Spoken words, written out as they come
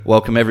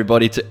Welcome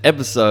everybody to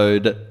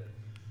episode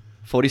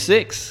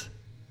 46.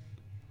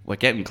 We're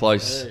getting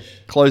close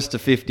to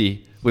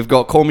 50. We've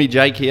got Call Me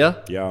Jake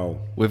here. Yo.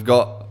 We've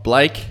got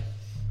Blayke.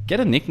 Get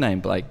a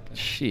nickname, Blake.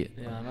 Shit.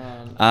 Yeah,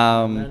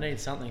 I know. I need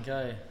something,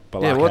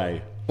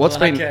 Blayke.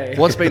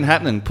 What's been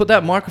happening? Put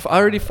that microphone. I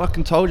already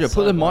fucking told you.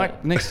 Put the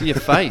mic next to your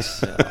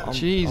face.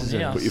 Jesus.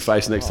 Put your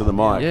face next to the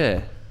mic.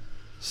 Yeah.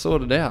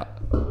 Sort it out.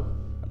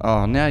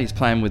 Oh, now he's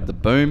playing with the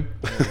boom.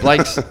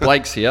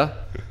 Blake's here.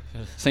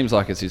 Seems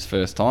like it's his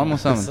first time or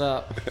something.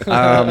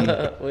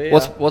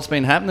 What's up? What's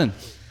been happening?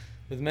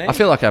 With me? I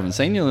feel like I haven't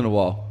seen you in a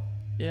while.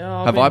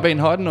 Yeah. Have I been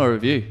hiding or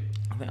have you?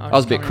 I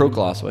was a bit crook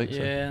last week. Yeah,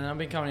 so. and I've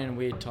been coming in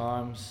weird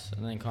times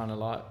and then kind of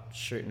like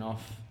shooting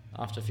off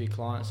after a few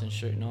clients and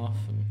shooting off.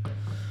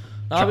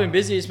 No, I've been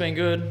busy. It's been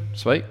good.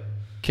 Sweet.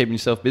 Keeping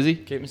yourself busy?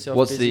 Keep myself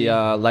What's busy.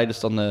 the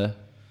latest on the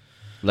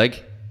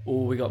leg?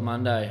 Oh, we got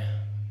Monday.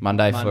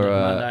 Monday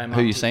for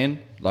who you seeing?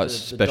 Like the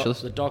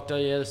specialist? The doctor,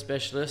 yeah, the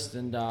specialist.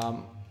 And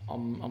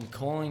I'm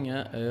calling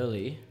it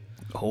early.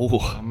 Oh,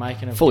 I'm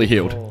making a fully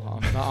healed.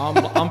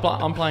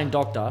 I'm playing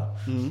doctor.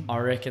 I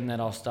reckon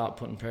that I'll start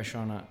putting pressure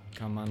on it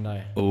come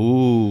Monday.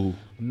 Ooh.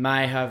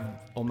 May have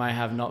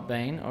not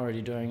been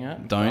already doing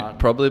it.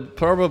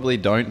 Probably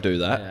don't do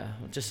that. Yeah,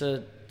 just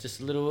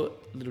a little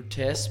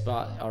test,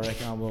 but I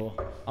reckon I will.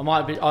 I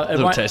might be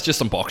Test, just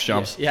some box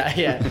jumps.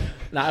 Yeah.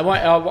 No, I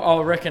won't.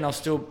 I reckon I'll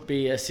still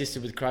be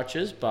assisted with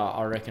crutches, but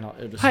I reckon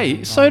it'll.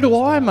 Hey, so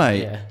do I,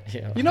 mate.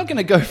 Yeah. You're not going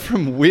to go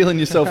from wheeling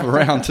yourself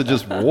around to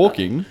just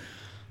walking.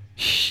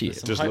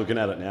 Shit. Just looking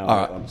at it now, All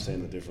right. I'm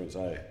seeing the difference,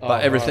 eh?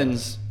 But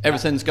everything's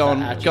going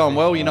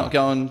well. You're not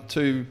going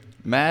too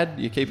mad.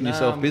 You're keeping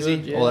yourself busy.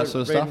 Good, yeah. All that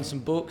sort of Reading stuff. some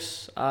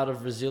books. Art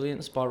of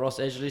Resilience by Ross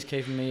Edgley's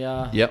keeping me.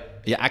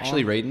 Yep. You're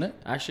actually reading it.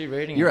 Actually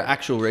reading. You're it. an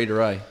actual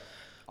reader, eh?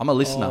 I'm a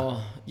listener.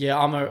 Oh, yeah,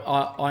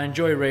 I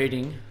enjoy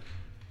reading.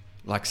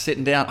 Like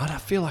sitting down. I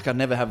feel like I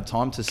never have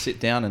time to sit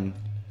down and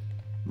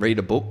read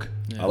a book.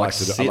 Yeah. I like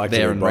to sit do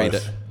there and both. read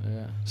it.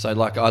 Yeah. So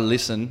like I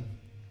listen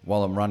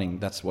while I'm running.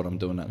 That's what I'm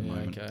doing at the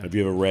moment. Okay. Have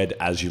you ever read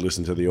as you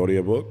listen to the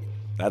audiobook?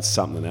 That's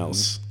something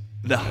else.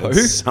 No.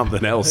 That's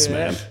something else,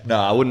 man. No,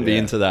 I wouldn't be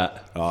into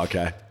that. Oh,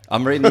 okay.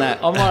 I'm reading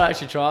that. I might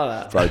actually try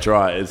that. Bro,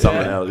 try it. It's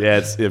something else. Yeah,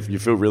 it's if you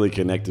feel really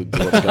connected to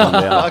what's going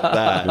down. Like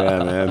that.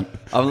 Yeah, man.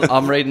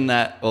 I'm reading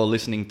that or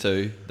listening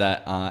to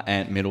that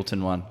Ant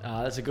Middleton one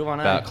That's a good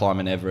one, about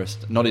climbing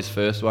Everest. Not his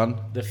first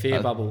one. The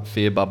Fear Bubble.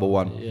 Fear Bubble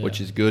one, Yeah.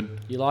 which is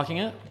good. You liking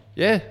it?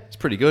 Yeah, it's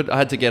pretty good. I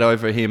had to get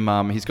over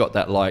him. He's got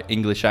that like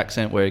English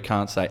accent where he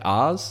can't say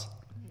R's,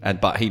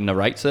 but he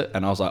narrates it,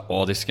 and I was like,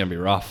 oh, this is gonna be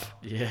rough.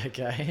 Yeah,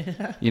 okay.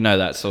 You know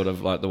that sort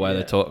of like the way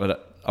they talk,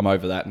 but I'm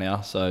over that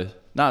now. So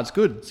no, it's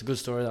good. It's a good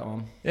story, that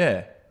one.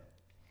 Yeah.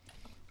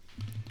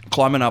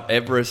 Climbing up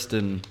Everest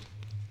and,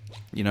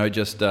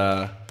 just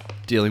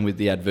dealing with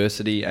the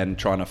adversity and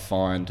trying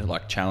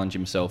to challenge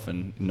himself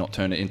and not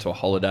turn it into a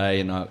holiday.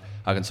 And I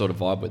can sort of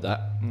vibe with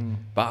that.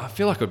 But I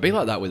feel like it would be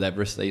like that with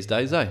Everest these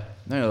days, eh?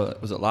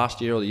 Was it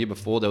last year or the year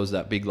before? There was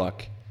that big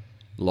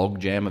log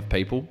jam of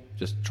people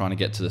just trying to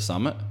get to the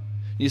summit.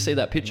 You see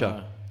that picture?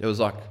 No. It was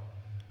like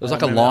a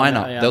remember-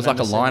 lineup. yeah, There was like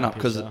a I remember seeing the lineup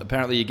because picture.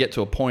 apparently you get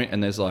to a point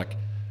and there's like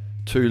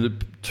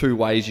two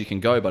ways you can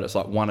go, but it's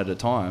like one at a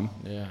time.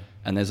 Yeah.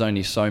 And there's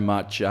only so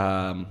much,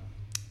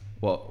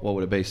 what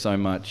would it be? So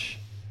much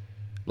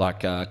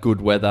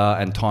good weather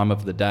and time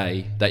of the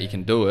day that you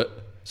can do it.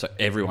 So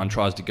everyone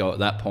tries to go at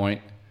that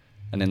point,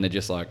 and then they're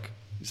just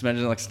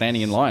imagine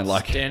standing in line,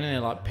 Standing there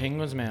like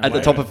penguins, man. at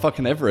the top of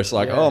fucking Everest,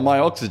 oh, my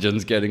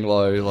oxygen's getting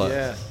low.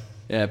 Yeah.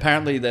 Yeah,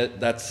 apparently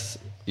that's,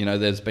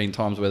 there's been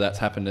times where that's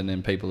happened and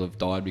then people have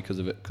died because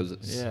of it, because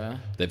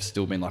they've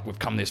still been we've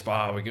come this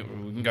far, we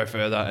can go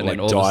further, and then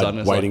all of a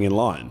sudden it's waiting in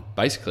line.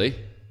 basically.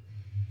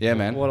 Yeah,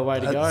 man. What a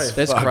way to go.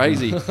 That's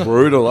crazy.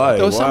 Brutal, eh?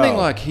 There was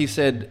something he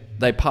said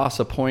they pass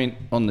a point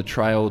on the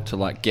trail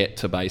to get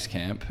to base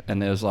camp,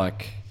 and there was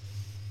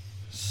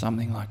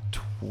something like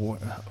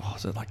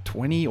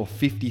 20 or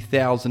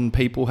 50,000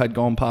 people had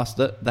gone past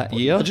it that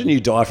year. Imagine you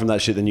die from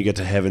that shit, then you get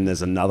to heaven,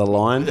 there's another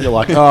line. You're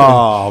like,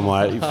 oh,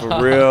 mate,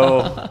 for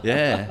real.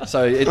 Yeah,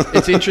 so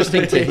it's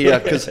interesting to hear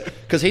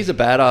because he's a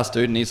badass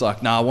dude, and he's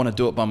like, I want to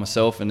do it by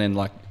myself, and then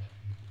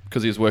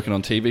because he was working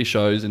on TV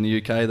shows in the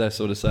UK, they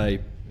sort of say,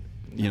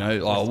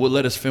 we'll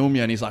let us film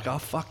you, and he's like, oh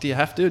fuck, do you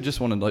have to? Just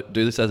want to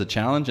do this as a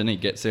challenge, and he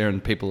gets there,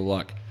 and people are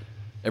like,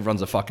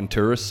 everyone's a fucking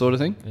tourist sort of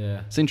thing.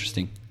 Yeah. It's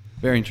interesting,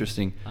 very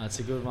interesting. It's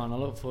a good one. I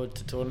look forward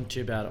to talking to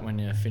you about it when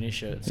you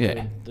finish it. It's Yeah,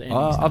 good. The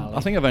ending's gnarly.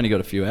 I think I've only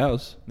got a few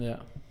hours. Yeah.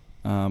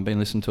 Been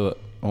listening to it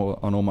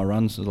on all my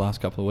runs the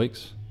last couple of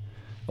weeks.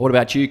 What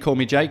about you? Call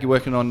Me Jake. You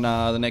working on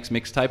the next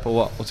mixtape or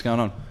what? What's going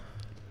on?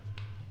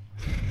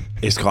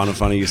 It's kind of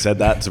funny you said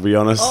that, to be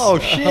honest. Oh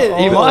shit,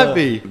 he might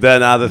be.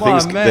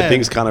 The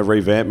things kind of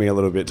revamped me a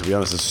little bit, to be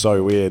honest. It's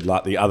so weird.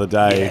 Like the other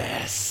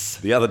day,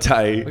 We got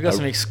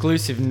some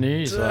exclusive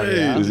news right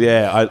now.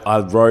 Yeah, I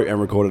wrote and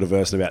recorded a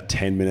verse in about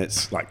 10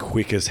 minutes,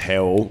 quick as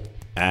hell,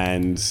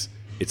 and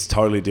it's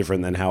totally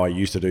different than how I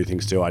used to do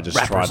things too. I just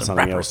tried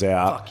something else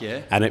out. Fuck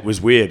yeah. And it was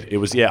weird. It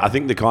was, I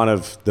think the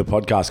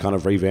podcast kind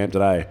of revamped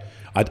today.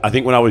 I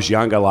think when I was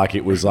younger, like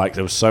it was like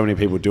there was so many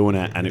people doing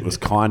it, and it was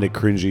kind of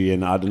cringy.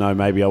 And I don't know,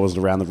 maybe I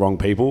wasn't around the wrong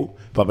people,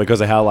 but because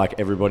of how like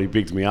everybody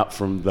bigged me up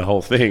from the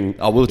whole thing,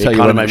 I will tell it you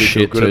kind when of made it's me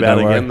feel shit good too, about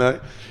it don't again, though.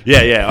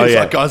 Yeah, yeah, oh He's yeah.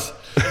 like, guys,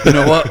 you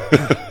know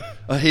what?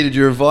 I heeded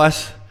your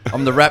advice.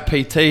 I'm the rap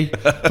PT.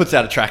 Puts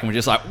out a track and we're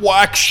just like,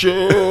 whack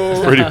shit.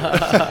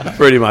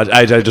 Pretty much.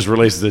 AJ just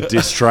releases a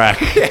diss track,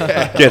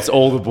 gets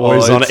all the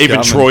boys on it, it's even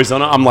coming. Troy's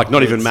on it. I'm like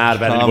not even It's mad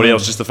about coming. anybody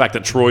else, just the fact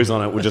that Troy's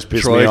on it would just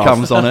piss me Troy off.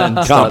 comes on it and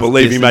Can't starts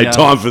believe he dissing made you.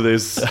 time for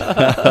this.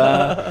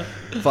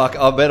 Fuck,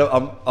 I better.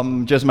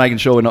 I'm just making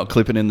sure we're not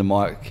clipping in the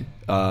mic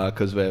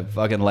because we're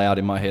fucking loud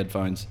in my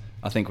headphones.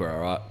 I think we're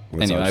all right.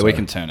 Let's Anyway, hope we so.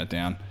 can turn it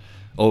down.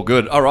 All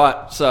good. All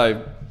right,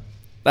 so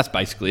that's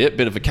basically it.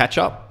 Bit of a catch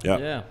up. Yeah.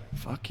 Yeah.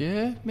 Fuck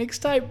yeah,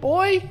 mixtape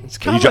boy, it's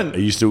Are coming.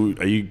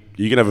 you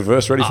gonna have a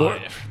verse ready for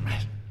it?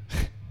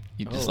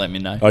 You just let me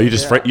know. Oh, you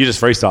just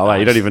freestyle that.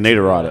 You don't even need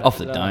to write it. Off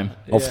the dome.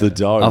 Off the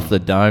dome. Off the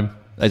dome.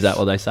 Is that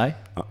what they say?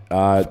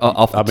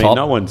 Off the I mean, top.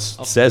 no one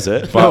says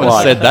it, No but one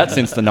like, said that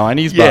since the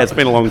 90s. yeah, it's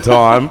been a long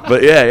time.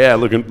 But yeah,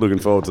 looking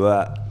forward to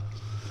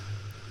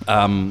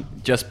that.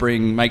 Just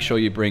make sure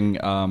you bring,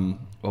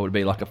 what would it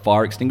be, like a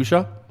fire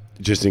extinguisher?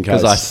 Just in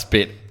case. Because I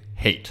spit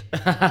heat.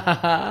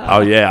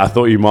 Oh yeah, I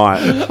thought you might.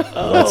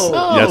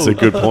 That's a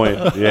good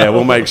point. Yeah,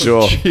 we'll make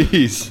sure.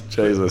 Jeez.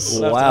 Jesus.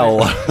 Wow.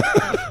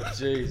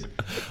 Jeez.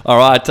 All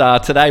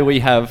right, today we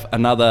have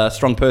another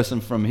strong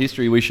person from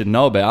history we should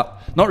know about.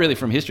 Not really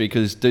from history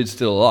because dude's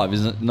still alive,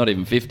 isn't not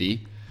even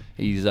 50.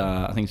 He's,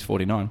 I think he's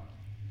 49.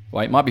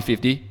 Wait, might be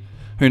 50.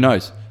 Who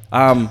knows?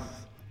 No,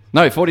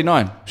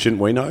 49.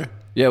 Shouldn't we know?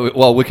 Yeah,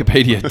 well,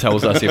 Wikipedia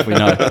tells us if we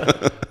know.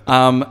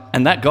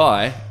 And that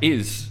guy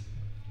is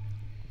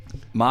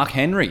Mark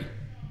Henry.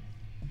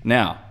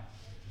 Now,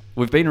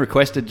 we've been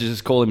requested to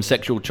just call him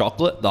Sexual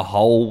Chocolate the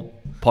whole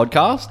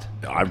podcast.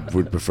 I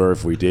would prefer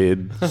if we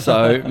did.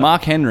 So,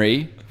 Mark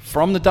Henry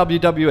from the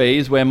WWE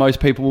is where most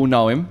people will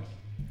know him.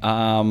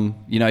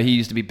 You know, he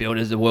used to be billed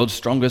as the world's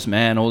strongest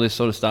man, all this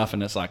sort of stuff.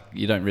 And it's like,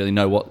 you don't really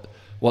know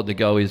what the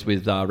go is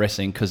with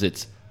wrestling because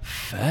it's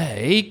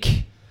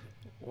fake.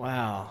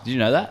 Wow. Did you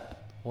know that?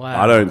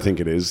 Wow. I don't think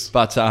it is.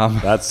 But Are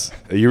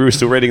you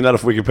still reading that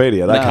off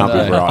Wikipedia? That can't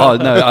be right. Oh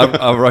no,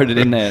 I wrote it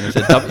in there and it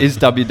said, "Is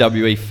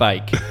WWE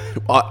fake?"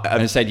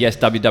 And it said, "Yes,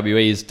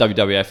 WWE is.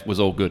 WWF was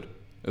all good.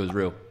 It was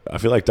real." I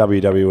feel like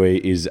WWE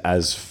is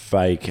as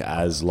fake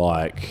as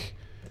like.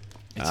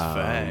 It's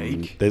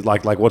fake. There's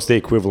like what's the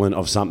equivalent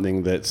of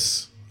something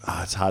that's?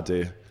 It's hard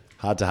to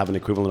have an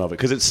equivalent of it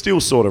because it's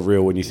still sort of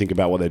real when you think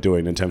about what they're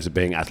doing in terms of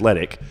being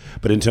athletic,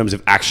 but in terms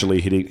of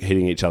actually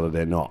hitting each other,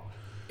 they're not.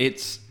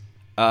 It's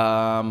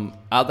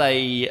are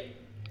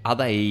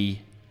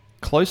they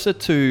closer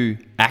to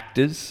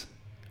actors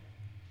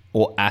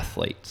or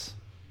athletes?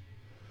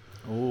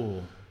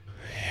 Ooh.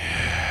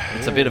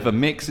 It's a bit of a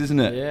mix, isn't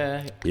it?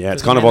 Yeah. Yeah,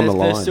 it's 'Cause, kind of on the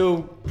they're line.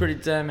 still pretty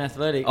damn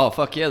athletic. Oh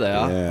fuck yeah, they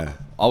are. Yeah.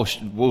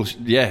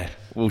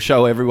 We'll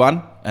show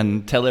everyone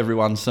and tell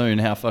everyone soon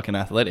how fucking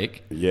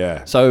athletic.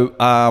 Yeah. So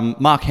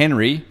Mark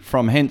Henry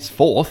from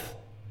henceforth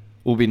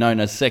will be known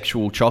as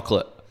Sexual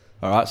Chocolate.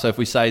 All right. So if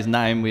we say his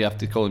name, we have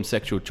to call him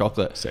Sexual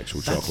Chocolate.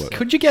 Sexual chocolate.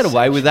 Could you get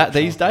away with that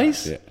these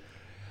days? Yeah.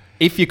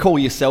 If you call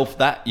yourself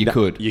that, you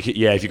could.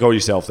 Yeah, if you call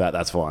yourself that,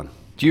 that's fine.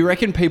 Do you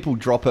reckon people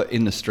drop it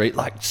in the street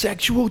like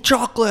Sexual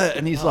Chocolate?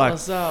 And he's like,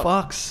 what's up?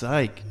 fuck's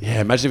sake. Yeah,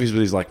 imagine if he's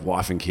with his like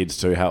wife and kids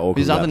too. How awkward.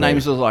 His would other that be?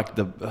 names was like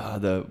the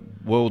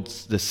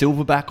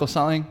Silverback or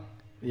something.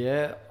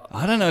 Yeah.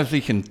 I don't know if he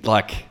can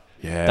like.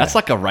 Yeah. That's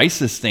like a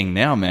racist thing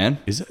now, man.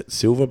 Is it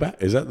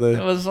Silverback? Is that It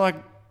the? was like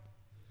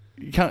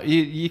you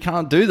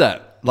can't do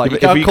that. Like Yeah, you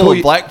but if can't you call call a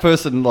you- black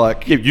person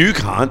like Yeah, you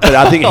can't, but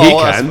I think he Oh,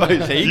 I can.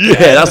 suppose he Yeah,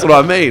 can. that's what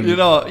I mean. you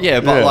know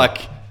yeah, but Yeah.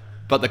 like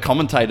but the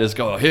commentators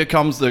go, oh, here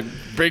comes the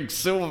big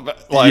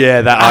Silverback. Like,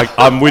 Yeah,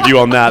 I'm with you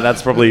on that.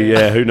 That's probably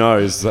who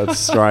knows? That's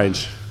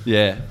strange.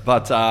 yeah.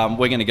 But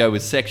we're gonna go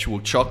with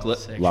Sexual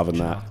Chocolate. Loving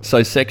that.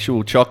 So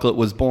Sexual Chocolate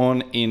was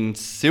born in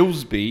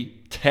Silsbee,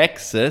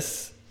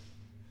 Texas,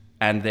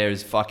 and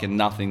there's fucking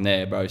nothing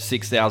there, bro.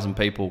 6,000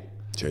 people.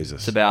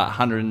 Jesus. It's about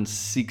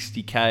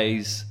 160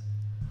 k's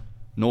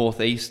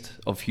northeast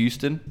of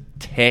Houston,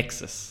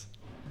 Texas.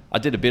 I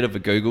did a bit of a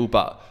Google,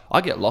 but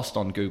I get lost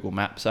on Google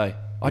Maps, eh?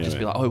 I'd just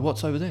be like, oh,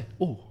 what's over there?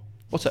 Oh,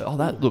 what's that? Oh,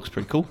 that looks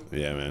pretty cool.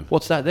 Yeah, man.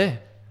 What's that there?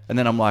 And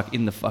then I'm like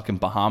in the fucking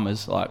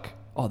Bahamas, like,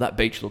 oh, that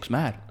beach looks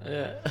mad.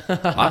 Yeah.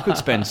 I could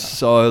spend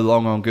so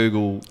long on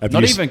Google, Have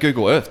not you even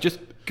Google Earth, just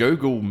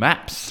Google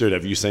Maps. Dude,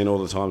 have you seen all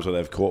the times where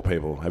they've caught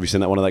people? Have you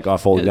seen that one of that guy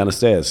falling down the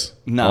stairs?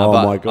 No, Oh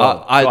but my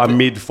god. I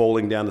mid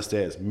falling down the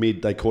stairs.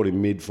 They caught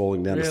him mid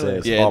falling down the Really?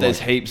 stairs. Yeah, Oh there's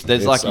my- heaps.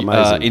 There's it's like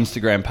amazing.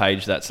 Instagram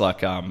page that's like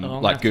gonna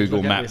like have to Google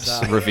look at Maps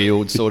this up.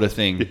 revealed sort of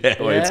thing. Yeah,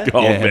 well, it's Yeah?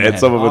 gold, Yeah, man. man.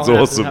 Some of I'll it's have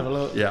to awesome. have a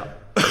look. Yeah.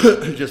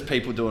 Just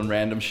people doing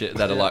random shit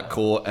that are like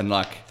caught, and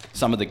like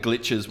some of the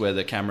glitches where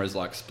the cameras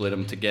like split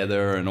them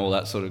together and all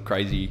that sort of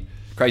crazy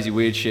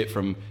weird shit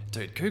from,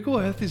 dude, Google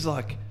Earth is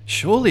like,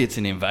 surely it's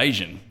an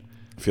invasion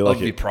I feel of like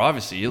your it,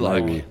 privacy.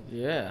 Like, maybe.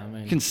 Yeah, I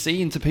mean, you can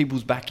see into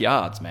people's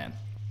backyards, man.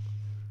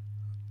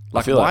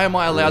 Like, why am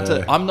I allowed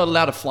to? I'm not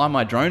allowed to fly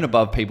my drone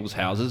above people's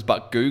houses,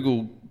 but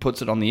Google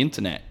puts it on the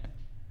internet.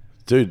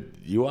 Dude,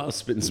 you are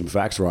spitting some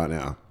facts right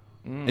now.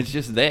 It's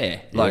just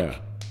there. Like,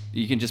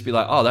 you can just be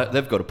like, oh,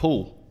 they've got a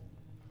pool.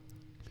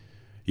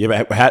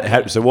 Yeah,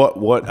 but so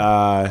what?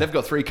 They've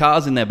got 3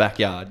 cars in their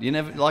backyard. You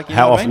never like.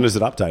 How often is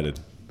it updated?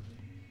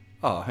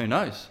 Oh, who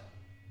knows?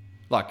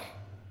 Like,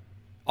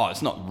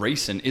 it's not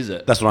recent, is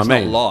it? That's what I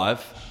mean. It's not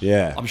live.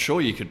 Yeah. I'm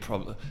sure you could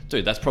probably...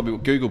 Dude, that's probably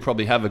what Google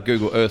probably have a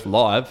Google Earth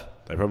Live.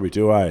 They probably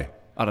do, eh?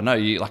 I don't know,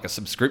 like a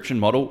subscription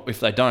model. If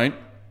they don't,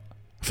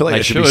 I feel like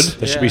they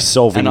should be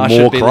solving And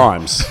more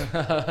crimes.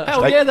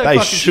 Hell yeah, they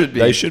fucking should be.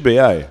 They should be,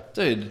 eh?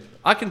 Dude,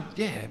 I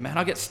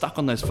get stuck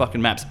on those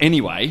fucking maps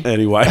anyway.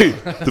 Anyway,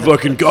 the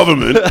fucking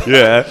government,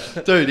 yeah.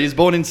 Dude, he's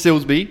born in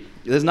Silsby.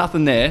 There's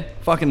nothing there.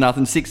 Fucking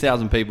nothing.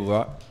 6,000 people,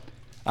 right?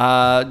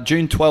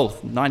 June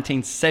 12th,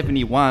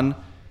 1971.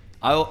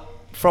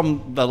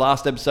 From the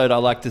last episode, I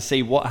like to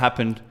see what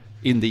happened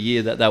in the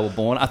year that they were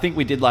born. I think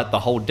we did like the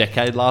whole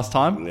decade last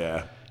time.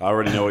 Yeah, I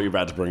already know what you're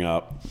about to bring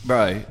up.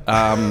 Bro,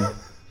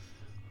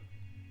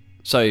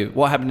 so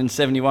what happened in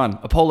 71?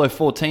 Apollo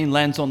 14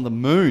 lands on the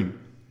moon.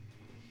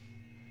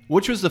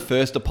 Which was the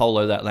first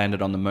Apollo that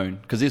landed on the moon?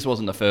 Because this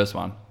wasn't the first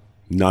one.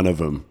 None of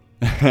them.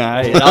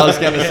 I was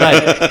going to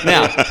say.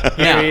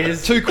 Now,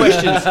 2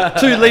 questions,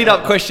 2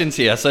 lead-up questions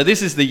here. So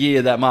this is the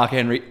year that Mark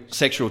Henry,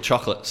 Sexual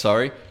Chocolate,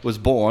 was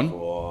born.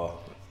 Oh.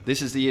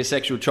 This is the year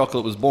Sexual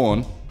Chocolate was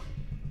born.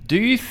 Do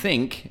you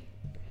think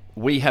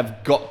we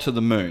have got to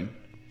the moon?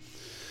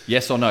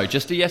 Yes or no?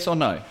 Just a yes or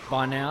no.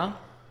 By now?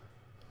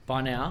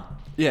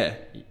 Yeah.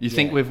 You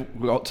think we've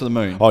got to the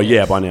moon? Oh,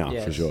 yeah, by now,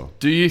 Yes. for sure.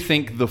 Do you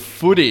think the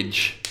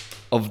footage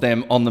of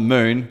them on the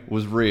moon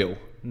was real?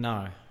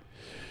 No.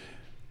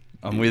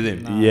 I'm with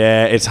him. No.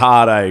 Yeah, it's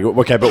hard, eh?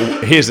 Okay,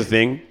 but here's the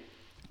thing.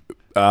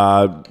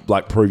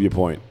 Prove your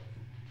point.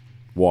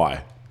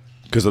 Why?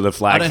 Because of the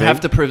flag I don't thing? have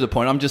to prove the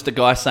point. I'm just a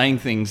guy saying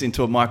things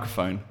into a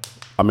microphone.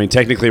 I mean,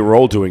 technically, we're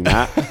all doing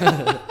that.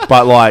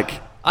 But,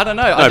 like... I don't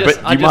know. No,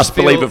 but you must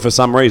believe it for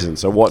some reason.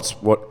 So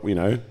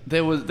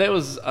There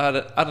was. I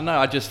don't know.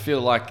 I just feel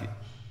like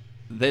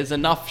there's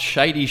enough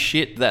shady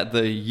shit that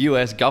the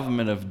US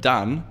government have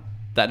done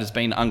that has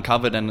been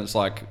uncovered and it's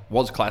like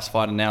was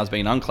classified and now has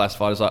been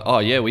unclassified. It's like, oh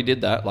yeah, we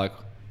did that. Like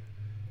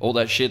all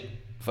that shit,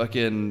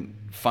 fucking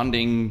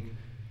funding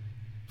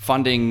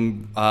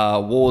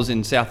wars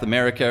in South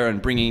America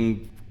and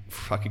bringing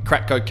fucking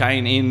crack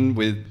cocaine in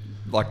with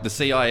like the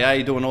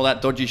CIA doing all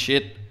that dodgy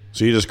shit.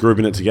 So you're just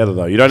grouping it together,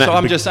 though. You don't. So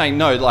I'm just saying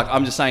no. Like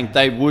I'm just saying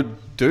they would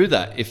do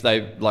that if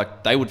they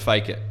would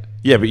fake it.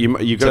 Yeah, but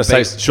you got to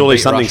say surely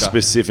something Russia.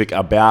 specific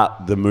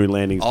about the moon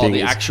landing thing.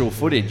 The actual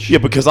footage. Yeah,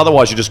 because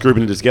otherwise you're just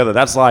grouping it together.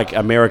 That's like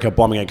America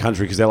bombing a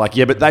country because they're like,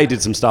 yeah, but they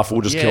did some stuff.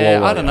 We'll just kill all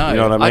of them. I don't know. You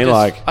know what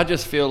I mean? I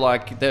just feel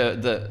like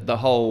the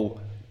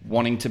whole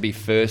wanting to be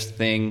first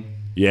thing.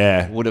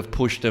 Yeah. Would have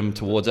pushed them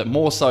towards it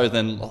more so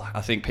than I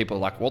think people are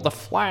like, well, the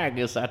flag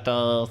is at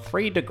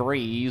 3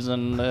 degrees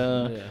and,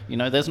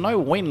 there's no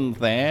wind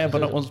there,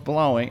 but it was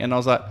blowing. And I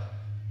was like,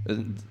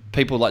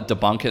 people like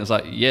debunk it. It's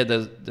like, yeah,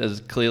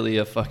 there's clearly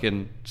a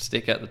fucking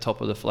stick at the top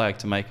of the flag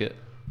to make it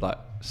like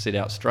sit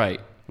out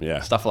straight. Yeah.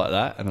 Stuff like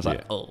that. And I was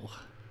like, oh.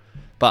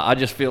 But I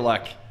just feel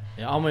like,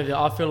 yeah, I'm with you.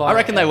 I feel like I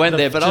reckon they went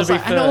there, but I was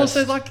like, and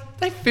also like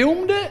they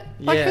filmed it.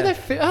 Like Yeah.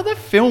 how they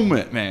film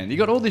it, man? You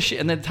got all this shit,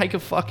 and then take a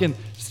fucking.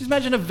 Just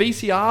imagine a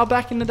VCR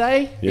back in the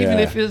day, even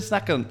Yeah. if it's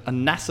like a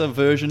NASA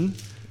version.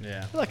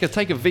 Yeah. Like,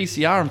 take a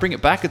VCR and bring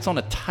it back. It's on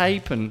a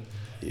tape, and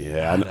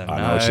Yeah, I don't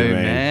know what you know,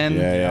 mean. man.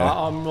 Yeah.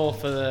 I'm more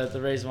for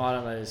the reason why I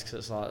don't know is because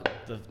it's like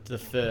the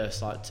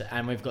first,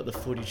 and we've got the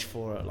footage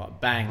for it. Like,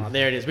 bang, like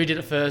there it is. We did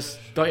it first.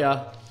 Got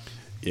ya.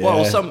 Yeah,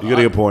 well, you got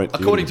a good point.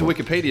 According to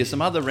Wikipedia,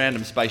 some other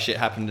random space shit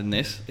happened in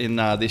this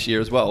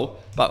year as well.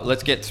 But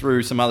let's get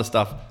through some other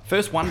stuff.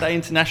 First one-day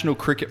international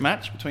cricket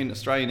match between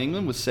Australia and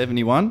England was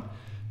 71.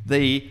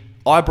 The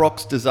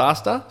Ibrox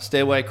disaster,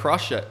 stairway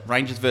crush at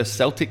Rangers versus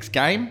Celtics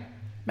game.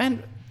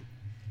 Man,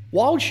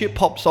 wild shit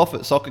pops off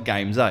at soccer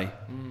games, eh?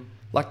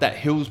 Like that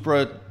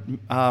Hillsborough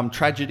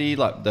tragedy,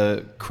 like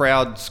the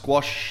crowd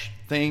squash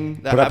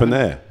thing. That What happened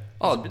there?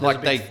 Oh,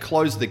 like they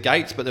closed the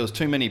gates, but there was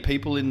too many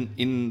people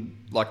in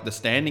like the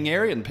standing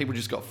area, and people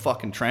just got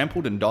fucking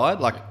trampled and died.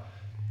 Like,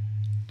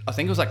 I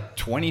think it was like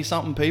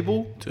 20-something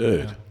people.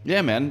 Dude.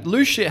 Yeah, man.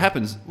 Loose shit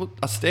happens. Look,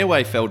 a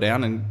stairway fell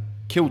down and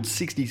killed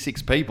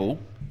 66 people.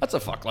 That's a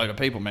fuckload of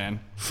people, man.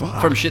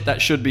 Fuck. From shit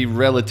that should be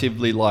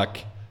relatively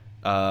like,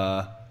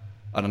 I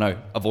don't know,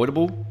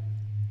 avoidable.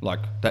 Like,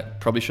 that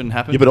probably shouldn't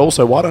happen. Yeah, but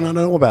also, why don't I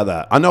know about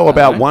that? I know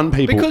about one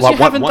people, Because like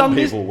you haven't one done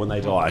people this- when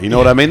they die. You know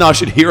what I mean? I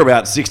should hear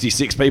about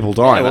 66 people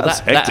dying. Yeah, well, That's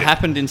that hectic.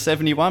 happened in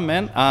 71,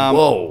 man.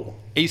 Whoa.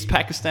 East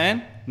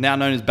Pakistan, now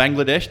known as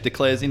Bangladesh,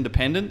 declares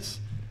independence.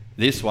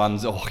 This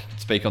one's, I can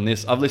speak on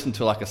this. I've listened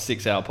to like a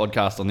 6-hour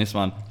podcast on this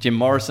one. Jim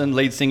Morrison,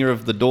 lead singer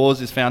of The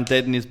Doors, is found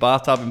dead in his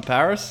bathtub in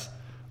Paris.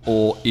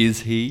 Or is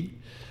he?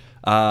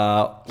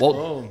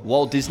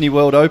 Walt Disney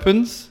World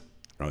opens.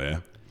 Oh, yeah.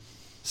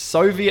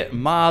 Soviet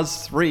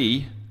Mars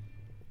 3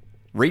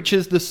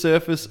 reaches the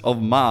surface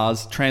of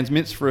Mars,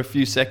 transmits for a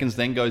few seconds,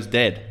 then goes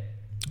dead.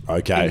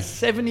 Okay. In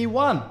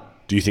 71.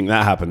 Do you think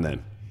that happened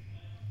then?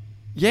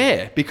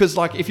 Yeah, because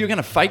like if you're going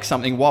to fake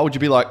something, why would you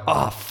be like,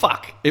 oh,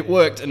 fuck, it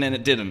worked and then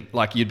it didn't?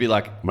 Like you'd be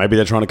like... Maybe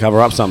they're trying to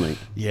cover up something.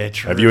 Yeah,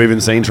 true. Have you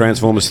even seen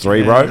Transformers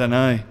 3, bro? I don't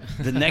know.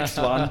 The next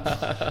one...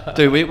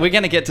 Dude, we're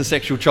going to get to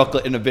sexual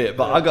chocolate in a bit,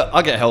 but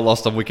I get hell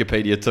lost on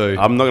Wikipedia too.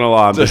 I'm not going to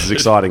lie, this is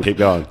exciting. Keep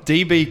going.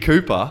 DB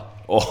Cooper.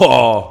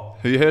 Oh.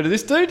 Have you heard of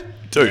this dude?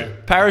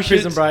 Dude.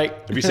 Parachutes. Prison Break.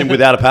 Have you seen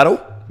Without a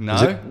Paddle?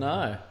 No.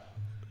 No.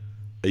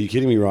 Are you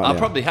kidding me right now? I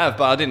probably have,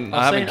 but I haven't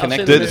I've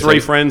connected. seen The it. three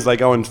friends, they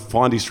go and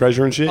find his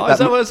treasure and shit. Oh, is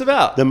that what it's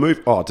about? The movie.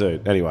 Oh,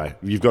 dude. Anyway,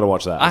 you've got to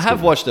watch that. I It's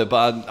have good. watched it,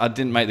 but I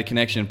didn't make the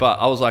connection. But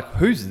I was like,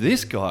 who's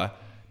this guy?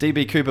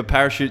 DB Cooper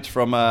parachutes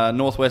from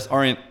Northwest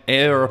Orient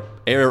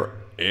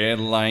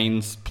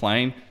Airlines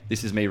plane.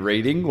 This is me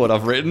reading what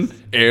I've written.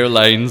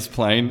 Airlines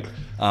plane.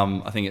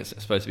 I think it's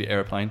supposed to be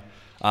airplane.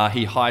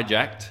 He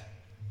hijacked.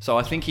 So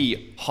I think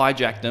he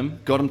hijacked them,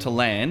 got them to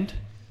land,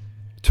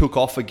 took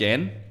off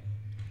again.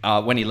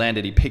 When he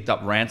landed, he picked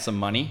up ransom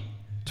money,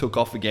 took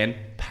off again,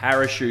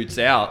 parachutes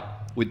out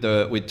with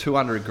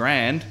 200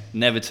 grand,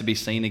 never to be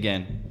seen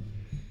again.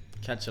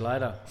 Catch you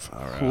later.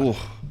 Ooh.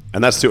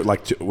 And that's still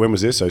when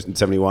was this? So in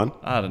 71?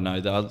 I don't know.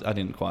 I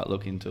didn't quite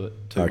look into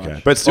it too Okay.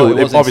 much. But still, Well,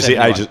 it was in obviously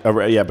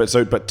 71.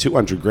 ages. But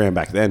 200 grand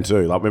back then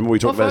too. Like remember we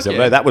talked Oh, about this the fuck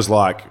other yeah. day. That was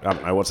like, I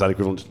don't know, what's that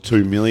equivalent to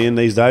 2 million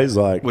these days?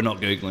 Like, We're not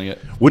Googling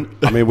it. we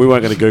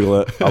weren't going to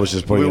Google it. I was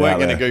just putting We it weren't out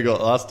going to there. Google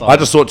it last time. I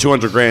just thought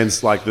 200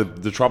 grand's like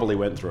the trouble he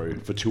went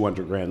through for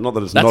 200 grand. Not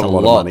that it's That's not a a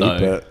lot lot, of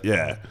money, though. but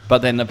yeah.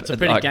 But then It's a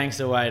pretty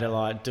gangster way to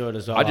like do it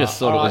as well. I just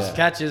thought it was-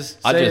 catches.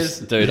 I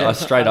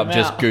straight up I'm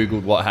just out.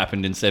 Googled what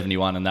happened in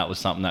 71, and that was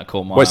something that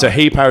caught my Wait, so eye.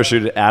 he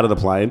parachuted out of the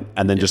plane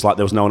and then just like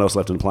there was no one else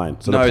left in the plane.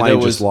 So the No, plane there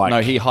was just like no.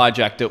 He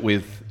hijacked it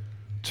with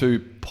 2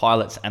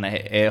 pilots and an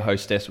air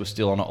hostess was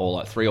still on it, or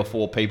like 3 or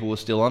 4 people were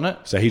still on it.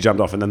 So he jumped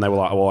off and then they were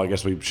like, well, I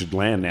guess we should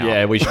land now.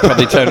 Yeah, we should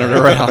probably turn it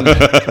around.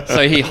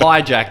 So he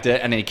hijacked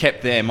it and then he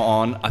kept them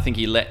on. I think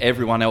he let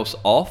everyone else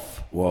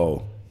off.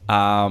 Whoa.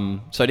 So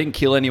he didn't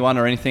kill anyone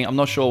or anything. I'm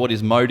not sure what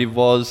his motive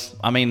was.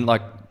 I mean,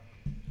 like,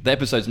 the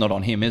episode's not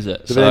on him, is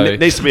it? So there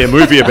needs to be a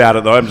movie about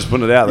it though. I'm just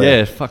putting it out there.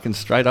 yeah, fucking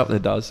straight up there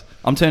does.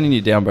 I'm turning you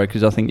down, bro,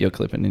 because I think you're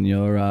clipping in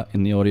your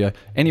in the audio.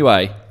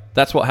 Anyway,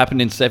 that's what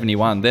happened in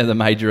 71. They're the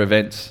major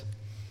events.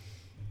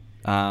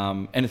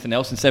 Anything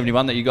else in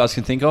 71 that you guys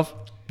can think of?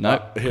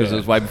 No, because it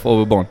was way before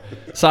we were born.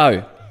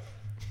 So,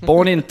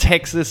 born in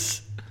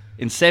Texas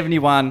in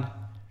 71,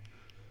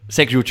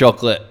 Sexual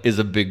Chocolate is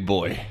a big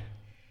boy.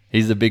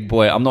 He's a big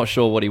boy. I'm not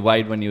sure what he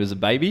weighed when he was a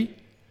baby,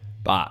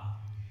 but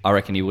I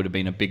reckon he would have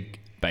been a big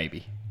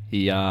baby.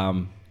 He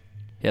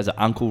has an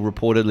uncle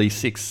reportedly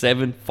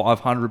 6'7",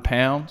 500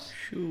 pounds.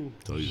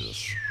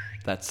 Jesus.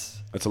 That's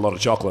That's a lot of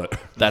chocolate.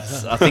 I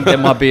think there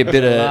might be a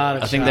bit lot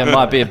of of there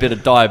might be a bit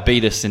of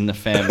diabetes in the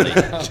family.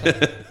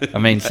 I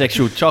mean,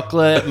 sexual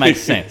chocolate makes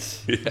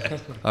sense. Yeah.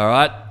 All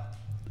right.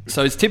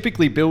 So it's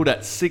typically billed at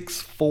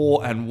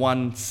 6'4" and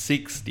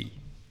 160,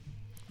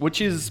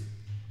 which is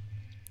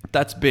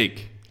that's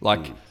big.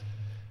 Like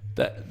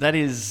that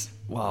is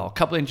a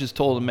couple of inches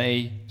taller than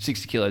me,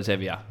 60 kilos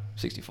heavier,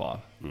 65.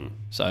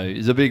 So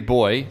he's a big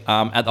boy.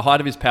 At the height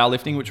of his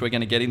powerlifting, which we're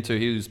going to get into,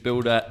 he was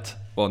billed at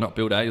he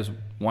was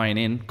weighing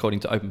in, according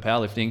to Open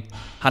Powerlifting,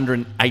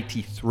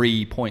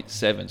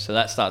 183.7. So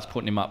that starts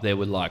putting him up there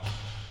with like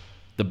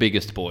the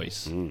biggest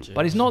boys.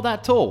 But he's not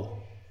that tall.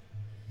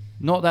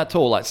 Not that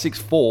tall. Like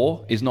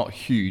 6'4" is not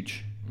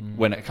huge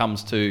when it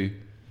comes to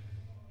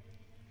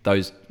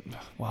those.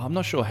 Well, I'm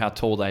not sure how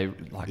tall they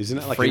like. Isn't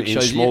it like freak an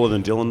inch shows smaller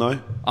than Dylan though?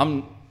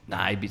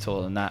 Nah, he'd be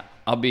taller than that.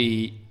 I'd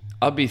be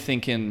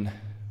thinking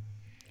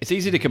it's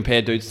easy to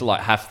compare dudes to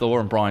like Hafthor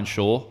and Brian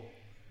Shaw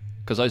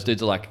because those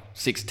dudes are like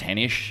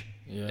 6'10"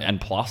 and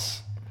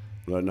plus.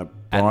 No,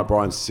 And-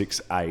 Brian's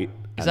 6'8".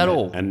 Is that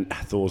all? And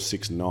Thor's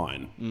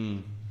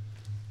 6'9".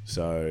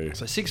 So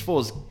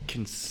 6'4" is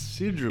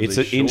considerably it's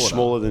an inch shorter.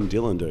 smaller than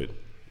Dylan, dude.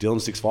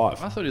 Dylan's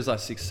 6'5". I thought he was like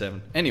 6'7".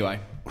 Anyway,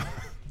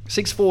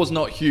 6'4" is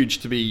not huge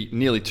to be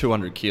nearly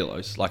 200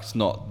 kilos. Like it's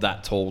not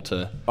that tall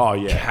to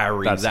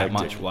carry that's that hectic.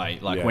 much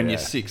weight. Like Yeah, when yeah. you're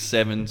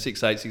 6'7",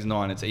 6'8",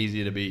 6'9", it's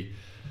easier to be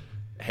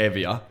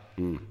heavier.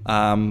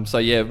 So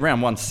yeah,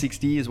 around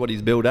 160 is what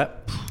he's billed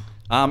at.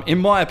 In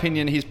my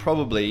opinion, he's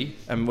probably,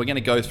 and we're going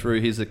to go through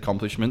his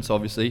accomplishments,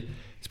 obviously,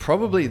 he's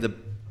probably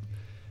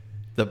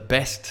the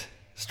best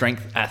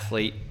strength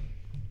athlete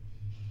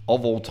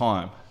of all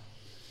time.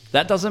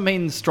 That doesn't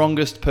mean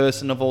strongest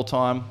person of all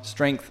time,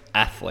 strength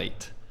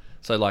athlete.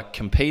 So like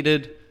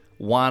competed,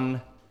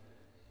 won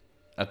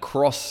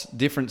across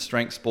different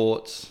strength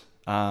sports,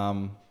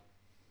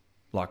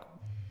 like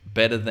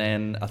better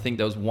than, I think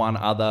there was one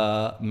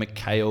other,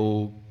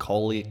 Mikhail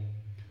Kolikov.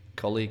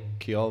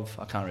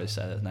 I can't really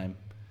say that name.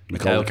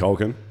 Macaulay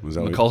Culkin? Was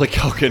that Macaulay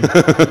Culkin.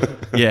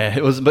 Yeah,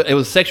 it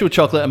was Sexual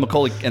Chocolate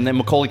and then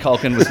Macaulay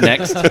Culkin was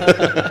next.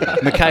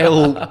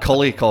 Mikhail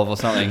Kolikov or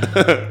something.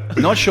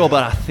 Not sure,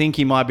 but I think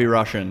he might be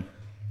Russian.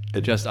 I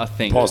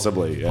think.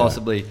 Possibly, yeah.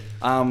 Possibly.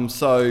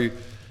 So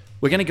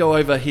we're going to go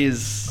over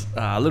his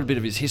a little bit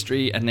of his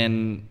history and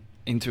then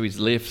into his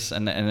lifts,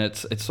 and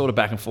it's sort of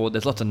back and forth.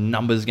 There's lots of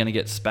numbers going to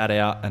get spat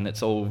out, and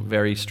it's all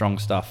very strong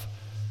stuff.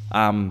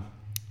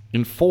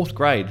 In fourth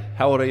grade,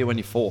 how old are you when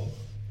you're 4?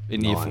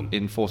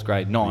 In fourth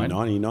grade, 9.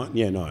 99?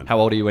 Yeah, 9. How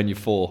old are you when you're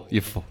 4?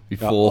 You're 4.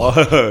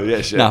 Oh,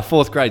 yeah, sure. No,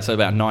 fourth grade, so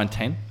about 9,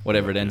 10,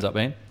 whatever it ends up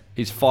being.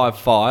 He's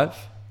 5'5".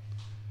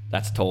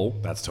 That's tall.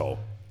 That's tall.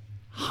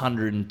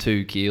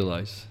 102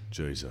 kilos.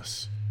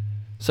 Jesus.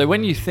 So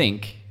when you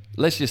think,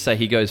 let's just say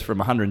he goes from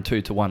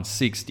 102 to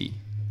 160.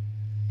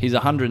 He's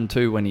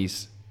 102 when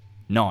he's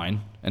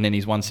 9, and then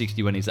he's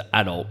 160 when he's an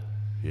adult.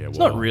 Yeah, it's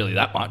not really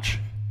that much.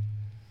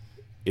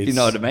 You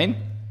know what I mean?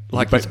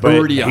 Like, but, it's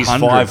already 100. He's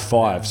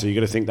 5'5", so you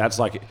got to think that's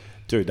like,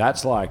 dude,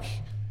 that's like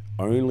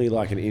only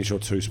like an inch or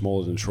two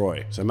smaller than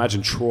Troy. So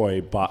imagine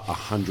Troy, but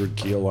 100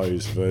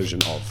 kilos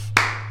version of.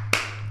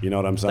 You know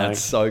what I'm saying?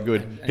 That's so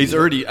good. He's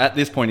already, at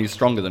this point, he's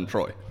stronger than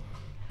Troy.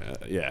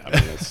 Yeah, I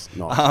mean, that's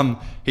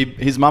not.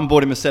 His mum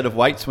bought him a set of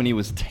weights when he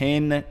was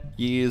 10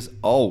 years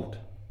old.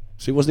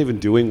 So he wasn't even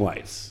doing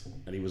weights,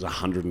 and he was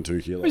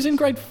 102 kilos. He was in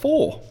grade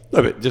 4.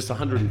 No, but just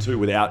 102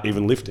 without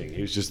even lifting.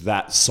 He was just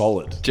that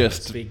solid.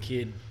 It's a big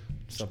kid.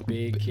 It's a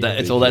big kid.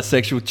 It's all that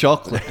sexual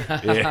chocolate.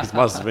 Yeah, it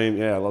must have been,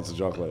 lots of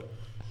chocolate.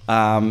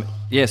 So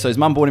his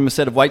mum bought him a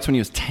set of weights when he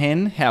was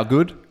 10. How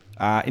good?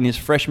 In his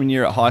freshman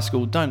year at high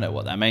school, don't know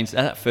what that means. Is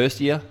that first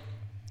year?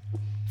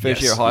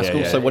 First year at high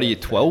school? So what are you,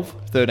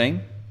 12,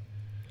 13?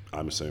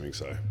 I'm assuming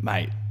so.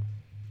 Mate,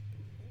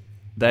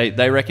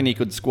 they reckon he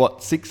could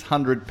squat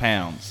 600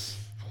 pounds.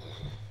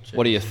 Jeez.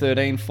 What are you,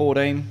 13,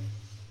 14?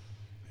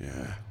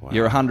 Yeah, wow.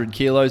 You're 100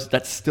 kilos.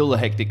 That's still a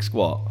hectic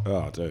squat.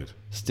 Oh, dude.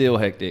 Still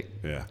hectic.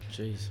 Yeah.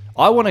 Jeez.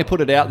 I want to put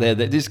it out there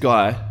that this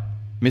guy,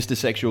 Mr.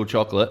 Sexual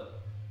Chocolate,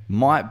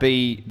 might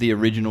be the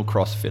original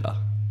CrossFitter.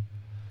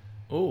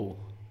 Oh.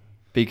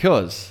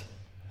 Because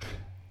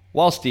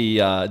whilst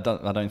he, I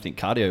don't think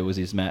cardio was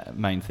his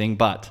main thing,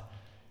 but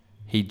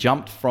he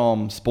jumped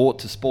from sport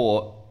to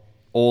sport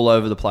all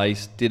over the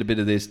place, did a bit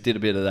of this, did a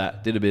bit of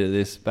that, did a bit of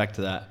this, back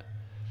to that.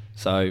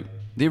 So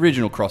the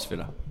original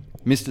CrossFitter,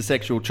 Mr.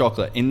 Sexual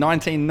Chocolate. In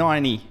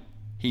 1990,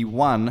 he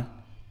won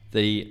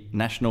the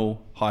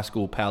National High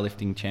School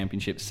Powerlifting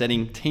Championship,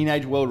 setting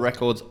teenage world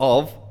records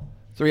of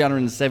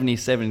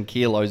 377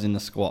 kilos in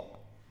the squat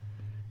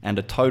and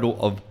a total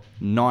of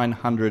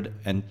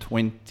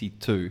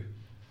 922.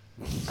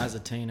 As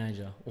a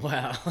teenager.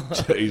 Wow.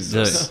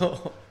 Jesus.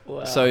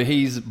 Wow. So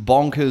he's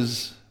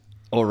bonkers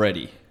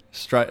already.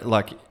 Straight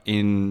like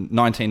in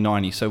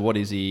 1990. So what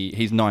is he?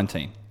 He's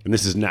 19. And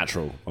this is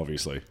natural,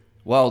 obviously.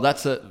 Well,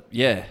 that's a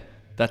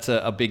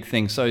big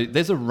thing. So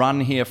there's a run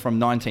here from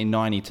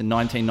 1990 to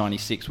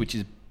 1996, which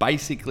is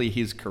basically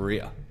his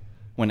career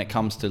when it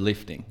comes to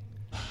lifting.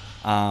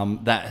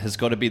 That has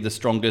got to be the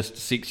strongest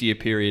 6-year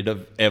period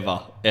of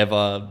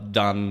ever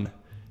done,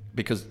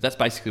 because that's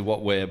basically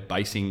what we're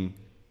basing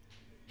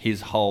his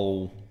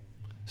whole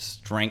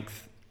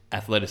strength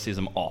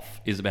athleticism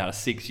off, is about a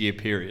 6-year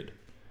period.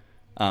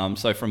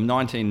 So from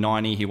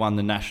 1990, he won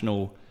the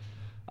national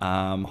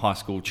high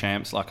school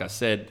champs, like I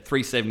said,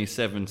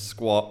 377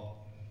 squat,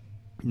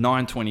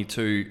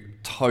 922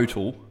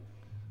 total,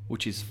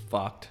 which is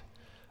fucked,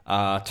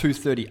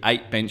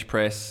 238 bench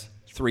press,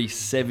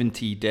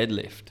 370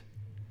 deadlift.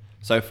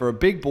 So for a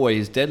big boy,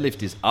 his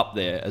deadlift is up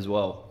there as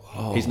well.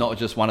 Oh. He's not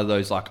just one of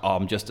those like,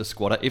 I'm just a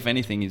squatter. If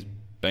anything, his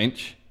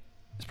bench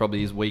is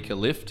probably his weaker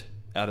lift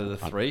out of the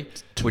 3,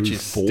 which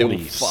is still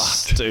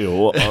fucked.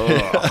 Oh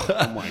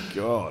my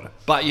God.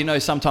 But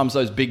sometimes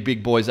those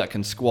big boys that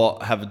can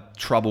squat have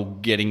trouble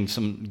getting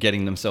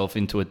themselves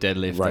into a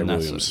deadlift. Ray and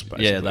Williams,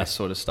 basically. Yeah, that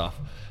sort of stuff.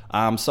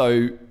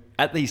 So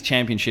at these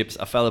championships,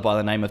 a fella by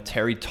the name of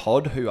Terry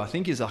Todd, who I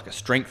think is like a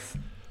strength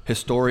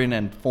historian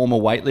and former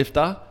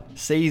weightlifter,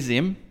 sees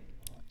him.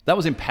 That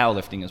was in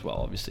powerlifting as well,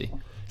 obviously.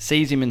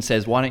 Sees him and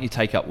says, why don't you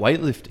take up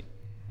weightlifting?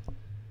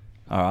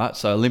 All right,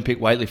 so Olympic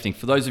weightlifting.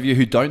 For those of you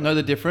who don't know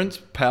the difference,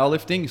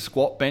 powerlifting,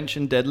 squat, bench,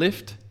 and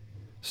deadlift.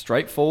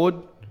 Straightforward,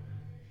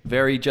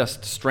 very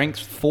just strength,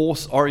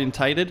 force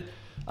orientated,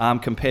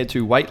 compared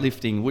to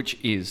weightlifting,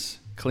 which is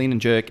clean and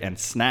jerk and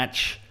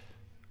snatch.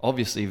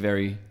 Obviously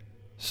very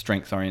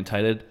strength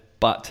orientated,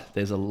 but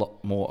there's a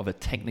lot more of a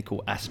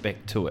technical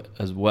aspect to it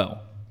as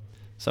well.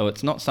 So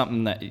it's not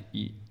something that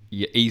you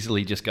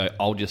easily just go,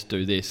 I'll just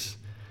do this.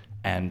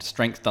 And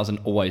strength doesn't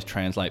always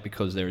translate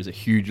because there is a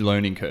huge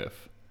learning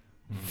curve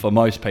for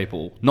most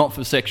people, not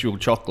for Sexual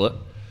Chocolate.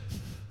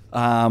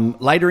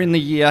 Later in the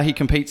year, he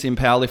competes in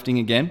powerlifting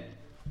again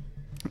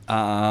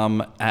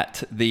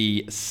at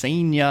the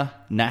senior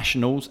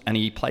nationals, and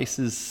he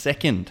places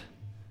second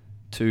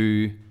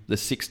to the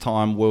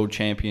 6-time world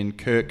champion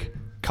Kirk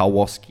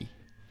Kowalski.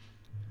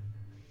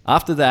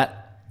 After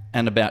that,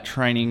 and about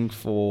training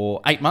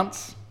for 8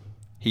 months,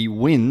 he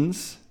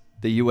wins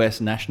the US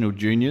National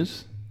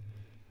Juniors,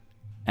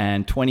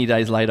 and 20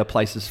 days later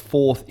places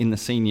 4th in the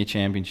senior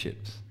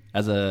championships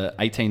as a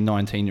 18,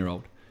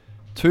 19-year-old.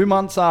 2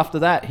 months after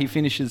that, he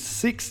finishes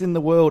 6th in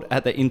the world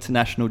at the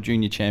International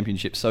Junior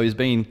Championships. So he's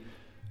been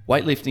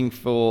weightlifting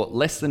for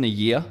less than a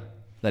year.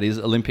 That is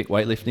Olympic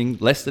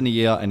weightlifting, less than a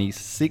year, and he's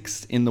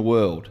 6th in the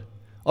world,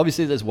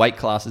 Obviously, there's weight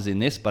classes in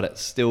this, but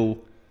it's still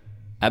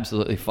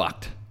absolutely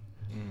fucked.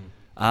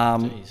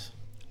 Jeez.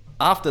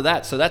 After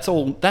that, so that's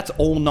all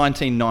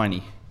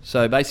 1990.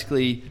 So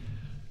basically,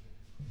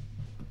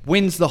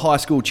 wins the high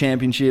school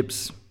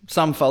championships.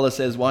 Some fella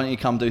says, why don't you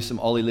come do some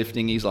ollie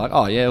lifting? He's like,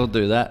 oh yeah, we'll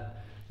do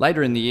that.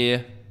 Later in the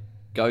year,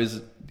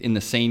 goes in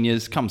the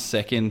seniors, comes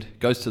second,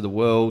 goes to the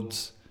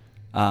worlds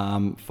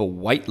for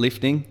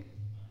weightlifting,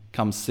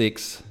 comes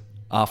sixth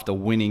after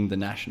winning the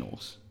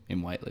nationals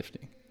in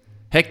weightlifting.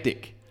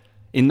 Hectic.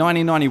 In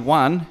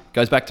 1991,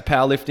 goes back to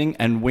powerlifting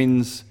and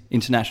wins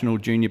International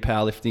Junior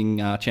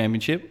Powerlifting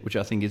Championship, which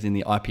I think is in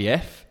the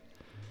IPF.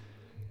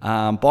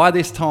 By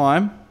this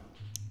time,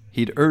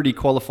 he'd already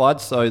qualified,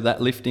 so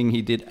that lifting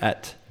he did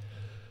at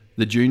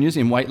the juniors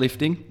in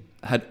weightlifting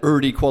had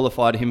already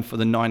qualified him for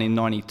the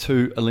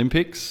 1992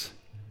 Olympics.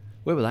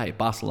 Where were they?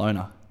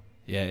 Barcelona.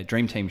 Yeah,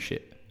 dream team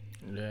shit.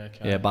 Yeah,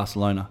 okay. Yeah,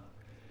 Barcelona.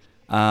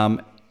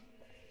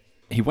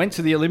 He went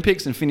to the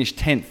Olympics and finished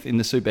 10th in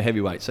the super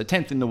heavyweight, so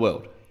 10th in the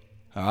world.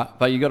 All right,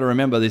 but you got to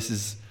remember this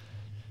is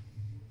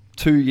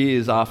 2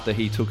 years after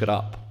he took it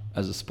up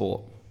as a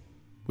sport,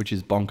 which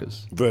is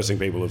bonkers. Versing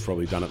people have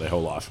probably done it their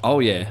whole life. Oh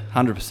yeah,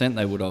 100%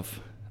 they would have.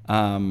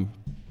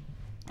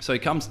 So he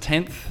comes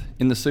 10th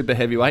in the super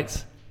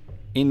heavyweights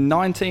in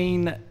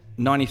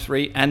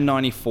 1993 and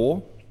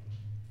 94.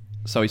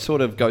 So he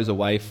sort of goes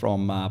away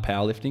from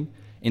powerlifting.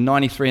 In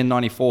 93 and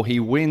 94, he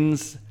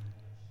wins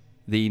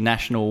the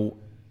national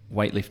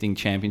weightlifting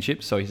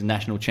championship. So he's a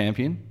national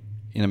champion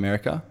in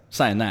America.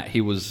 Saying that, he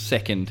was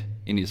second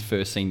in his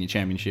first senior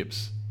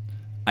championships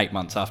 8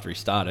 months after he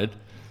started.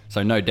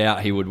 So no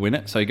doubt he would win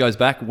it. So he goes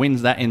back,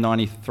 wins that in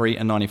 93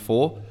 and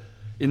 94.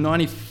 In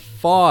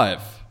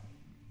 95,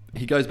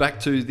 he goes back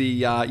to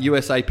the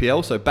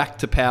USAPL, so back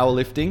to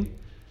powerlifting.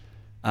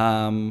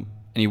 And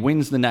he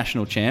wins the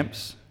national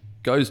champs,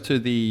 goes to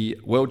the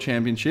world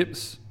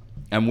championships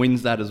and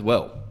wins that as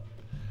well.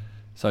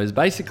 So he's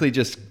basically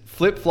just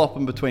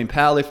flip-flopping between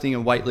powerlifting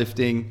and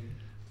weightlifting.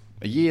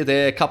 A year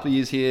there, a couple of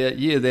years here,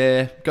 year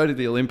there, go to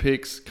the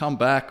Olympics, come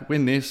back,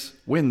 win this,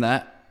 win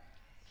that.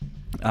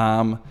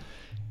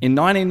 In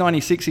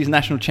 1996, he's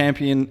national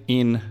champion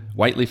in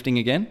weightlifting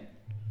again.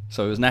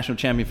 So he was national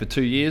champion for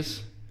 2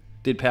 years,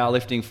 did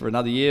powerlifting for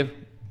another year,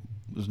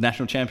 was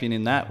national champion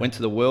in that, went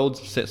to the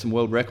Worlds, set some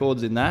world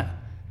records in that,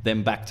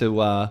 then back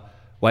to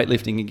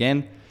weightlifting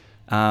again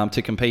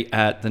to compete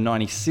at the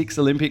 96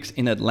 Olympics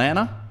in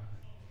Atlanta.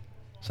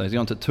 So he's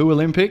gone to 2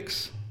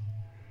 Olympics,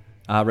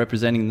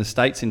 representing the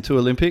States in 2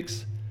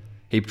 Olympics.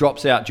 He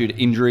drops out due to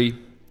injury.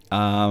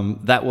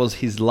 That was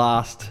his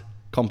last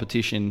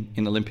competition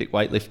in Olympic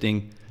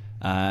weightlifting,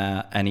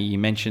 and he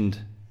mentioned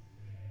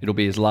it'll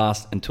be his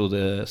last until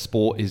the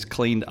sport is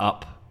cleaned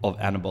up of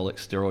anabolic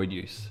steroid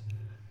use,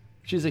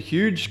 which is a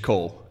huge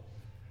call.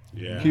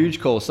 Yeah. Huge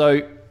call.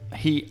 So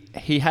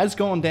he has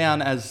gone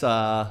down as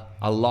a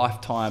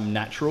lifetime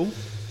natural,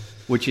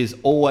 which is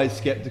always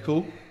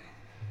skeptical.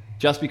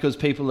 Just because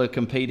people are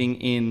competing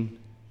in,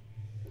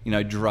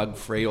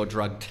 drug-free or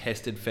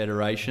drug-tested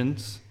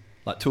federations,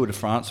 like Tour de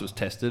France was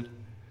tested.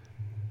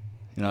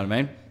 You know what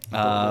I mean?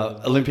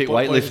 Olympic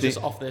weightlifting.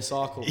 Just off their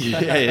cycle.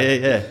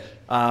 Yeah.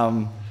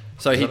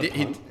 So he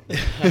did.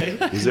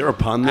 Is there a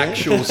pun there?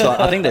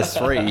 I think there's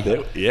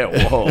 3.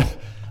 Yeah,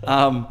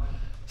 whoa.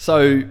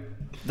 So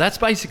that's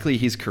basically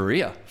his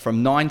career.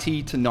 From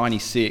 90 to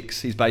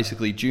 96, he's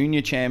basically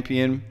junior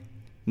champion,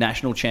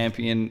 national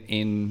champion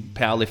in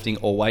powerlifting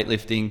or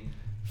weightlifting,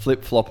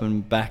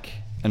 flip-flopping back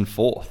and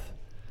forth.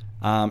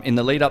 In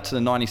the lead up to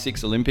the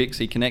 96 Olympics,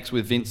 he connects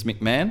with Vince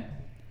McMahon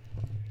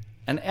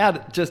and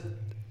just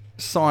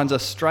signs a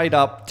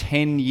straight-up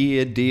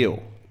 10-year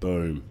deal.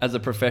 Boom. As a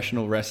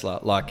professional wrestler.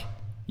 Like,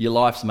 your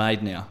life's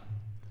made now.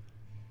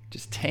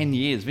 Just 10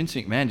 years. Vince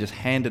McMahon just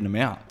handed him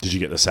out. Did you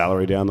get the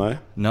salary down though?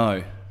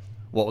 No.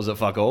 What was it,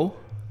 fuck all?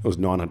 It was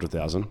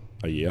 $900,000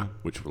 a year,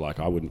 which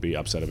I wouldn't be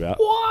upset about.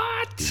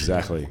 What?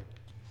 Exactly.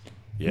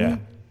 Yeah.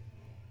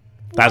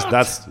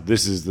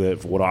 This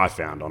is what I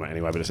found on it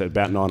anyway, but it said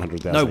about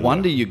 $900,000. No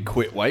wonder you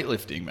quit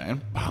weightlifting,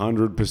 man.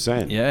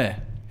 100%. Yeah.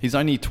 He's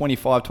only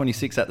 25,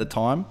 26 at the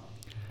time.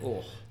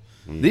 Oh.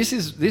 This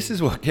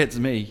is what gets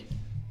me.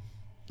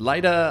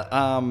 Later,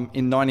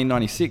 in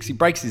 1996, he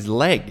breaks his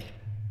leg.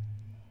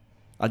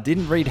 I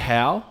didn't read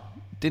how.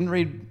 Didn't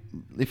read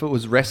if it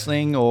was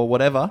wrestling or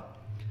whatever.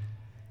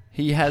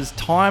 He has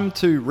time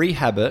to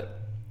rehab it,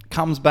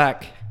 comes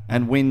back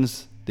and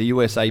wins the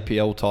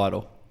USAPL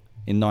title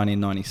in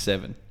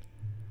 1997.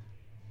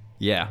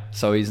 Yeah,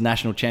 so he's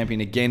national champion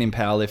again in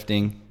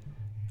powerlifting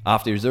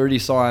after he's already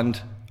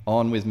signed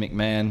on with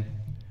McMahon,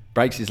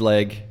 breaks his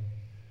leg,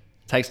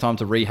 takes time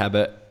to rehab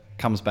it,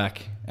 comes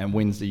back and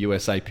wins the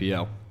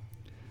USAPL.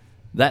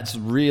 That's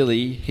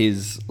really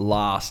his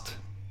last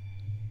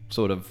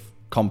sort of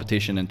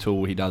competition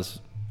until he does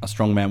a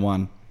Strongman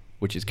 1,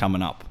 which is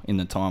coming up in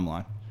the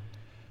timeline.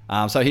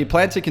 So he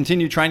planned to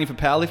continue training for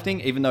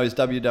powerlifting, even though his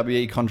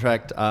WWE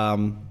contract,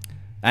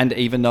 and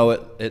even though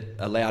it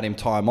allowed him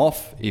time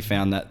off, he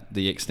found that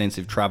the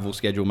extensive travel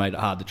schedule made it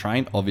hard to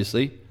train,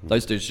 obviously.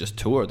 Those dudes just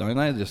tour, don't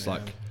they? Just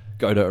like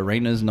go to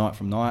arenas night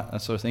from night,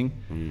 that sort of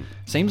thing.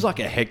 Seems like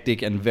a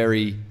hectic and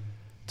very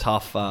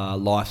tough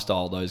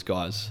lifestyle, those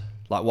guys.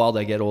 Like, while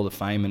they get all the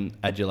fame and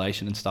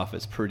adulation and stuff,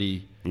 it's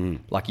pretty...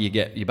 Like,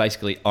 you're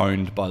basically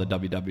owned by the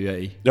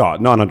WWE. Oh,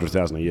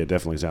 900,000 a year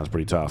definitely sounds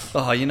pretty tough.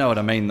 Oh, you know what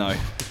I mean, though.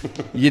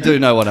 You do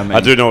know what I mean.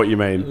 I do know what you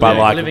mean. But,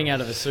 like, living out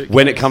of a suitcase.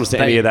 when it comes to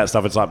any of that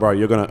stuff, it's like, bro,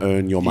 you're going to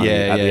earn your money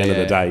at the end of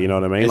the day. You know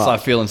what I mean? It's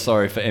like feeling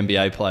sorry for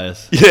NBA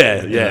players.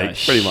 Yeah,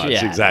 pretty much.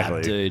 Shit,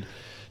 Exactly. Dude.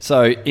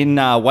 So, in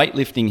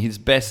weightlifting, his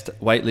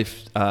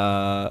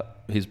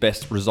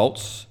best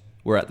results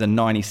were at the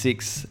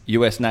 96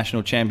 US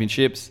National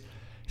Championships.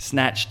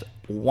 Snatched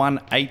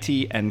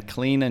 180 and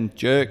clean and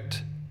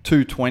jerked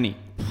 220.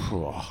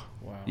 Wow.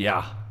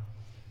 Yeah.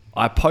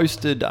 I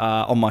posted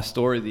on my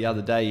story the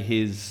other day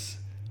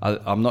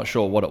I'm not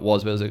sure what it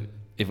was, but if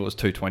it was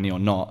 220 or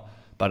not,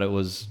 but it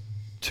was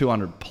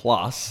 200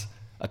 plus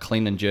a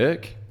clean and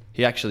jerk.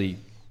 He actually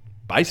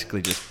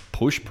basically just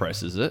push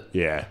presses it.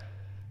 Yeah.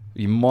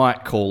 You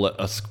might call it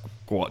a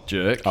squat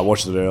jerk. I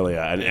watched it earlier,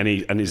 and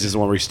is this the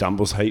one where he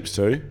stumbles heaps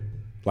too?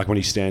 Like, when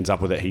he stands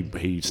up with it,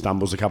 he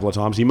stumbles a couple of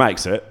times. He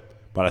makes it,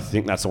 but I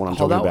think that's the one I'm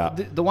talking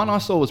about. The one I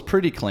saw was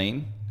pretty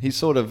clean. He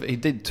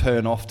did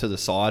turn off to the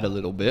side a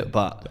little bit,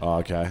 but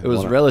it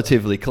was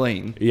relatively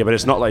clean. Yeah, but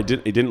it's not like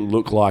it didn't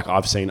look like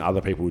I've seen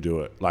other people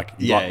do it. Like,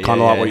 kind of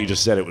like what you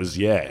just said. It was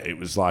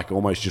like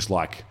almost just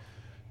like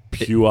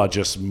pure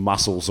just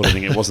muscle sort of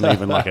thing. It wasn't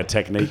even like a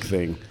technique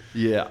thing.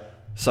 Yeah.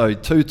 So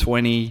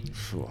 220,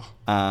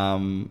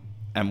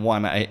 and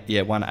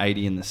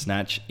 180 in the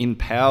snatch. In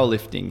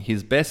powerlifting,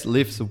 his best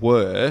lifts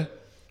were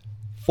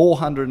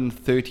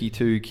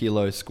 432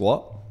 kilo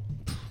squat,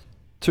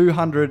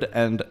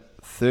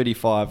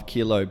 235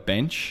 kilo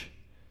bench,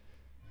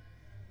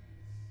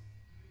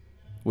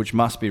 which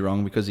must be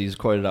wrong because he's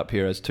quoted up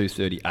here as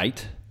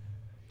 238.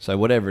 So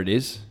whatever it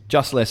is,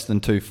 just less than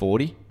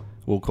 240,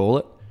 we'll call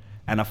it,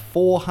 and a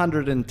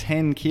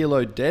 410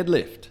 kilo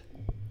deadlift.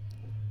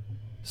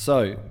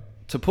 So,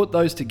 to put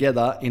those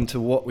together into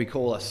what we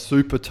call a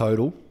super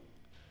total,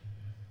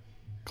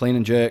 clean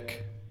and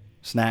jerk,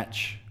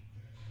 snatch,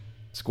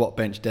 squat,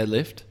 bench,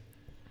 deadlift,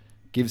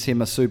 gives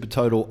him a super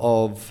total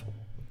of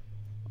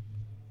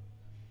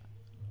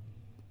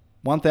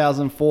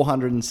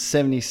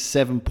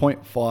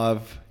 1,477.5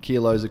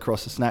 kilos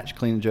across the snatch,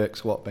 clean and jerk,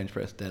 squat, bench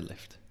press,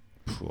 deadlift.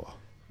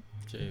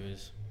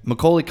 Jeez.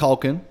 Macaulay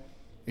Culkin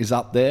is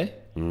up there.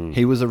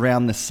 He was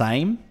around the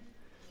same.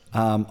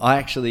 I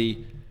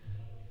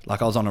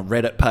was on a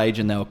Reddit page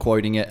and they were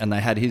quoting it, and they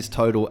had his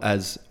total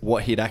as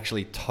what he'd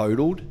actually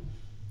totaled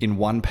in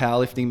one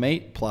powerlifting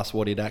meet plus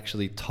what he'd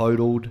actually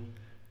totaled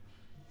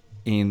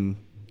in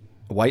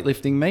a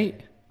weightlifting meet.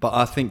 But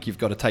I think you've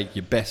got to take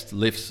your best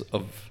lifts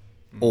of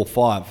all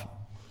five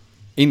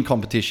in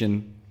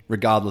competition,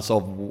 regardless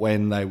of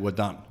when they were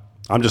done.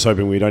 I'm just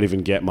hoping we don't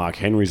even get Mark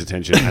Henry's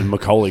attention and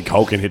Macaulay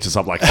Culkin hits us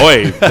up like,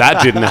 oi,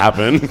 that didn't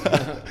happen.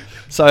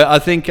 So I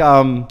think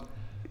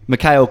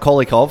Mikhail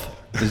Kolikov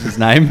is his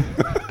name.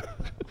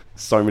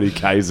 So many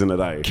K's in a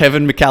day.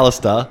 Kevin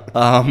McAllister.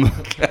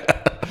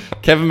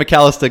 Kevin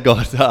McAllister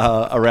got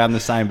around the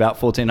same,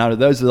 about 1,400.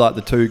 Those are like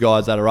the two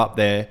guys that are up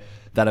there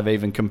that have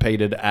even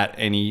competed at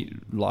any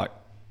like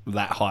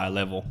that higher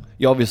level.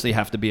 You obviously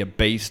have to be a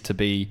beast to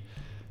be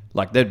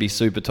like, there'd be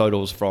super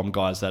totals from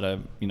guys that are,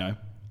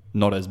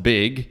 not as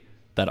big,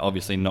 that are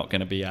obviously not going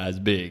to be as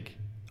big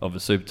of a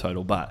super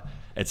total, but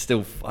it's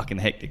still fucking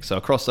hectic. So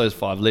across those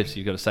 5 lifts,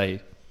 you've got to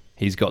say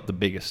he's got the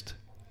biggest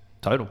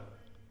total.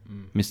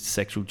 Mr.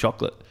 Sexual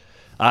Chocolate.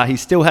 He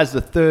still has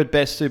the 3rd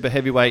best super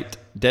heavyweight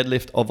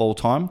deadlift of all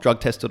time, drug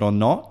tested or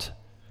not.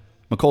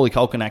 Macaulay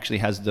Culkin actually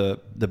has the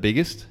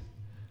biggest.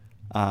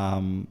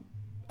 And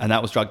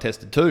that was drug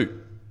tested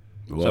too.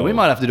 Whoa. So we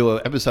might have to do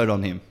an episode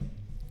on him.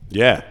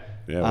 Yeah.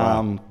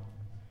 Wow.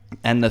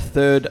 And the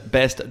 3rd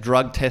best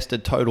drug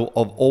tested total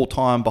of all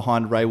time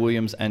behind Ray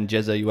Williams and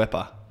Jezza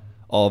Uepa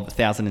of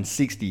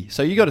 1,060.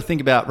 So you got to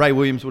think about Ray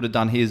Williams would have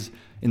done his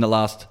in the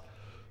last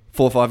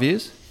 4 or 5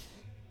 years.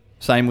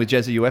 Same with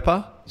Jezza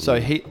Uepa. So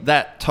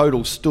that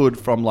total stood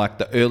from like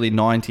the early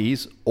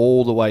 90s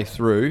all the way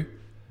through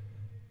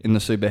in the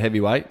super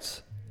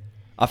heavyweights.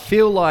 I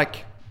feel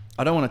like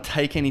I don't want to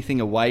take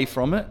anything away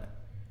from it,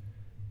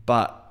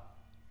 but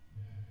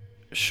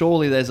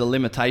surely there's a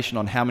limitation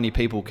on how many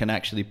people can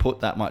actually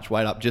put that much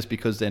weight up just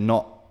because they're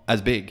not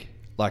as big.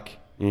 Like,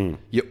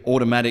 you're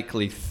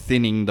automatically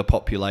thinning the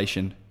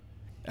population,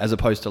 as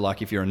opposed to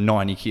like if you're a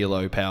 90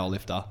 kilo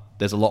powerlifter.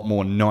 There's a lot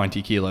more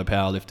 90 kilo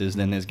powerlifters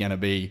than there's going to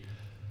be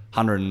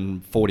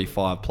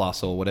 145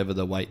 plus or whatever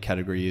the weight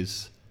category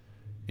is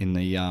in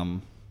the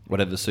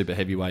whatever the super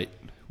heavyweight.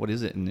 What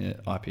is it in the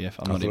IPF?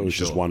 I'm not even sure. I thought it was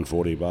just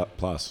 140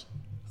 plus.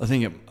 I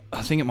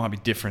think it might be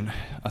different.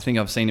 I think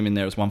I've seen him in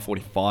there as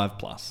 145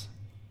 plus.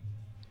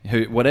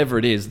 Whatever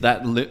it is,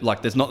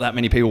 like there's not that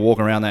many people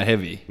walking around that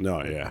heavy.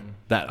 No, yeah.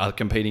 That are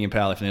competing in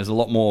powerlifting. There's a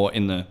lot more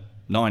in the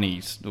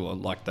 90s or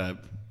like the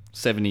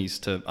 70s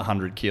to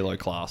 100 kilo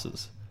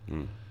classes.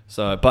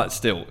 So, but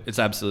still, it's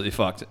absolutely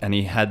fucked. And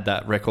he had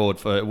that record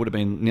for, it would have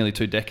been nearly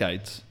 2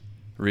 decades,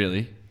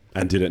 really.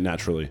 And did it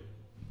naturally.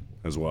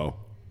 as well.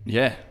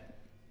 Yeah.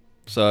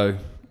 So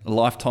a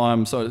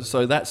lifetime. So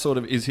that sort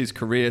of is his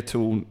career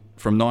till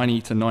from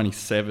 90 to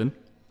 97.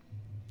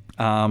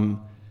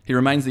 He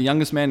remains the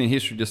youngest man in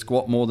history to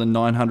squat more than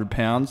 900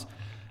 pounds,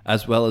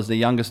 as well as the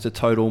youngest to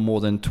total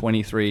more than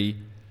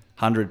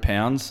 2,300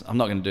 pounds. I'm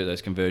not going to do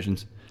those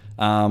conversions.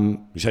 You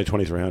say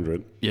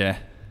 2,300? Yeah.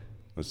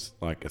 That's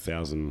like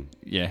 1,000.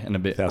 Yeah, and a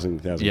bit.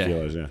 1,000 Yeah.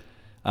 kilos,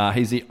 yeah.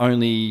 He's the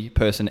only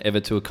person ever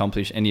to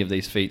accomplish any of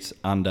these feats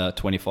under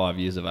 25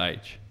 years of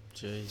age.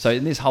 Jeez. So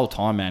in this whole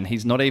time, man,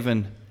 he's not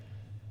even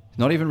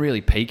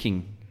really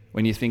peaking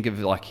when you think of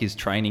like his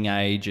training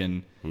age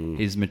and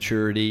his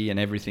maturity and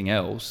everything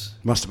else.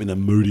 Must have been the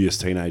moodiest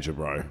teenager,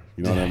 bro.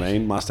 You know what I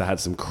mean? Must have had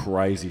some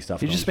crazy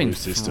stuff. He's just going been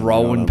through his system,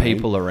 throwing you know what I mean?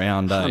 people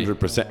around,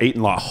 100%.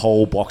 Eating like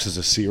whole boxes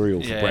of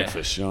cereal for Yeah.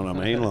 breakfast. You know what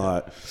I mean?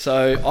 Like,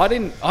 So I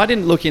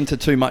didn't look into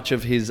too much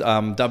of his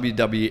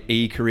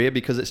WWE career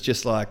because it's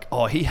just like,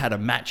 oh, he had a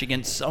match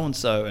against so and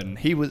so, and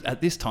he was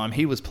at this time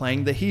he was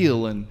playing the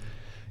heel, and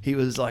he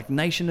was like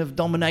Nation of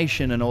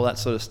Domination and all that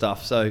sort of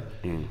stuff. So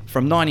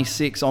from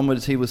 96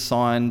 onwards, he was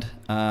signed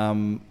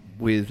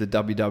with the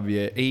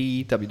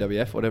WWE,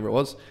 WWF, whatever it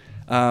was.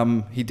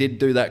 He did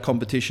do that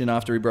competition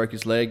after he broke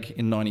his leg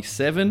in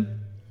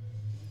 97.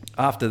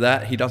 After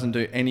that, he doesn't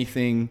do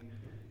anything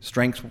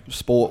strength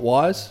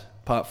sport-wise,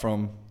 apart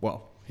from,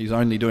 well, he's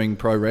only doing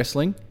pro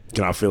wrestling.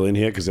 can I fill in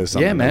here? Because there's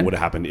something Yeah, man. that would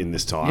have happened in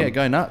this time. Yeah,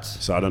 go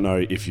nuts. So I don't know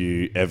if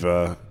you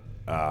ever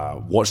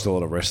watched a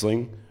lot of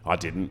wrestling. I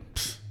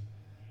didn't.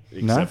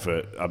 Except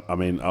for, I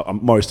mean,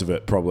 most of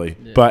it probably.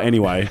 Yeah. But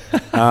anyway.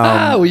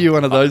 Were you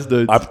one of those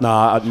dudes?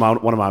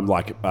 One of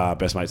my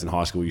best mates in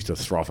high school used to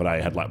throw off a day.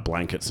 He had like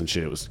blankets and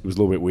shit. It was a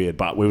little bit weird,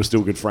 but we were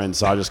still good friends.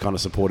 So I just kind of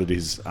supported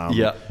his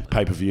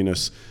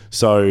pay-per-viewness.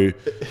 So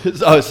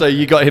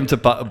you got him to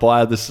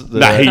buy this?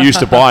 No, he used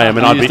to buy him,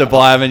 and I used to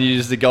buy him, and you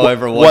used to go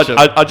over and watch him.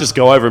 I'd just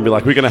go over and be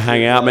like, "We're gonna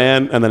hang out,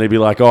 man," and then he'd be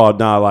like, "Oh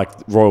no, like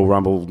Royal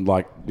Rumble,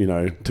 like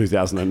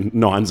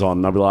 2009's on,"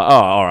 and I'd be like, "Oh,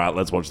 all right,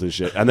 let's watch this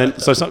shit." And then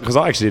because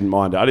I actually didn't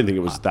mind it, I didn't think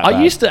it was that. I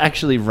bad. used to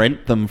actually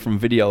rent them from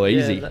Video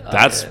Easy.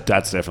 That's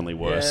definitely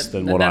worse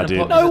than what I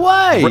did. No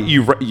way.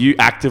 You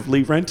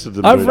actively rented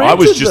them. I dude. rented I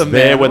was just them,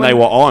 there man. when they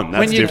were on. That's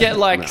when you different. get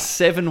like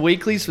 7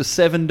 weeklies for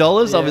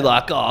 $7, I'll be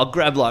like, I'll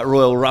grab like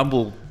Royal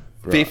Rumble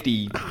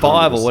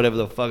 55 or whatever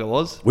the fuck it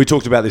was. We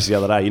talked about this the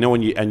other day.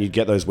 When you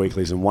get those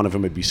weeklies and one of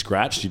them would be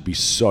scratched, you'd be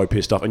so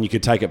pissed off, and you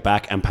could take it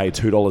back and pay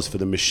 $2 for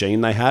the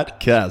machine they had.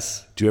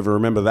 Cuz Do you ever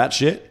remember that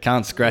shit?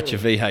 can't scratch a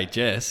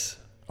VHS.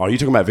 Oh, you're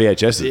talking about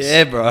VHSs?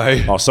 Yeah,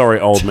 bro. Oh, sorry,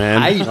 old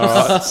man. Tapes.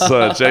 Oh,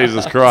 so,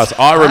 Jesus Christ.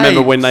 I remember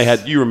Tapes. when they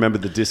had, you remember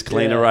the disc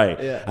cleaner,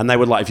 eh? And they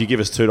would like, if you give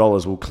us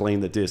 $2, we'll clean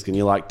the disc. And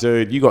you're like,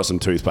 dude, you got some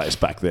toothpaste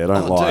back there.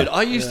 Don't lie. Dude,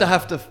 I used to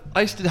have to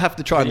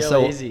try and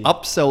Video Easy.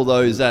 upsell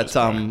those at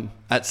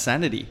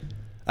Sanity.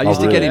 I used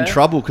to really? get in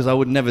trouble because I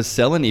would never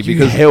sell any You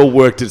because hell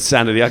worked at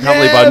Sanity. I can't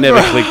believe I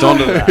never clicked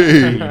onto that.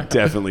 You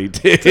definitely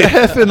did.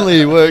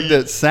 definitely worked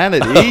at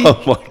Sanity.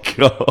 Oh, my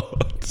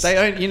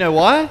God. You know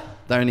why?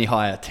 They only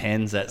hire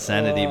 10s at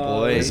Sanity,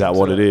 boy. Is that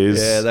what it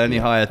is? Yeah, they only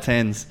hire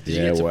 10s. Did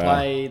you get to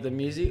play the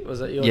music? Was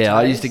that your Yeah,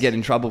 I taste? used to get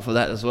in trouble for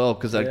that as well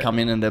because they'd come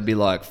in and they'd be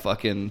like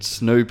fucking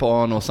Snoop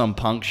on or some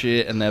punk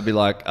shit, and they'd be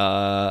like,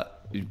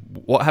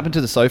 what happened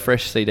to the So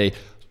Fresh CD?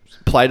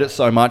 Played it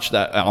so much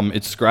that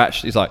it's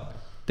scratched. He's like,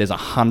 there's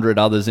 100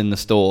 others in the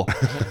store.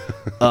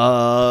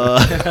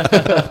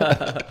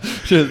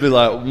 She'd be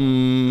like,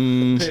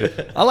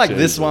 I like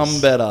this one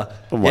better.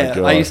 Oh my God.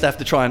 I used to have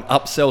to try and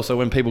upsell, so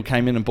when people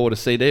came in and bought a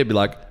CD, I'd be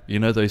like,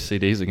 those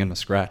CDs are going to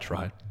scratch,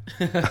 right?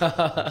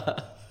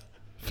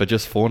 For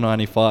just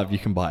 $4.95, you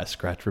can buy a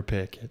scratch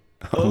repair kit.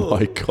 Oh,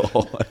 my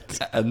God.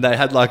 And they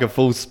had like a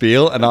full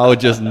spiel, and I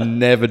would just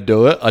never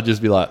do it. I'd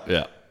just be like,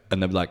 yeah.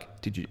 And they'd be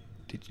like, did you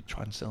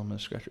try and sell them a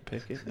scratch repair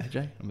kit,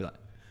 AJ? I'd be like,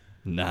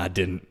 nah, I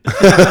didn't.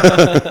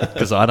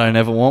 Because I don't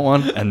ever want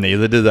one, and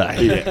neither do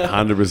they. Yeah,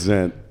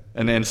 100%.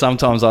 And then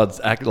sometimes I'd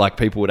act like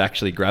people would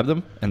actually grab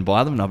them and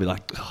buy them, and I'd be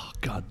like, oh,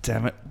 God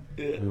damn it.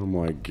 Oh,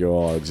 my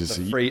God. Just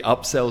Free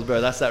upsells,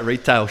 bro. That's that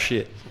retail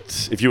shit.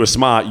 If you were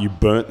smart, you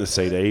burnt the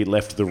CD,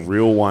 left the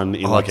real one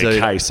in a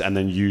case, and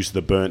then used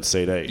the burnt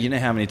CD. You know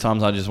how many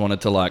times I just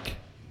wanted to like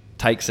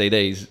take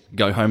CDs,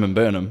 go home and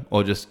burn them,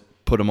 or just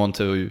put them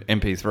onto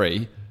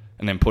MP3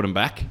 and then put them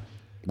back?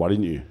 Why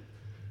didn't you?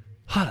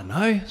 I don't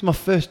know. It's my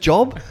first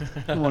job.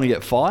 I don't want to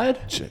get fired.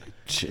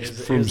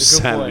 From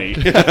Sanity.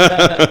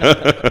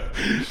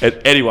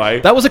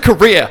 Anyway. That was a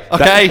career,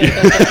 okay?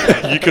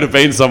 You could have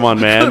been someone,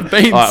 man.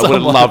 I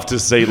would love to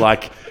see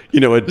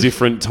a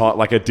different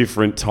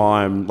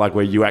time, like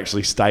where you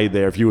actually stayed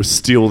there. If you were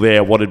still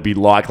there, what it'd be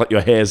like your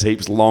hair's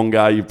heaps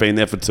longer, you've been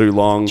there for too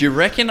long. Do you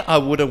reckon I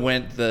would have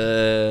went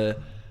the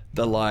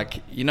the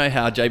like, you know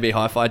how JB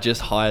Hi-Fi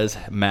just hires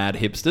mad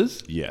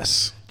hipsters?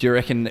 Yes. Do you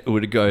reckon it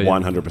would go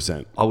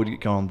 100%. I would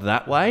go on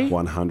that way?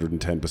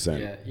 110%.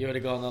 Yeah, you would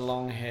have gone the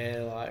long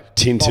hair, like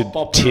Tinted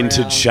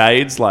around.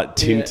 shades, like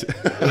tint.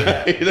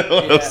 Yeah. You know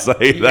what I'm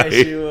saying?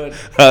 Yes, you would.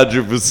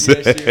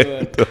 100%. Yes,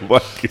 you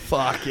would.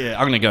 Fuck yeah!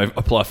 I'm gonna go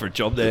apply for a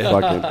job there.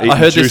 Fucking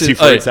eating juicy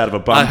fruits out of a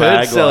bum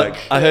bag.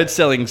 I heard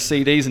selling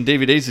CDs and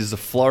DVDs is a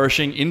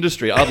flourishing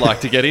industry. I'd like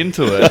to get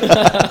into it.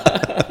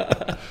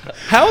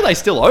 How are they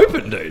still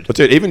open, dude? But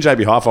dude, even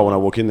JB Hi-Fi, when I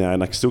walk in there,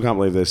 and I still can't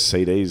believe there's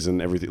CDs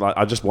and everything. Like,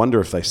 I just wonder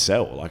if they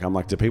sell. Like, I'm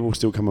like, do people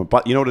still come?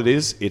 But you know what it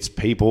is? It's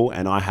people,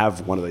 and I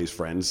have one of these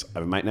friends. I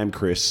have a mate named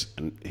Chris,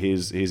 and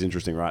here's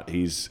interesting, right?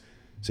 He's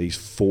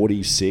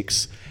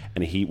 46,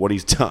 and what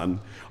he's done.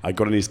 I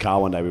got in his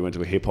car one day. We went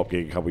to a hip hop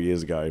gig a couple of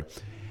years ago.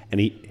 And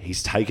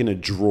he's taken a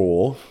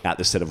drawer out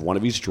the set of one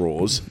of his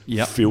drawers,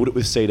 filled it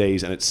with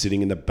CDs, and it's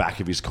sitting in the back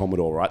of his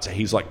Commodore, right? So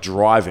he's like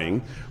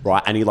driving,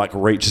 right? And he like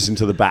reaches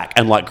into the back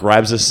and like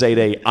grabs a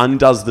CD,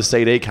 undoes the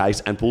CD case,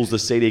 and pulls the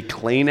CD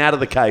clean out of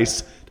the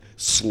case,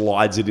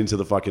 slides it into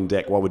the fucking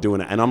deck while we're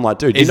doing it. And I'm like,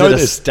 dude, is it a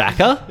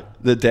stacker,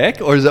 the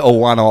deck, or is it a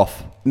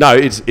one-off? No,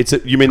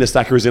 you mean the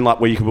stacker is in like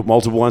where you can put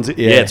multiple ones in?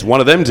 Yeah, it's one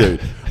of them, dude.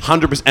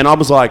 100%. And I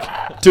was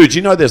like, dude,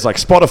 you know there's like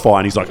Spotify?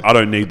 And he's like, I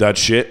don't need that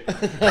shit.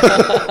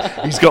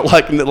 He's got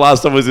like, the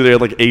last time I was in there,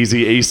 like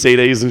Easy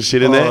CDs and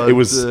shit in there. It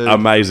was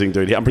amazing,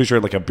 dude. I'm pretty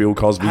sure like a Bill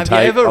Cosby tape.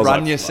 Have you ever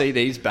run your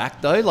CDs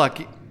back though?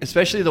 Like,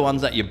 especially the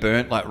ones that you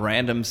burnt like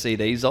random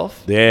CDs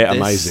off? They're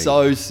amazing. They're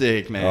so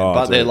sick, man.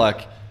 But dude, they're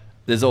like...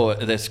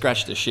 They're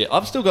scratched to shit.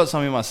 I've still got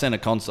some in my center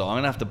console. I'm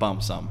gonna have to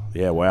bump some.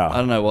 Yeah, wow. I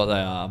don't know what they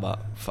are, but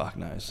fuck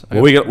knows.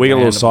 Well, we got a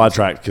little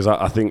sidetracked because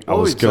I think I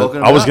was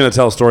gonna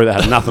tell a story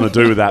that had nothing to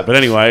do with that. But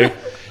anyway,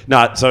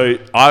 no. So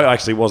I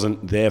actually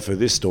wasn't there for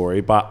this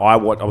story, but I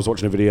was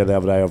watching a video the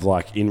other day of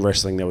like in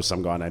wrestling there was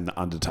some guy named The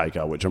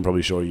Undertaker, which I'm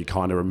probably sure you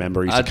kind of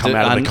remember. He used to come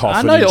out of the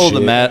coffin. I know all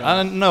shit.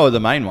 I know the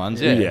main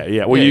ones. Yeah,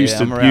 yeah. Well, you used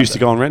to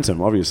go and rent him,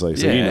 obviously,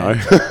 so you know.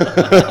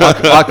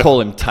 I call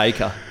him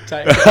Taker.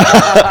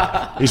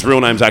 His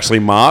real name's actually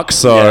Mark,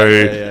 so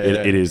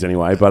it is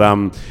anyway.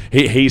 But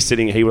he's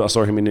sitting. I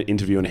saw him in an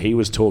interview, and he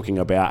was talking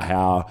about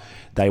how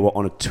they were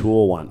on a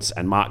tour once,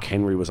 and Mark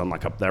Henry was on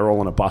they were all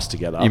on a bus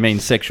together. You mean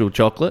Sexual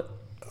Chocolate?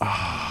 Do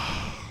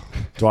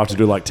I have to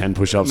do like 10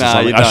 push-ups or Nah,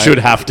 something? I should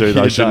have to,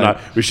 though, shouldn't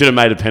I? We should have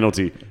made a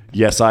penalty.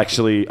 Yes,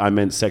 I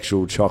meant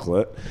Sexual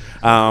Chocolate.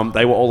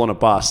 They were all on a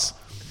bus,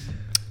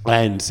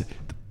 and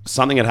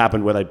something had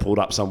happened where they pulled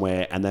up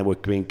somewhere and they were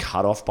being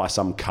cut off by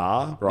some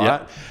car,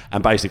 right? Yep.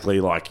 And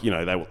basically, like, you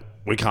know,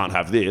 we can't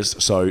have this.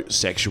 So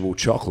Sexual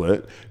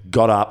Chocolate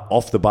got up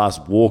off the bus,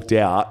 walked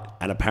out,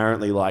 and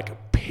apparently,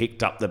 like,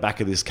 picked up the back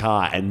of this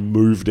car and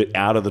moved it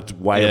out of the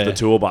way of the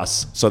tour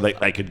bus so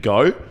they could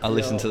go. I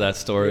listened to that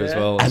story as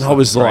well. And I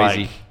was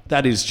crazy. Like,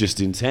 that is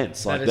just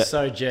intense. That is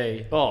so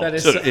G. Oh, that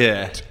is so,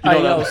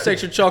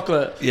 Sexual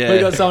Chocolate. Yeah. We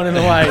got someone in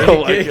the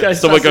way.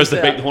 Someone goes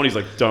to beat the horn. He's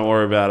like, "Don't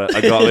worry about it.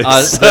 I got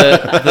this."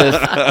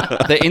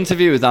 The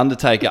interview with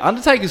Undertaker.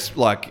 Undertaker's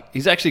like,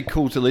 he's actually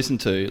cool to listen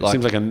to. Like,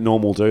 seems like a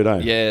normal dude, eh?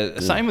 Yeah.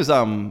 Same as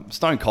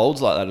Stone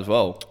Cold's like that as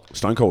well.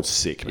 Stone Cold's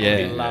sick, man.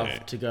 Yeah. I'd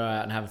love to go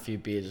out and have a few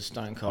beers with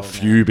Stone Cold.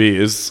 Few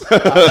beers.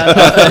 Exactly.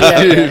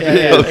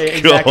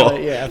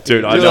 Yeah.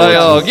 Dude, I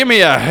know. Give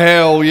me a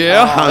hell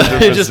yeah.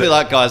 You'd just be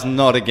like, guys,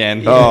 not again. Have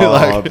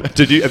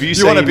you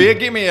seen? You want a beer?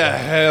 Give me a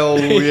hell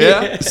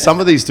yeah. Some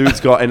of these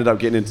dudes ended up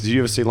getting into. Did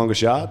you ever see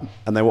Longest Yard?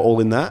 And they were all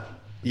in that.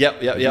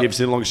 Yep. You ever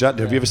seen Longest Yard?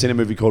 Have you ever seen a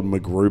movie called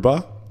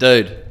MacGruber?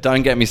 Dude,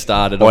 don't get me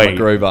started on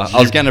MacGruber. I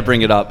was going to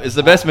bring it up. It's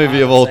the best movie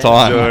of all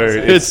time.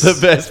 Dude, it's the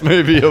best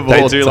movie of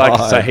all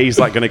time. So he's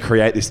like going to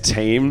create this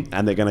team,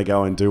 and they're going to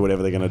go and do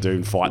whatever they're going to do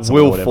and fight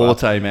someone. Will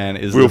Forte, man,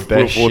 is the best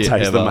Will shit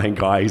Forte's ever. the main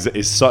guy.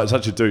 He's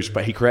such a douche,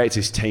 but he creates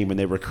his team, and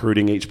they're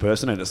recruiting each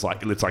person, and it's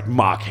like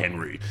Mark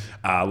Henry,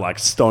 like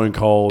Stone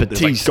Cold,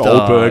 Batista,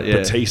 like Goldberg,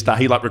 Batista.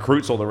 He like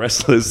recruits all the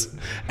wrestlers,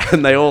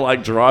 and they all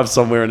like drive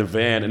somewhere in a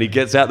van, and he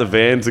gets out the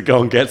van to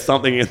go and get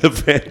something, and the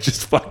van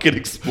just fucking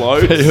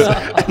explodes,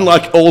 and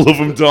like all of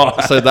them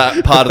die. So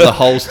that part of the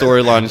whole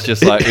storyline is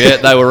just like, yeah,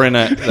 they were in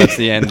it. That's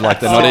the end. Like,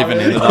 they're not even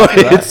in it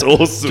after that. It's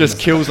awesome. Just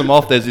kills them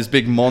off. There's this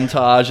big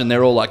montage, and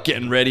they're all like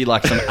getting ready,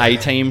 like some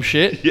A-team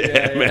shit.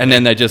 Yeah, man. And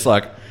then they just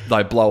like,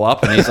 they blow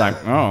up, and he's like,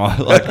 oh,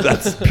 like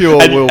that's pure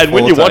Will And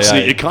when you're Forte, watching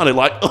it, you're kind of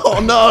like, oh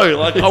no,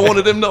 like I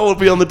wanted him to all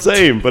be on the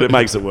team, but it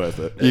makes it worth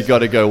it. You got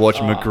to go watch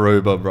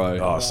MacGruber, bro.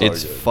 Oh, so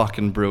it's good.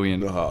 fucking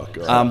brilliant. Oh,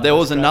 God. There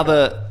was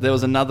another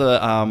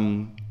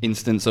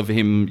instance of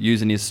him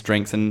using his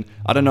strength, and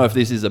I don't know if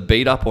this is a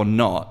beat up or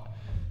not,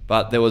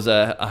 but there was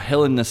a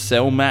Hell in a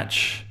Cell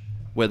match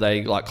where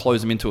they like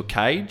close him into a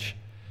cage,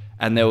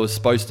 and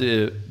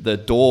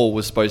the door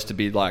was supposed to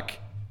be like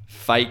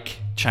fake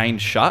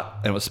chained shut,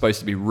 and it was supposed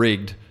to be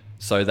rigged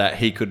so that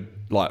he could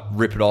like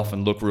rip it off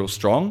and look real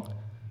strong,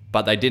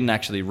 but they didn't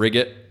actually rig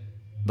it.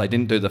 They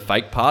didn't do the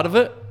fake part of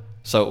it,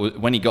 so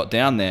when he got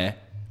down there,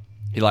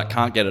 he like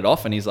can't get it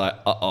off, and he's like,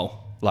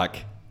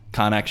 like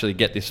can't actually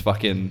get this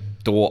fucking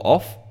door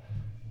off.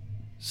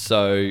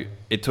 So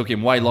it took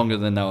him way longer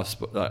than they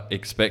were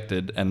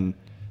expected, and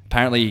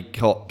apparently he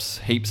cops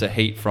heaps of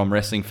heat from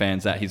wrestling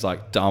fans that he's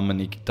like dumb and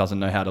he doesn't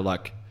know how to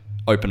like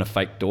open a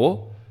fake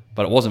door,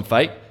 but it wasn't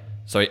fake.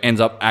 So he ends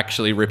up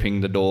actually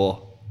ripping the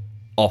door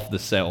off the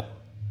cell.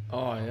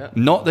 Oh, yeah.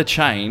 Not the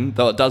chain,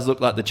 though it does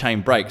look like the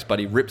chain breaks, but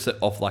he rips it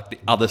off like the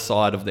other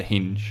side of the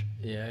hinge.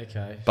 Yeah,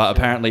 okay. But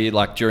apparently,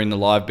 like during the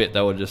live bit,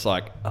 they were just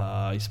like,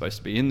 he's supposed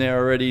to be in there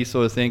already,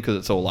 sort of thing, because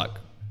it's all like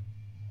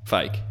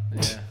fake.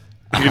 Yeah.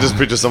 You can just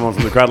picture someone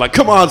from the crowd like,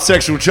 come on,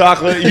 sexual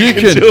chocolate, you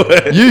can do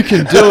it. You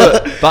can do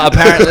it. But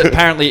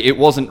apparently it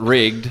wasn't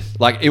rigged.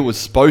 Like, it was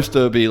supposed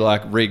to be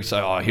like rigged,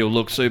 so he'll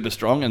look super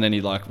strong, and then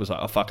he like was like,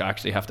 oh fuck, I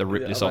actually have to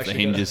rip this off the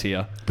hinges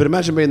here. But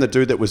imagine being the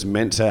dude that was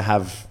meant to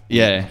have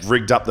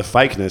rigged up the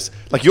fakeness.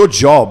 Like, your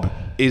job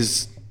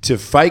is to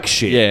fake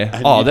shit.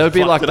 Yeah. Oh, there would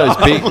be like those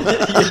big,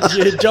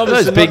 your job is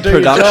those to big not do your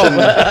production,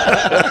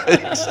 job.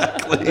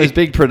 Exactly. those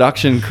big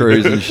production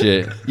crews and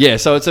shit. Yeah,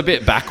 so it's a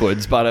bit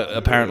backwards, but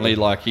apparently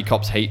like he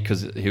cops heat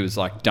because he was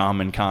like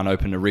dumb and can't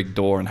open a rigged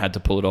door and had to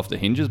pull it off the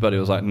hinges. But he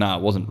was like, nah,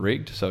 it wasn't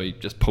rigged, so he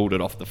just pulled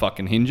it off the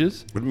fucking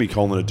hinges. Wouldn't be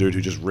calling a dude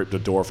who just ripped a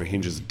door off a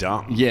hinges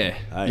dumb. Yeah.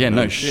 Hey, Yeah.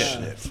 No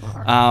shit.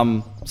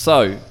 Fuck.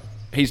 So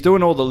he's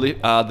doing all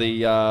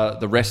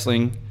the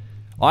wrestling.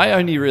 I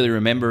only really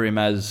remember him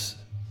as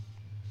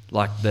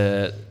like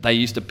they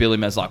used to bill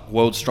him as like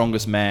world's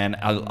strongest man,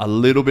 a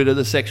little bit of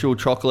the sexual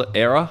chocolate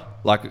era.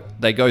 Like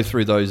they go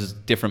through those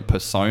different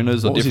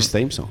personas. What was his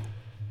theme song?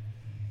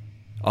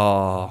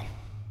 Oh,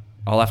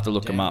 I'll have to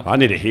look him up. I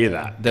need to hear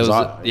that. There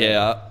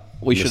was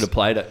we should have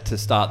played it to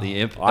start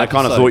the episode. I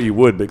kind of thought you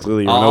would, but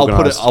clearly you're I'll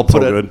put it. I'll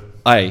put it.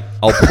 Hey,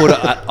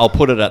 I'll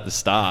put it at the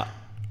start.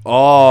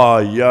 Oh,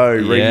 you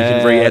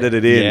can re-edit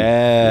it in.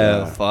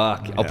 Yeah,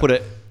 fuck. Yeah. I'll put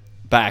it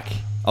back.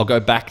 I'll go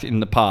back in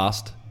the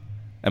past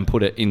and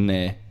put it in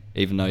there,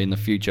 even though in the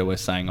future we're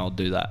saying I'll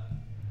do that.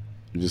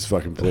 You just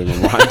fucking blew my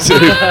mind, too.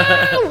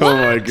 Oh,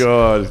 my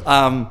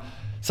God.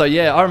 So,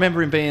 yeah, I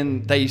remember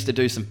him they used to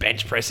do some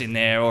bench press in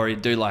there, or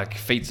he'd do, like,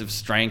 feats of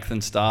strength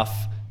and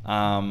stuff.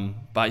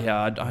 But,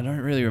 yeah, I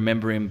don't really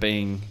remember him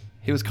being...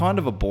 He was kind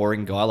of a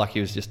boring guy. Like,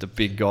 he was just a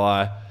big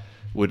guy,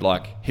 would,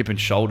 like, hip and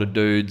shoulder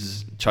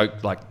dudes,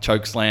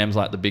 choke slams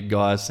like the big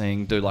guys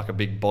do like a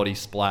big body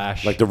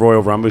splash. Like the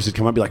Royal Rumbles would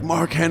come up and be like,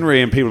 Mark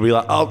Henry, and people would be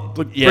like, oh,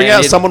 look, bring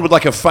out someone with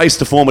like a face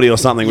deformity or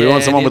something. We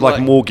want someone with like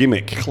more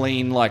gimmick.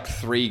 Clean like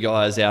 3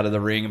 guys out of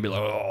the ring and be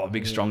like, oh,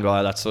 big strong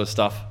guy, that sort of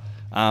stuff.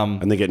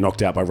 And they get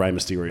knocked out by Rey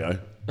Mysterio.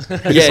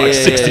 He's like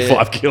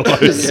 65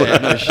 kilos. Yeah,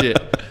 no shit.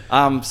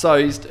 So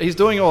he's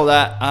doing all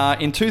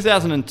that. In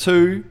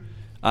 2002,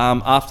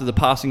 after the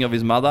passing of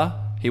his mother,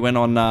 he went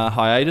on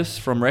hiatus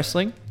from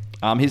wrestling.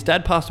 His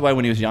dad passed away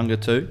when he was younger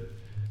too.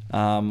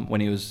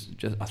 When he was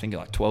just, I think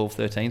like 12,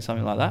 13,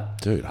 something like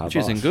that. Dude, hard which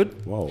isn't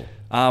good. Whoa.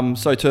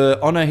 So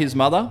to honour his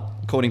mother,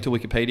 according to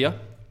Wikipedia,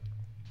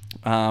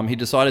 he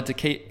decided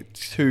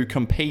to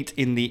compete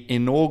in the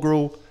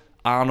inaugural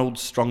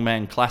Arnolds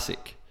Strongman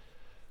Classic,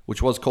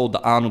 which was called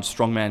the Arnolds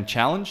Strongman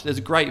Challenge. There's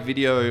a great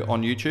video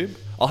on YouTube.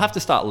 I'll have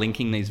to start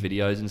linking these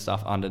videos and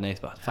stuff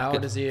underneath. But How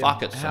old is he? How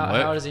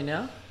old is he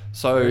now?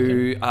 So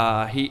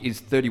he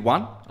is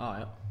 31. Oh,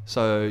 yeah.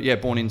 So, yeah,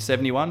 born in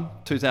 71,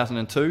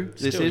 2002,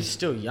 He's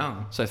still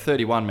young. So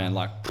 31, man,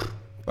 like...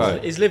 Bro.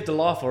 He's lived a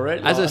life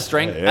already. As a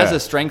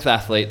strength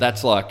athlete,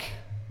 that's like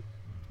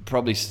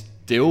probably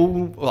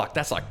still... Like,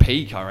 that's like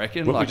peak, I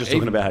reckon. Weren't like, we just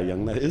talking about how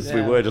young that is? Yeah.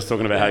 We were just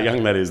talking about how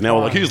young that is. Now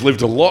we're like, he's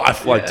lived a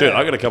life. Like, dude,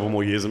 I got a couple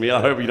more years of me. I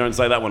hope you don't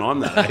say that when I'm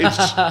that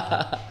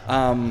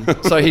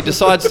age. So he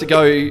decides to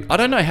go... I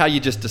don't know how you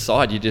just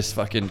decide. You just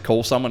fucking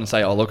call someone and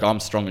say, oh, look, I'm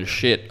strong as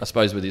shit. I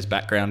suppose with his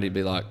background, he'd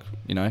be like,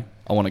 you know,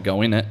 I want to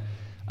go in it.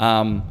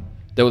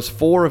 There was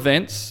 4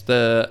 events: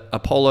 the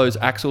Apollo's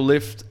axle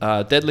lift,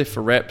 deadlift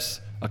for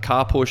reps, a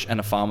car push, and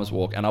a farmer's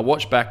walk. And I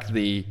watched back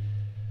the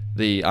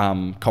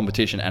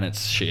competition, and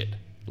it's shit.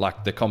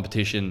 Like the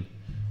competition,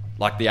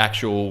 like the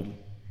actual,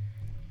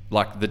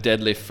 like the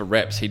deadlift for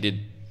reps, he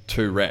did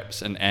 2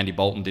 reps, and Andy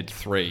Bolton did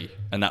 3,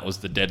 and that was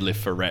the deadlift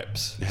for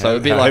reps. So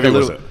it'd be like a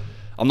little. Was it?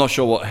 I'm not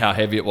sure how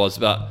heavy it was,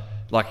 but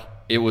like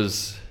there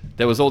was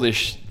all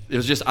this. It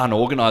was just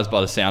unorganized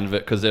by the sound of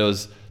it,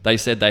 because they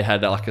said they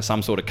had like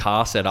some sort of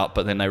car set up,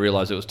 but then they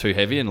realized it was too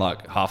heavy and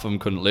like half of them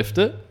couldn't lift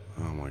it.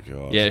 Oh my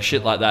God. Yeah,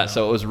 shit like that.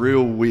 So it was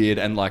real weird.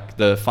 And like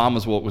the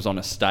farmer's walk was on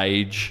a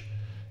stage,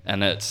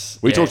 and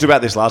we talked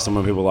about this last time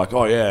when people were like,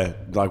 oh yeah,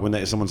 like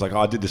when someone's like,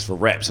 oh, I did this for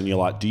reps, and you're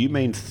like, do you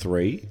mean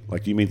 3?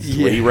 Like, do you mean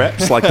 3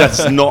 reps? Like,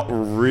 that's not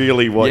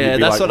really what you'd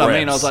be that's like, what reps. I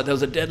mean. I was like, there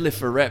was a deadlift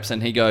for reps,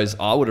 and he goes,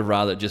 I would have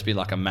rather just be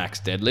like a max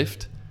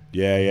deadlift.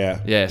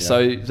 Yeah.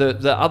 So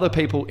the other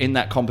people in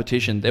that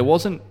competition, it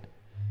wasn't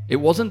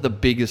the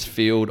biggest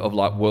field of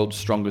like world's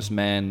strongest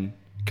man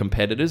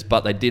competitors,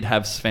 but they did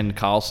have Svend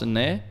Karlsen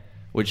there,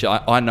 which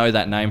I know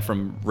that name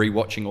from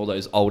rewatching all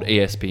those old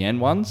ESPN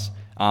ones.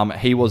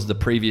 He was the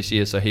previous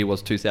year, so he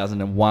was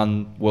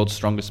 2001 world's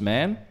strongest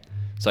man.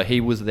 So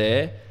he was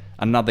there.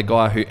 Another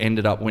guy who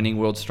ended up winning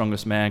world's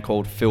strongest man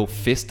called Phil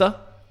Pfister,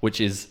 which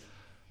is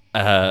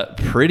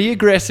Pretty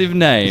aggressive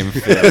name,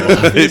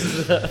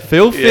 Phil.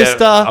 Phil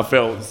Fister. I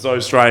felt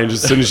so strange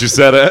as soon as you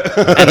said it.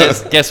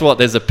 And guess what?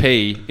 There's a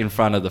P in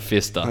front of the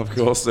Fister. Of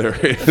course there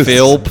is.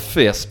 Phil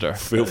Fister.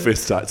 Phil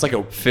Fister. It's like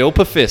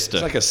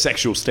Fister. a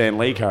sexual Stan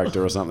Lee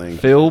character or something.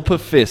 Phil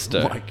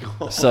Fister. Oh my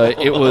God. So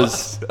it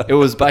was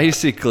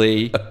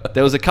basically,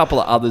 there was a couple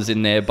of others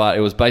in there, but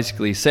it was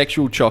basically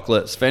Sexual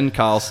Chocolate, Svend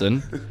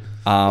Karlsen,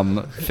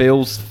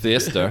 Phil's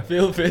Fister.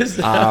 Phil Fist.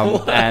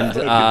 And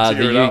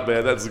Tear it up,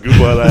 man. That's a good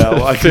one. I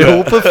like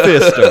Phil that.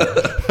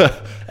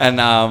 Fister. And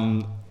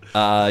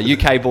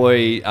UK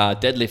boy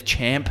deadlift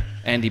champ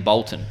Andy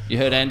Bolton. You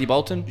heard Andy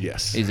Bolton?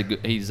 Yes.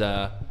 He's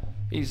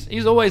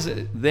always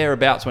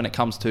thereabouts when it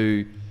comes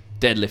to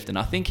deadlifting.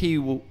 I think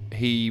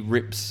he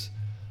rips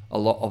a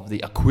lot of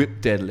the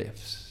equipped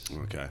deadlifts.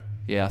 Okay.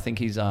 Yeah, I think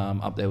he's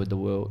up there with the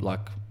world,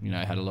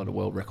 had a lot of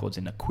world records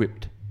in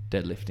equipped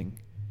deadlifting.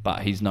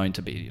 But he's known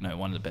to be,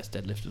 one of the best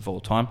deadlifters of all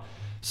time.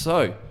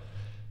 So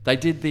they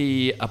did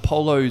the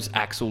Apollo's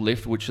axle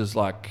lift, which is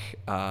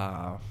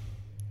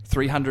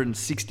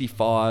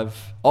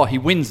 365. Oh, he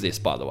wins this,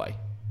 by the way.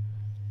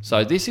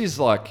 So this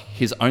is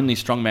his only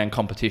strongman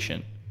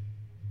competition.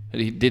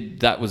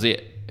 That was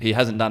it. He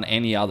hasn't done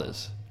any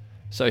others.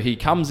 So he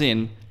comes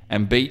in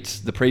and beats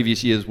the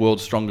previous year's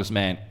world's strongest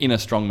man in a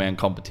strongman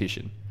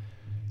competition.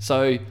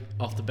 So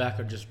off the back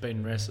of just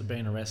being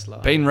a wrestler.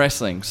 Been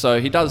wrestling. So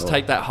he does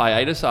take that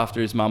hiatus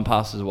after his mum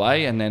passes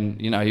away, and then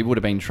he would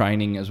have been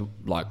training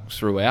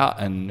throughout,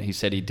 and he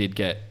said he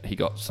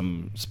got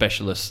some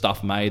specialist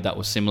stuff made that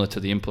was similar to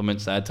the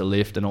implements they had to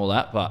lift and all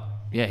that, but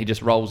yeah, he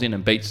just rolls in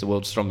and beats the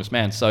world's strongest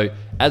man. So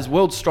as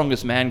world's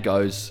strongest man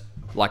goes,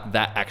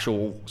 that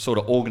actual sort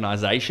of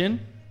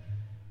organization,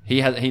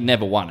 he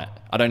never won it.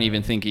 I don't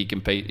even think he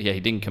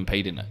didn't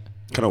compete in it.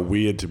 Kind of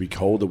weird to be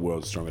called the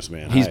world's strongest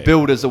man. He's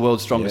billed as the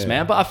world's strongest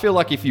man, but I feel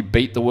like if you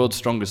beat the world's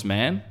strongest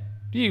man,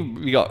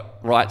 you got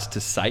rights to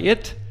say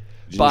it.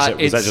 But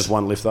was that just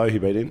one lift though he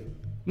beat him?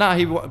 No,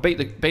 he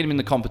beat him in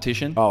the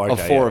competition of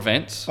 4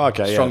 events,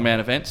 strongman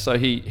events. So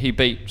he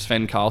beat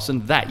Svend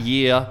Karlsen that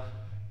year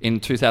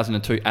in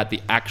 2002 at the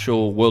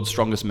actual world's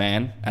strongest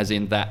man, as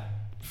in that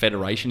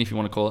federation, if you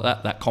want to call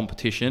it that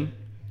competition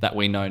that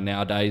we know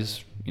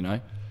nowadays.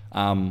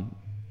 Mariusz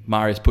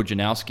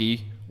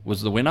Pudzianowski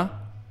was the winner,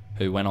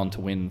 who went on to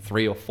win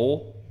 3 or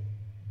 4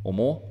 or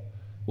more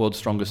world's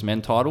strongest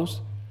men titles.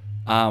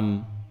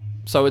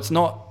 So it's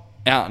not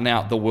out and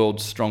out the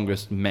world's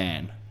strongest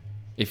man,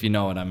 if you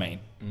know what I mean.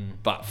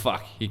 But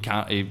fuck, he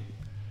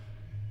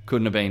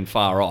couldn't have been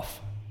far off.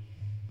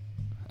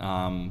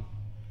 And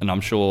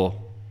I'm sure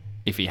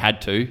if he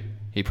had to,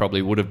 he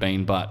probably would have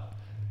been, but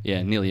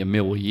yeah, nearly $1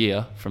 million a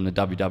year from the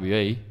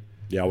WWE.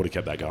 Yeah, I would have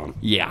kept that going.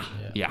 Yeah.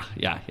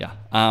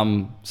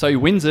 So he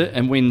wins it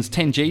and wins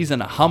 10 G's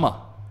and a Hummer.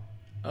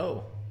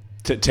 Oh.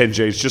 10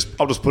 G's.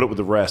 I'll just put it with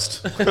the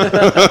rest.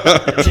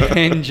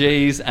 10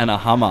 G's and a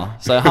Hummer.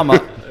 So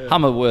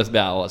Hummer worth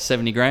about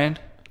 70 grand.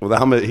 Well, the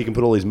Hummer, he can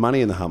put all his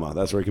money in the Hummer.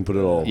 That's where he can put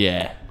it all.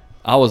 Yeah.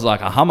 I was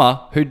like, a Hummer?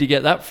 Who'd you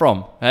get that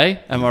from?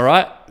 Hey, am I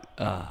right?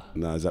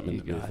 No, is that meant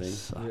to be a thing?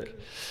 Suck. Yeah.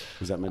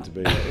 Was that meant to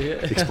be?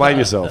 Explain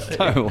yourself.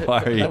 Don't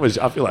worry.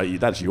 I feel like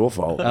that's your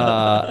fault.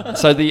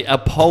 So the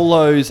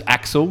Apollon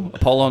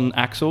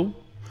axle,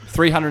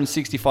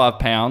 365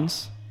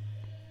 pounds,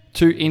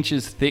 2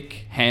 inches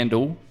thick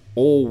handle,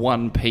 all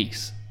one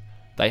piece.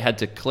 They had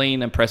to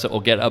clean and press it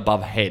or get it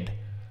above head.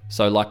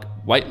 So like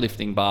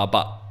weightlifting bar,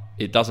 but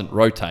it doesn't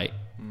rotate,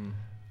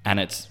 and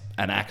it's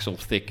an axle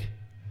thick.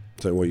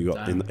 So what you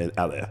got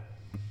out there?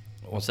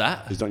 What's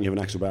that? Don't you have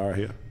an axle bar out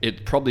here?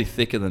 It's probably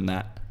thicker than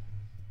that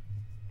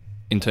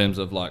in terms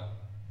of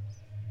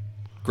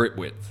grip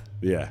width.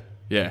 Yeah.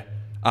 Yeah.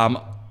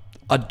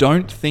 I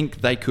don't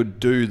think they could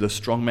do the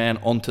strongman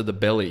onto the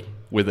belly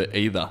with it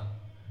either.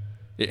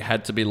 It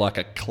had to be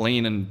a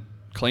clean and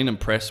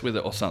press with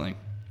it or something.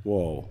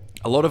 Whoa.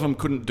 A lot of them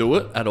couldn't do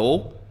it at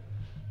all.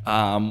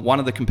 One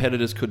of the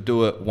competitors could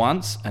do it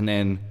once, and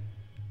then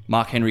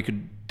Mark Henry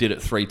did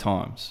it 3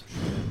 times.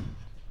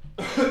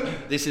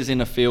 This is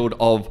in a field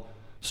of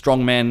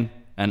strongmen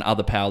and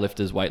other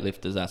powerlifters,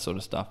 weightlifters, that sort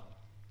of stuff.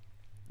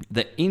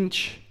 The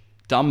inch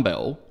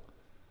dumbbell.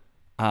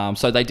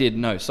 They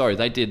did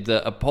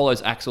the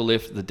Apollo's axle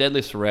lift, the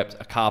deadlifts for reps,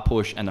 a car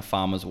push, and a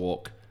farmer's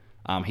walk.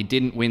 He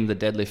didn't win the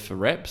deadlift for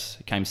reps.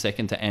 He came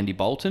second to Andy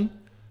Bolton,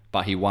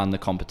 but he won the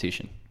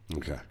competition.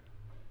 Okay.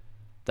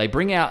 They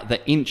bring out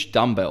the inch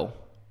dumbbell,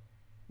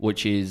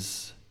 which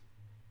is...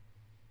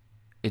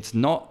 It's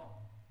not...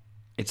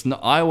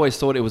 I always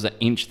thought it was an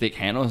inch thick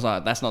handle. I was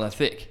like, that's not that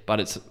thick. But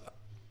it's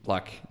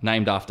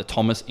named after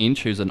Thomas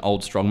Inch, who's an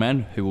old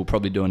strongman, who we'll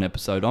probably do an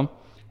episode on.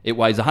 It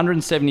weighs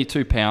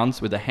 172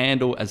 pounds with a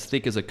handle as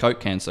thick as a Coke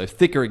can. So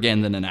thicker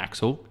again than an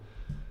axle.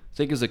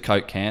 Thick as a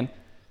Coke can.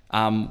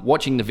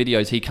 Watching the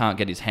videos, he can't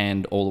get his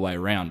hand all the way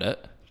around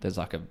it. There's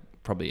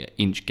probably an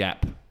inch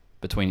gap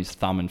between his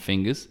thumb and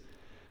fingers.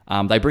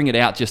 They bring it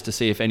out just to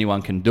see if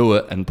anyone can do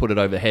it and put it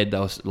overhead.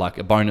 That was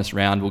a bonus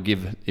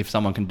round. If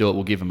someone can do it,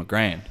 we'll give them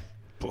 $1,000.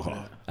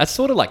 That's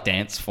sort of like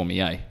dance for me,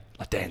 eh?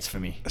 a dance for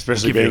me.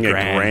 Especially I'll give you being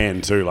a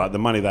grand too. Like the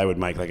money they would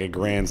make, like a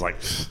grand's like...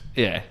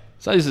 Yeah.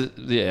 So this is,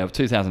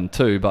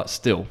 2002, but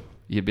still,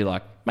 you'd be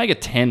like, make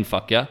it 10,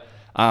 fuck yeah.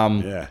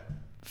 Yeah.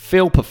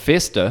 Phil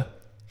Pfister.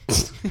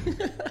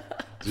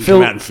 He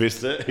came out and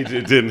fist it? He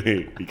did, didn't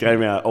he? He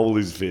came out all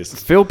his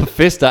fists. Phil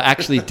Pfister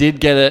actually did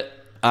get it.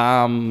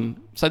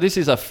 So this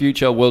is a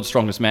future World's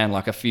Strongest Man.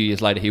 Like a few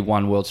years later, he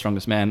won World's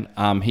Strongest Man.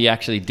 He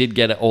actually did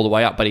get it all the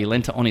way up, but he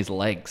lent it on his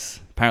legs.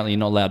 Apparently, you're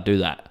not allowed to do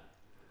that.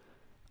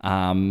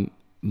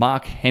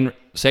 Mark Henry,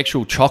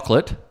 Sexual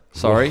Chocolate.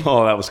 Sorry.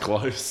 Oh, that was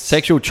close.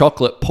 Sexual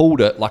Chocolate pulled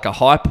it like a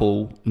high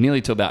pull,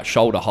 nearly to about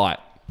shoulder height.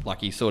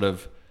 Like he sort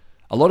of...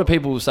 A lot of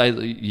people will say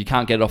that you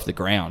can't get it off the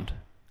ground.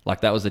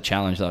 Like that was the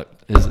challenge. Like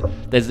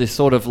there's this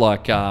sort of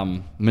like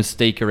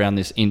mystique around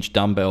this inch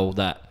dumbbell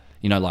that,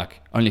 you know, like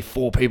only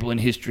 4 people in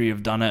history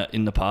have done it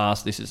in the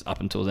past. This is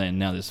up until then.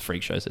 Now there's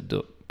freak shows that do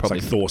it. Probably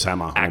it's like Thor's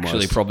hammer. Actually,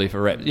 almost. probably for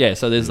reps. Yeah,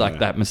 so there's like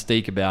that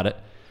mystique about it.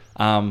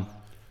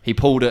 He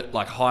pulled it,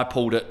 like high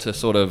pulled it to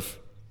sort of,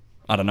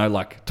 I don't know,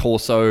 like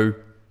torso,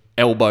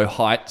 elbow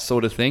height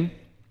sort of thing.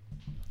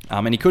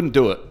 And he couldn't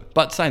do it.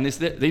 But saying this,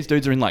 these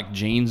dudes are in like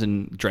jeans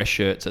and dress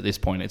shirts at this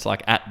point. It's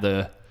like at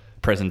the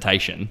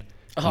presentation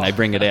and they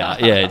bring it out.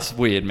 Yeah, it's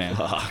weird, man.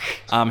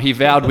 He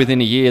vowed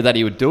within a year that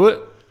he would do it.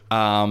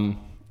 And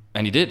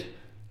he did.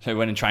 So he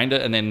went and trained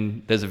it. And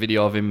then there's a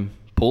video of him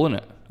pulling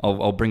it.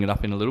 I'll bring it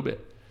up in a little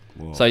bit.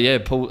 Whoa. So yeah,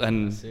 pull.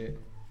 And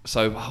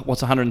so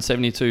what's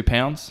 172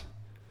 pounds?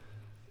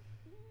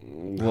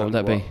 What would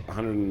that be?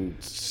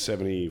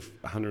 170,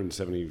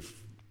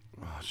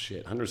 oh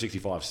shit,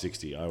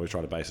 165.60. I always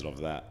try to base it off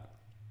of that.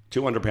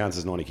 200 pounds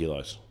is 90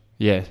 kilos.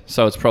 Yeah,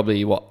 so it's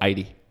probably,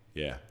 80?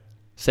 Yeah.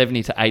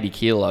 70 to 80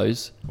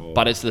 kilos,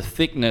 but it's the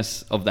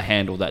thickness of the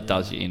handle that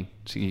does you in.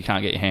 So you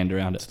can't get your hand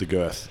around it. It's the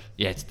girth.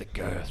 Yeah, it's the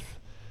girth.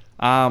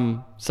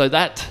 So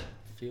that...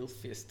 Phil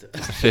Pfister.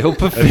 Phil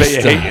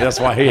Pfister. That's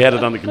why he had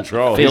it under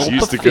control. Phil He's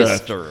used to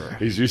Pfister. girth.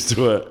 He's used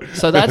to it.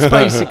 So that's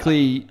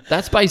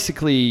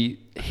basically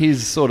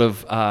his sort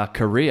of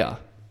career.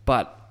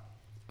 But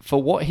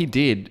for what he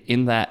did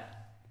in that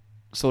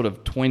sort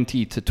of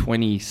 20 to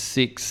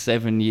 26,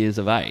 7 years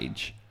of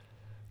age,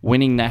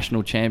 winning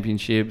national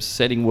championships,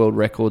 setting world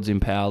records in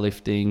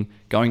powerlifting,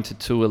 going to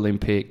 2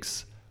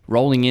 Olympics,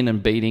 rolling in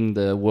and beating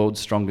the world's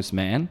strongest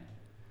man,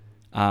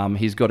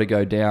 he's got to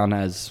go down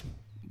as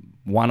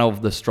one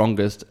of the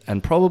strongest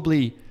and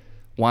probably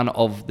one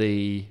of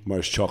the...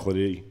 most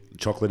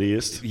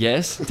chocolatiest.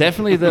 Yes,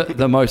 definitely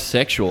the most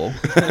sexual.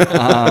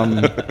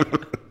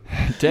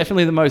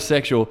 Definitely the most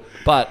sexual,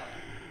 but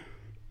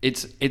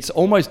it's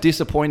almost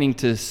disappointing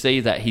to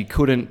see that he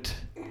couldn't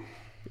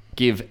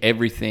give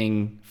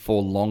everything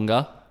for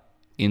longer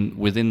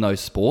within those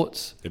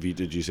sports.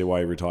 Did you see why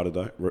he retired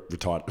though?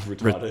 Retired.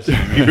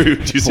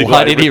 Did you see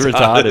why did he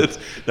retire?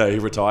 No, he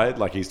retired.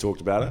 Like he's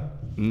talked about it.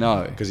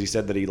 No, because he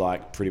said that he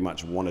like pretty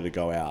much wanted to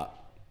go out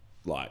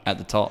like at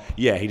the top.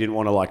 Yeah, he didn't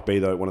want to like be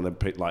one of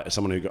the like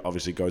someone who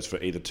obviously goes for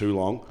either too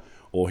long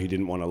or he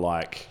didn't want to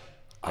like.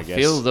 I guess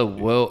feel the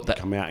world that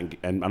come out and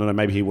I don't know.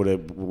 Maybe he would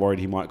have worried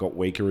he might got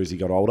weaker as he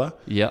got older.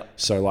 Yeah.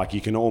 So like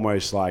you can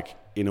almost like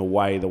in a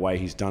way the way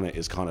he's done it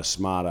is kind of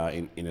smarter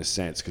in a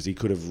sense because he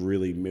could have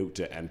really milked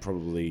it and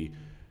probably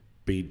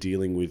be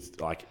dealing with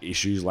like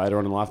issues later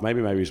on in life.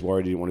 Maybe he's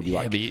worried he didn't want to be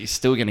like. Yeah, but you're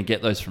still going to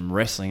get those from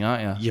wrestling,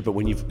 aren't you? Yeah, but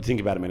when you think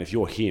about it, man, if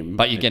you're him,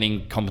 but you're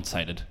getting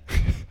compensated.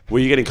 Well,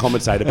 you're getting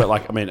compensated, but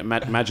like I mean,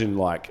 imagine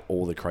like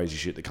all the crazy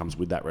shit that comes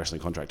with that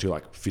wrestling contract too,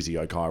 like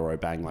physio, chiro,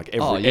 bang, like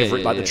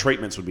the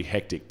treatments would be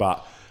hectic.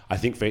 But I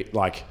think for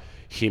like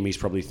him, he's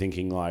probably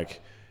thinking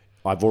like,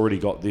 I've already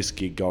got this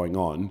gig going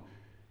on.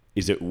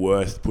 Is it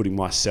worth putting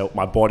my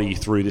body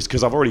through this?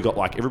 Because I've already got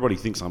like everybody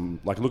thinks I'm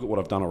like, look at what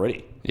I've done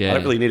already. Yeah. I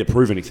don't really need to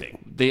prove anything.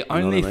 The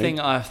only thing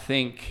I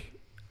think,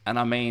 and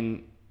I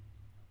mean,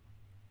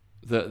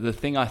 the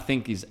thing I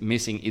think is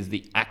missing is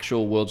the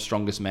actual World's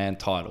Strongest Man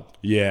title.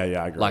 Yeah,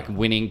 I agree.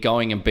 Like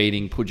going and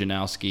beating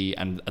Pujanowski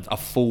and a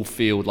full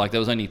field. Like there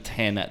was only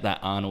 10 at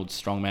that Arnolds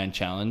Strongman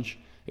challenge.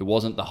 It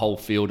wasn't the whole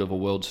field of a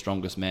World's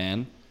Strongest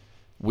Man.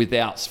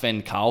 Without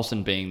Svend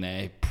Karlsen being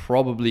there,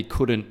 probably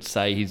couldn't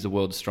say he's the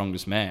world's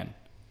strongest man.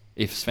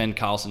 If Svend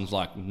Karlsen's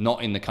like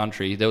not in the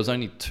country, there was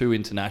only 2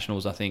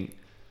 internationals, I think,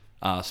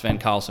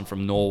 Svend Karlsen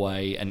from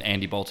Norway and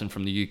Andy Bolton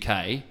from the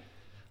UK.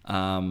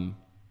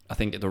 I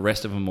think the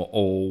rest of them were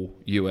all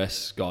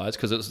US guys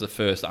because it was the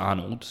first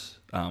Arnold's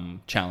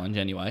challenge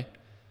anyway.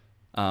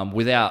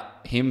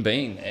 Without him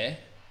being there,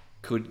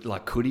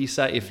 could he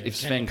say if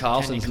Svend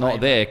Karlsen's not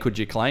there, could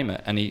you claim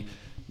it? And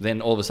then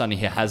all of a sudden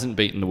he hasn't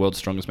beaten the world's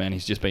strongest man.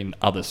 He's just beaten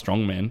other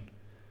strongmen.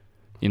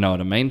 You know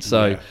what I mean?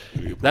 So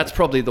that's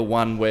probably the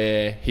one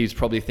where he's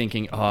probably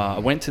thinking, I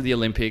went to the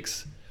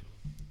Olympics,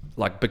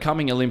 like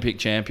becoming Olympic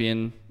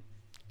champion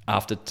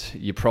after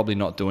you're probably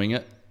not doing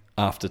it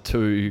after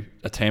 2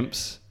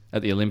 attempts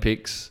at the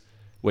Olympics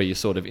where you're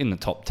sort of in the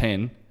top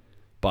 10.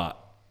 But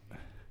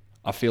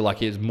I feel like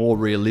he's more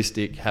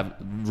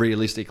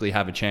realistically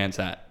have a chance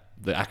at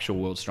the actual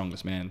world's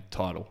strongest man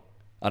title.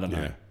 I don't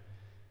know.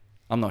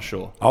 I'm not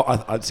sure.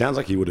 It sounds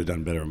like he would have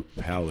done better in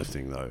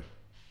powerlifting, though.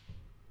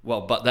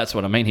 Well, but that's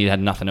what I mean. He had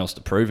nothing else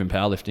to prove in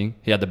powerlifting.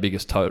 He had the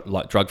biggest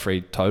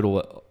drug-free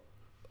total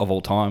of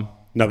all time.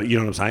 No, but you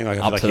know what I'm saying? Like,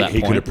 I feel like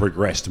he could have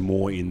progressed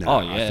more in that. Oh,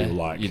 yeah. I feel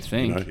like. You'd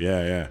think. You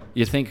know? Yeah.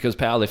 You'd think because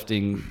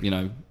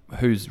powerlifting,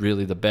 who's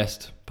really the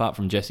best, apart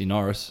from Jesse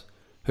Norris,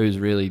 who's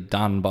really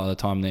done by the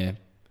time they're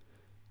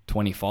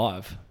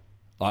 25?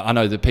 Like, I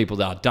know the people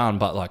that are done,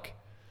 but like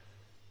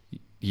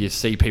you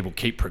see people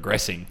keep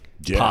progressing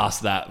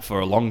past that for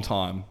a long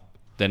time.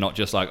 They're not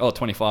just like,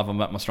 25,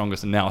 I'm at my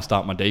strongest and now I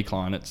start my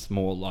decline. It's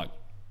more like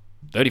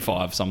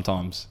 35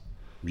 sometimes.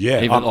 Yeah.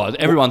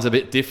 Everyone's a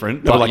bit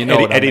different. No, but like you know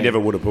what Eddie I mean. never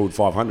would have pulled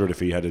 500 if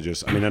he had to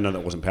just... I mean, I know that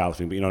wasn't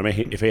powerlifting, but you know what I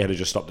mean? If he had to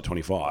just stop to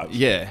 25.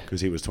 Yeah.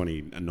 Because he was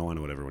 29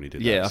 or whatever when he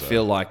did Yeah, that. I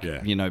feel like,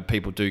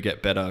 people do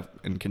get better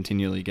and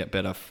continually get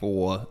better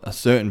for a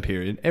certain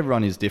period.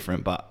 Everyone is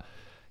different, but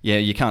yeah,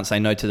 you can't say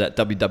no to that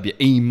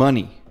WWE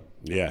money.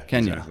 Yeah,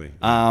 Can exactly.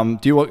 you?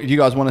 Do you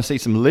guys want to see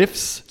some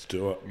lifts? Let's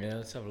do it. Yeah,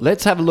 let's have a look.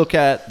 Let's have a look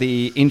at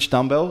the inch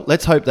dumbbell.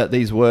 Let's hope that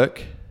these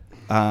work.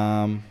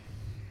 Come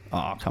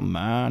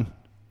on.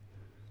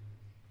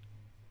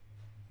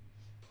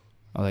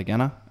 Are they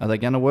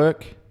gonna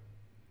work?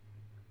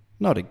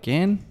 Not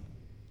again.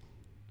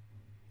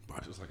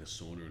 It's just like a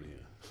sauna in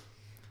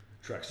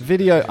here.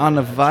 Video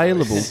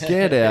unavailable.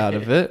 Get out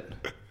of it.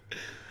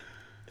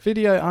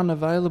 Video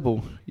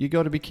unavailable. You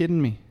got to be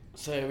kidding me.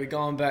 So we're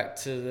going back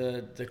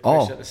to the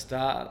question at the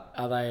start.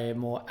 Are they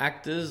more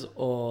actors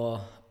or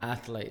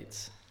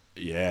athletes?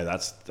 Yeah,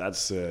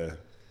 that's a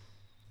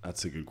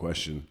good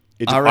question.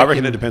 I I reckon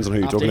reckon it depends on who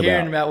you're After talking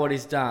hearing about. about what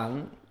he's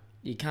done,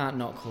 you can't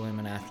not call him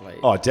an athlete.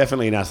 Oh,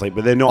 definitely an athlete,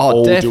 but they're not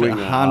all doing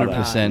that.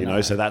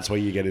 100%. So that's where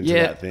you get into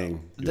that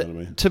thing. You know what I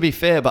mean? To be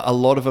fair, but a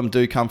lot of them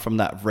do come from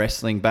that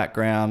wrestling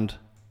background.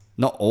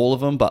 Not all of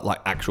them, but like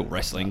actual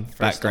wrestling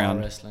background.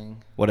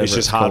 Wrestling. Whatever it's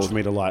just hard called. for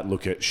me to like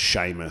look at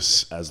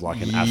Sheamus as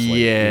like an athlete.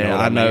 Yeah, you know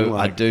what I know. mean?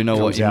 Like, I do know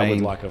what comes you out mean.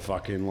 with like a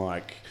fucking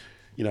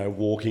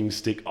walking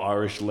stick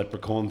Irish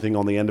leprechaun thing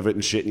on the end of it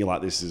and shit, and you're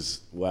like, this is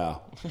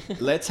wow.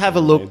 Let's have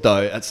a look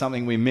though at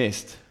something we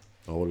missed.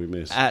 Oh, what did we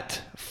miss? At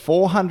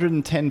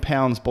 410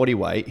 pounds body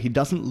weight, he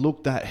doesn't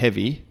look that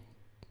heavy.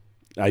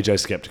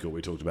 AJ's skeptical.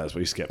 We talked about this, but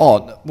he's skeptical.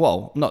 Oh,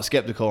 well, not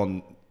skeptical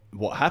on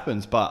what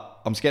happens, but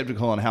I'm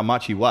skeptical on how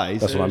much he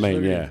weighs. That's what I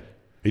mean. Yeah,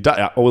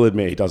 I will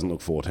admit he doesn't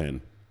look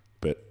 410,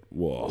 but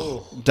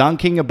whoa.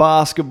 Dunking a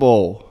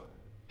basketball.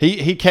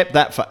 He kept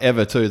that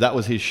forever too. That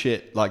was his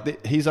shit.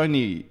 Like he's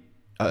only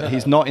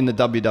he's not in the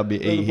WWE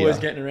The here. boys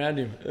getting around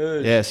him.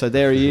 Yeah, so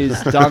there he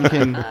is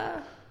dunking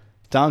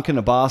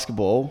a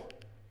basketball.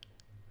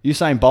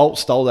 Usain Bolt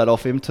stole that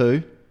off him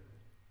too.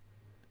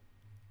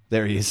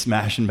 There he is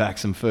smashing back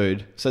some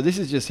food. So this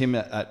is just him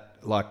at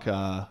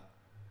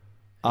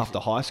after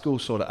high school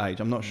sort of age.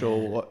 I'm not sure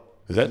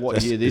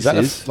what year this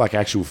is.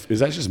 Is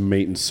that just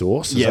meat and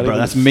sauce? Yeah, bro,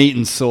 that's meat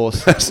and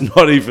sauce. That's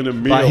not even a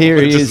meal. But here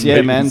he is, yeah,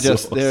 meat man. and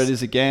Just sauce. there it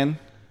is again.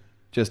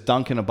 Just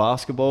dunking a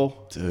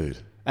basketball. Dude.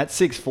 At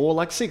 6'4",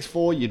 like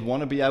 6'4", you'd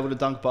want to be able to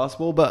dunk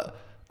basketball, but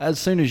as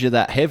soon as you're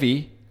that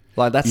heavy,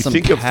 like that's some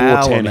You think power,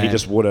 at 410 man. he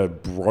just would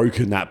have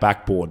broken that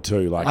backboard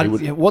too. Like he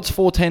would. What's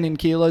 410 in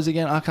kilos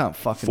again? I can't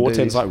fucking do 410's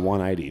this. like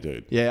 180,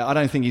 dude. Yeah, I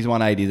don't think he's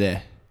 180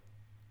 there.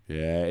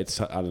 Yeah,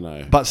 I don't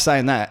know. But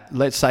saying that,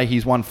 let's say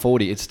he's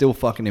 140. It's still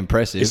fucking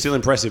impressive. It's still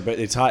impressive, but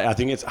it's high. I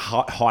think it's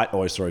height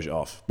always throws you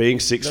off. Being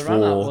The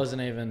run up 6'4",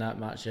 wasn't even that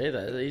much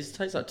either. He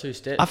takes like 2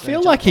 steps. I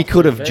feel like he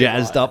could have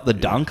jazzed up the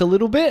dunk a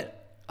little bit.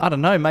 I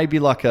don't know, maybe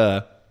like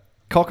a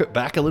cock it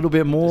back a little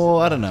bit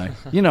more. I don't know.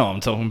 You know what I'm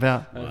talking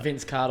about.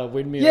 Vince Carter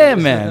windmill. Yeah,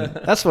 man.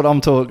 That's what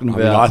I'm talking I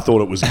about. mean, I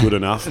thought it was good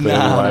enough. But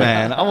Nah, anyway.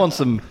 man. I want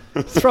some...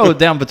 Throw it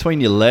down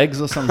between your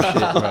legs or some shit,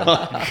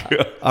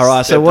 bro. All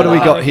right, so what do we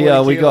got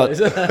here? We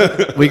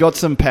got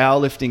some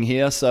powerlifting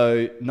here.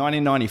 So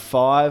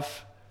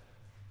 1995,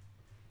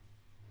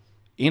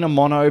 in a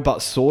mono,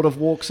 but sort of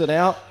walks it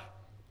out.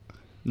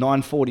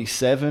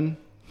 947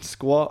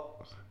 squat.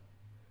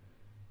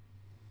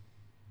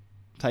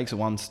 Takes a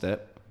one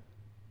step.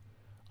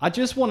 I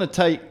just want to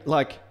take,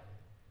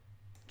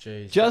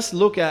 just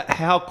look at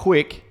how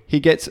quick he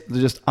gets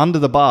just under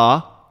the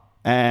bar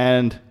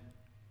and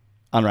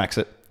unracks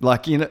it.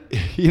 Like, you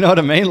know what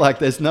I mean? Like,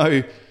 there's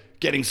no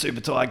getting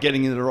super tight,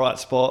 getting into the right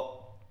spot.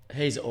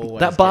 He's always...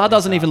 That bar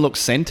doesn't even look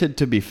centered,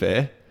 to be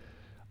fair.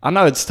 I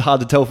know it's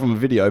hard to tell from a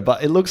video,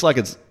 but it looks like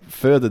it's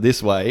further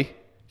this way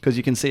because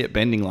you can see it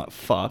bending like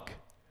fuck.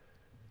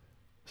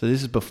 So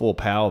this is before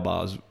power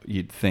bars,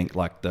 you'd think,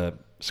 like the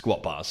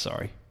squat bars,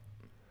 sorry.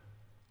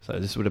 So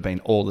this would have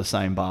been all the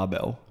same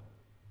barbell.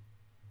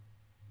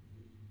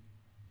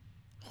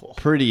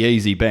 Pretty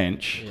easy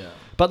bench. Yeah.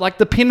 But like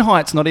the pin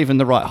height's not even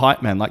the right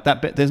height, man. Like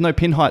that, there's no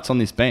pin heights on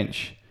this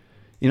bench.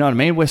 You know what I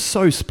mean? We're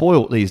so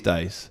spoilt these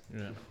days.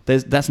 Yeah.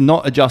 That's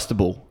not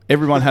adjustable.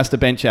 Everyone has to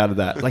bench out of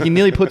that. Like he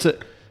nearly puts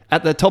it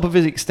at the top of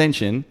his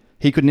extension.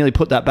 He could nearly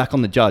put that back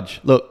on the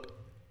judge. Look.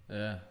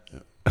 Yeah.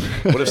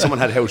 What if someone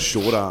had held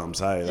short arms?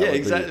 Hey, Yeah,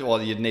 exactly.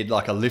 Well, you'd need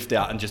like a lift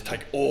out and just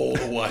take all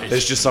the way.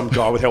 There's just some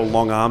guy with held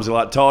long arms. They're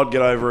like, Todd,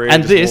 get over here.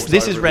 And Just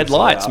this walks is over red and lifts it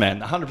lights, up. man.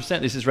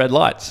 100% this is red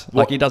lights.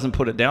 Like he doesn't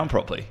put it down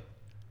properly.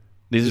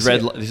 This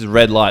is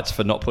red lights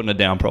for not putting it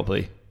down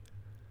properly.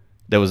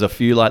 There was a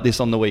few like this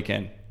on the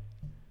weekend.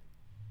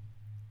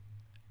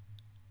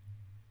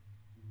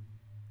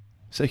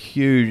 It's a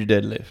huge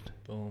deadlift.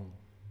 Boom.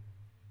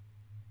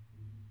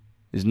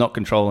 He's not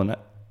controlling it.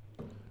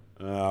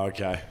 Oh,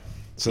 okay.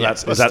 So Yeah,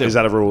 is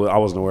that a rule? I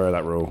wasn't aware of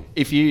that rule.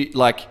 If you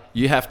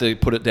you have to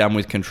put it down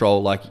with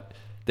control. Like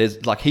there's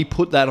he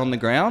put that on the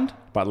ground,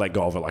 But let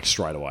go of it like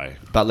straight away.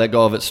 but let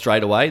go of it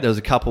straight away. There was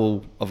a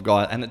couple of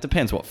guys, and it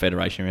depends what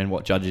federation you're in,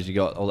 what judges you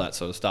got, all that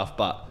sort of stuff.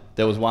 But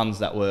there was ones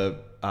that were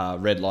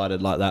red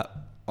lighted like that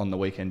on the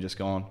weekend just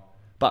gone.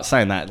 But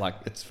saying that, like,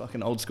 it's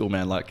fucking old school,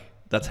 man. Like,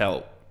 that's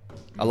how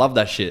I love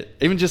that shit.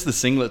 Even just the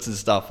singlets and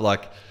stuff,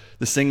 like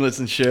the singlets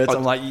and shirts.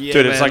 I'm like, yeah,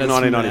 dude, man, it's like that's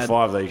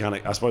 1995 mad. though. You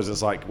can't. I suppose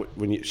it's like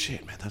when you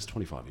shit, man. That's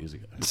 25 years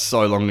ago. It's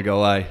so long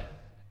ago, eh?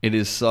 It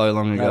is so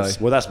long ago. That's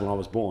when I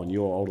was born.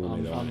 You're older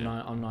than me, though.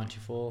 I'm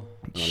 94.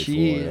 94,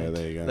 yeah,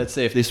 there you go. Let's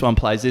see if this one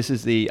plays. This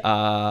is the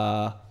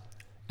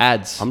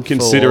ads. I'm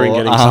considering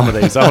getting some of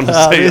these. I want to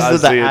see. I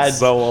see it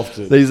so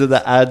often. These are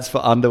the ads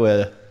for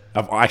underwear.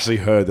 I've actually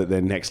heard that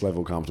they're next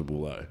level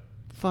comfortable though.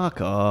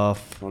 Fuck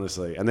off.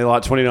 Honestly, and they're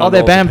like $29. Oh,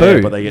 they're bamboo. A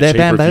pair, but they get They're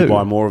cheaper if you bamboo.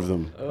 buy more of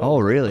them. Oh,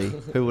 really?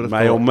 Who would have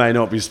May thought? or may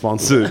not be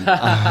sponsored.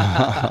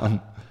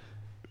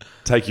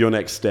 Take your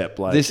next step,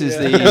 like This is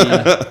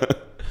the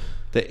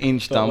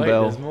inch But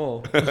dumbbell. wait, there's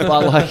more.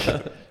 But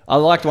like, I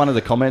liked one of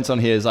the comments on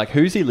here. Is like,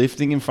 who's he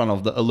lifting in front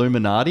of? The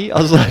Illuminati?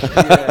 I was like,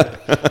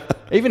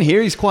 even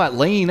here he's quite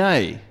lean,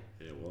 eh?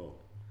 Yeah, whoa.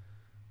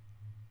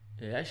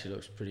 Yeah, it actually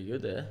looks pretty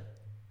good there.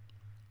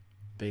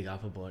 Big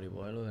upper body,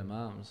 boy. Look at them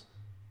arms.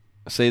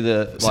 See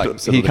the like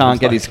So he it can't looks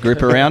get like- his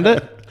grip around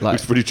it. Like,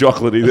 Looks pretty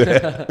chocolatey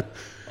there.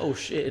 Oh,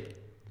 shit.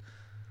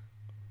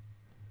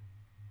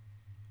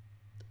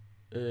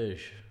 Ugh.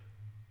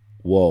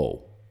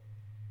 Whoa.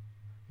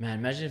 Man,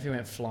 imagine if he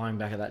went flying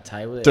back at that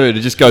table there. dude,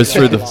 it just goes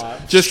through the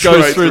Like,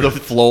 Straight through the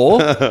floor.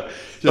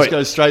 Wait,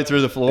 Goes straight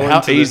through the floor. How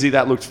into the- easy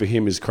that looked for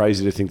him is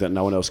crazy to think that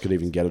no one else could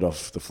even get it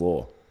off the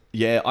floor.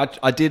 Yeah,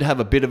 I did have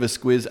a bit of a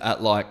squiz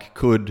at like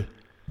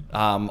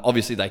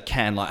obviously they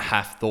can like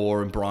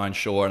Thor and Brian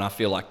Shaw, and I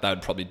feel like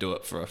they'd probably do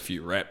it for a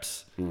few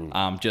reps.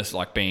 Just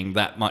like being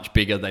that much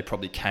bigger, they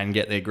probably can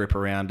get their grip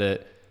around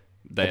it.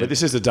 But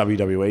this is the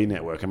WWE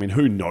network. I mean,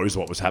 who knows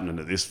what was happening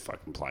at this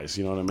fucking place?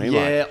 You know what I mean?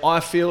 Yeah, I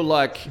feel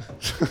like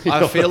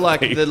know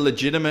what I mean? the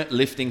legitimate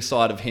lifting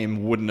side of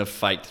him wouldn't have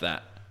faked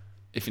that.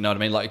 If you know what I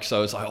mean? Like,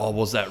 so it's like, oh,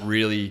 was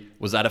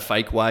that a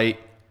fake weight?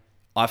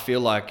 I feel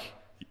like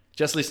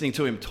just listening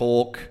to him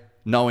talk,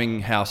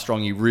 knowing how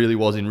strong he really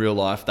was in real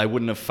life, they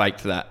wouldn't have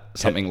faked that,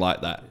 something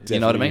like that. You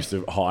know what I mean? Used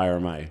to hire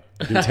him, eh?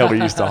 You can tell we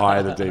used to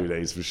hire the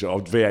DVDs for sure.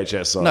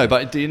 VHS, sorry. No,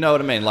 but do you know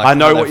what I mean? Like, I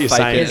know how what they you're fake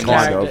saying, it His and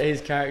kind character, of.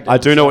 his character. I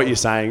do know what you're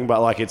saying,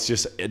 but like it's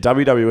just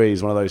WWE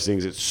is one of those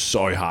things. It's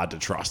so hard to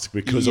trust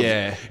because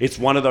Yeah. it's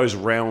one of those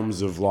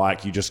realms of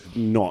like you're just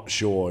not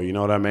sure. You know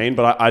what I mean?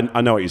 But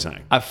I know what you're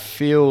saying. I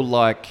feel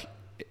like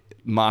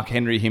Mark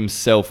Henry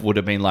himself would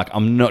have been like,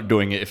 I'm not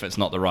doing it if it's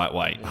not the right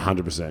weight.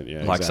 100%.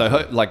 Yeah. Like,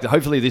 exactly. so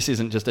hopefully this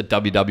isn't just a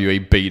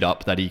WWE beat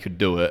up that he could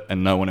do it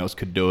and no one else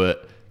could do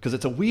it. Because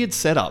it's a weird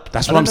setup.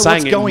 That's I what I'm don't know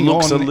saying. what's going It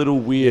looks on. a little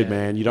weird,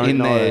 man. You don't in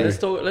know. there.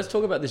 Let's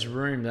talk about this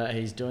room that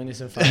he's doing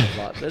this in front of.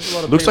 Like, there's a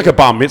lot of Looks like people- a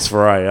bar mitzvah,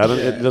 eh?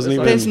 It doesn't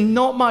even. There's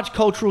not much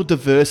cultural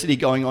diversity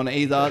going on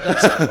either.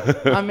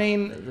 That's, I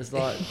mean, There's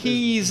like-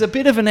 he's a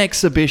bit of an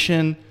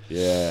exhibition.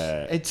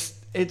 Yeah. It's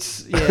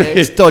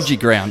dodgy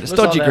ground. It's Looks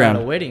like dodgy they're at ground.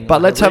 a wedding, But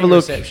like let's a have a wedding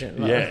look.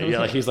 reception. Like- Yeah.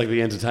 Like he's like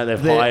the entertainer.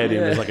 They've The- hired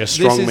him as like a This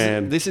strong is-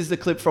 man. This is the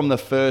clip from the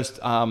first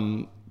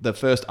Arnold's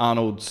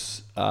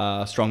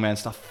Strongman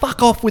stuff.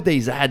 Fuck off with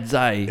these ads,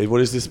 eh?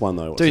 What is this one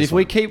though? What's Dude, this if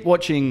we one? keep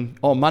watching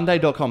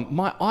Monday.com,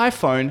 my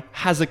iPhone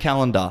has a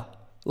calendar.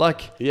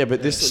 Like, Yeah,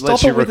 but this Stop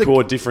lets it you with the-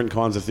 record different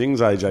kinds of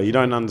things, AJ. You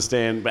don't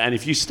understand. And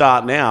if you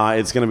start now,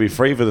 it's going to be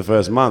free for the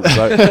first month.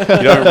 So you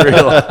don't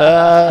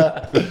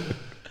realize.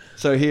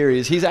 so here he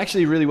is. He's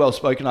actually really well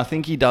spoken. I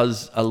think he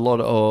does a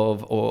lot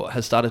of, or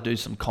has started to do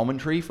some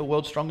commentary for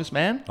World's Strongest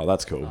Man. Oh,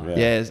 that's cool.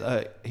 Yeah.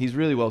 Yeah, he's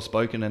really well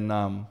spoken, and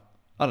I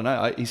don't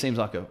know. He seems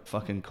like a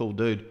fucking cool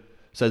dude.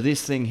 So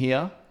this thing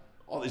here,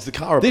 Oh, is the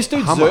car a this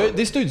dude Hummer?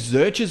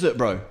 zerches it,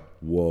 bro.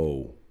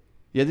 Whoa.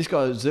 Yeah, this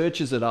guy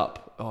zerches it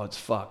up. Oh, it's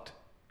fucked.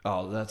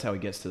 Oh, that's how he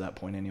gets to that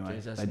point anyway.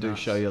 Jeez, that's they do nuts.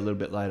 show you a little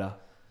bit later.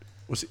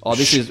 Was it Oh,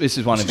 this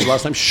is one of his his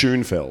last name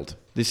Schoenfeld.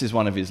 this is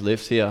one of his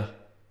lifts here.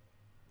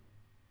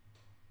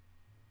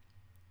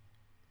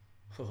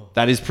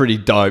 That is pretty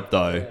dope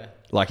though. Yeah.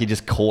 Like he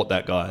just caught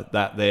that guy.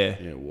 That there,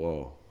 Yeah.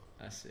 Whoa.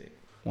 That's sick.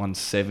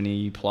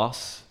 170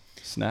 plus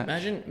snatch.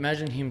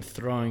 Imagine him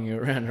throwing you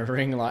around a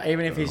ring, like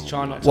even if he's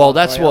trying not to. Well,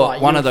 that's throw you, what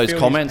like, one you of those feel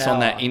his comments on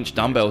power. that inch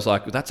dumbbell's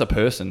like. That's a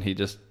person. He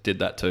just did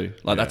that too.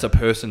 Like that's a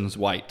person's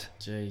weight.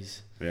 Jeez.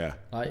 Yeah.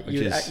 Like Which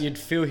is- you'd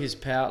feel his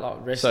power, like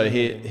So wrestling.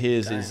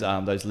 here's Damn. his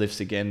those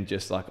lifts again,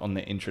 just like on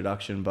the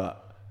introduction.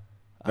 But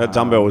That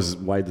dumbbell was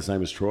weighed the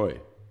same as Troy.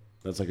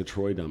 That's like a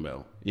Troy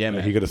dumbbell. Yeah, Like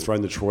man. He could have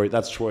thrown the Troy.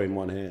 That's Troy in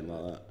one hand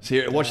like that. so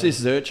here, watch this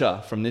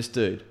zercher from this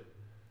dude.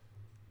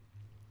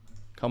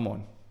 Come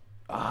on.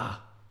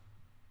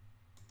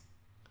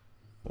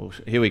 Well,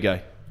 here we go.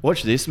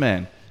 Watch this,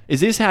 man.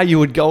 Is this how you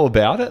would go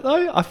about it,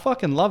 though? I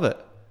fucking love it.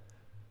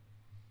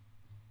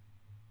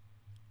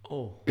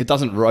 Oh. It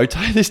doesn't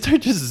rotate. This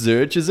dude just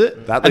zerches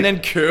it and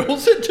then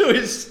curls it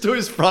to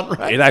his front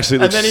rack. It actually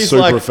looks and then he's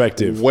super like,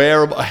 effective.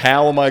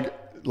 How am I...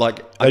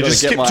 Like, I they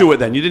just skipped to it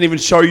then. You didn't even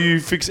show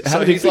you how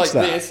did he he's fix like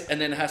that? this and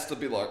then has to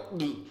be like...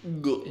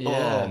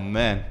 Yeah. Oh,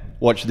 man.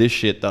 Watch this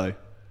shit, though.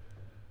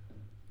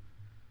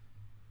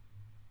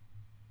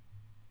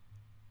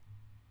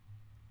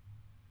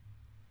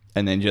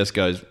 And then just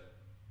goes...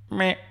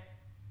 Meh.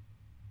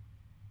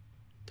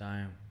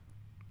 Damn.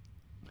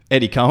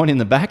 Eddie Cohen in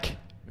the back,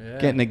 Yeah.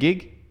 getting a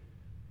gig.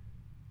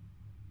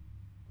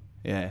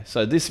 Yeah,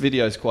 so this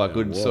video is quite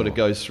good. It sort of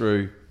goes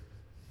through.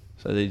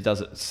 So he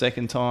does it the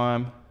second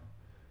time.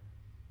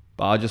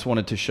 But I just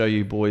wanted to show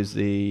you boys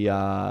the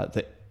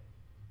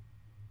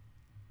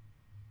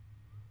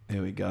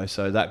there we go.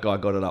 So that guy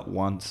got it up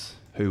once.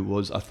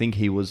 I think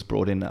he was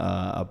brought in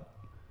a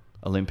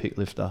Olympic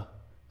lifter.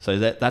 So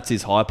that's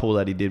his high pull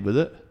that he did with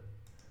it.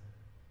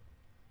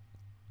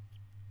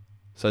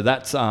 So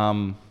that's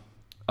I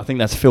think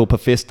that's Phil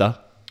Pafista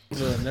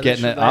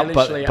getting it up,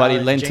 but he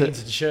lent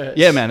it.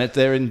 Yeah, man,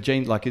 they're in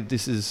jeans. Like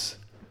this is.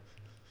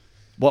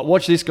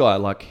 Watch this guy.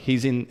 Like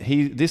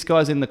this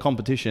guy's in the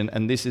competition,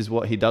 and this is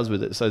what he does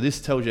with it. So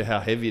this tells you how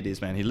heavy it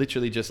is, man. He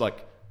literally just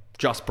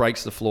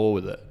breaks the floor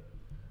with it.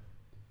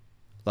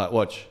 Like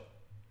watch.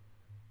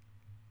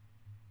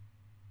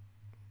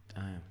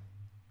 Damn.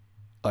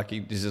 Like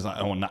this is like,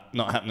 oh, not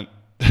happening.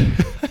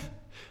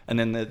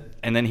 and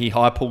then he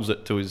high pulls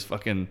it to his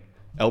fucking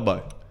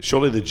elbow.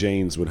 Surely the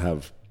jeans would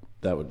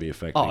be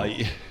effective. Oh,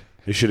 yeah.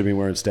 He should have been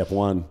wearing step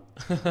 1.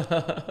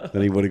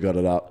 Then he would have got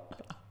it up.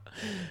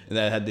 And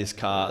they had this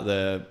car.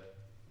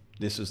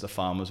 This was the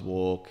farmer's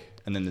walk,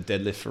 and then the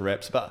deadlift for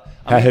reps. But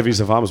how heavy is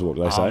the farmer's walk?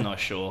 Did they say? I'm not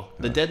sure.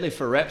 The deadlift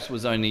for reps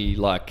was only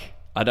 2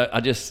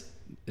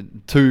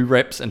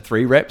 reps and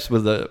 3 reps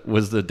was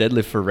the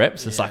deadlift for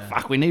reps. It's like,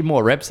 fuck, we need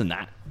more reps than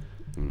that.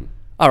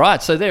 All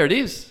right, so there it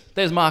is.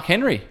 There's Mark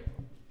Henry.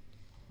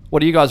 What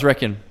do you guys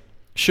reckon?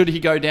 Should he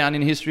go down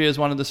in history as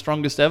one of the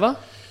strongest ever?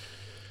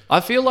 I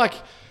feel like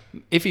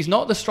if he's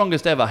not the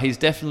strongest ever, he's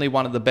definitely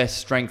one of the best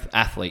strength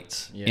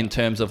athletes in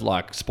terms of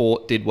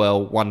sport, did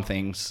well, won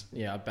things.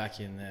 Yeah, I'd back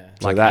in there.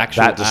 So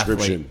that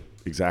description,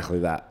 exactly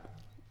that,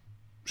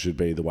 should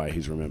be the way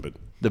he's remembered.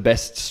 The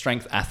best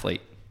strength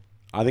athlete.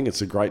 I think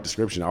it's a great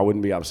description. I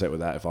wouldn't be upset with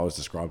that if I was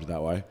described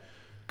that way.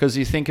 Because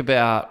you think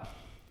about,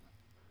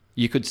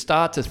 you could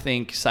start to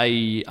think,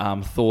 say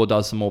Thor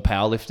does some more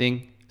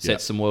powerlifting,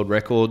 sets some world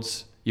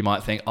records. You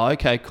might think, oh,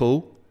 okay,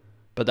 cool.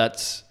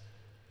 But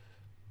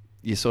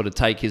you sort of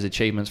take his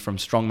achievements from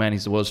strongman.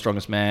 He's the world's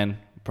strongest man.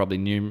 Probably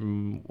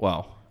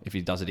if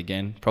he does it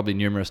again, probably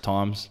numerous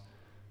times.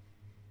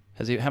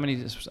 How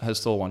many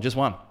has Thor won? Just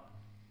one.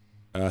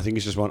 I think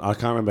it's just one. I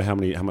can't remember how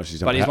much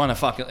he's done. But he's won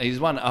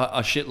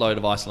a shitload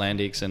of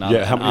Icelandics and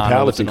how many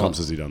powerlifting comps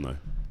has he done though?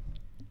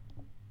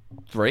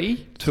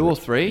 2 or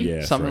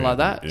 3, something like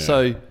that. Yeah.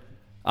 So,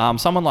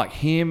 someone like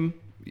him,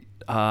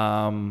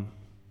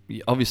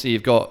 obviously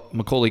you've got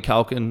Macaulay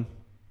Culkin,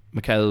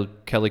 Mikhail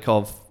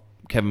Kelikov,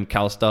 Kevin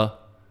Callister.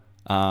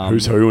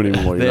 Who's who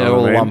anymore? They're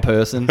all one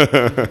person.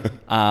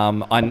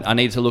 I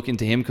need to look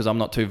into him because I'm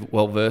not too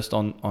well versed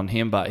on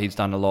him, but he's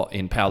done a lot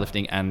in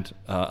powerlifting and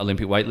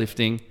Olympic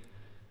weightlifting.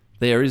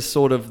 There is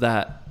sort of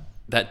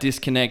that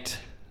disconnect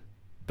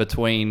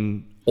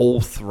between all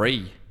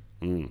 3.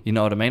 You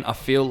know what I mean? I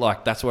feel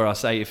like that's where I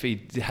say if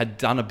he had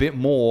done a bit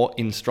more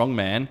in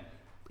strongman,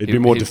 it'd be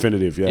more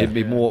definitive. Yeah, it'd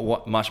be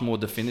much more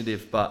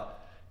definitive. But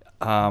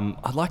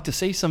I'd like to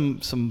see some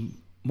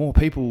more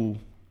people.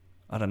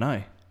 I don't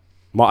know.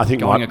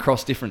 Going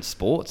across different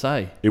sports,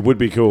 eh? It would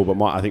be cool,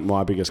 but I think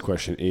my biggest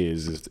question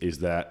is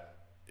that,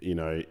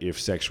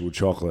 if sexual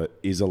chocolate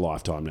is a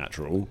lifetime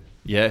natural,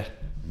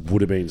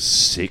 would have been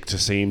sick to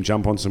see him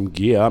jump on some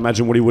gear.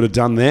 Imagine what he would have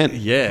done then.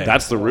 Yeah.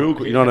 That's the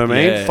real, you know what I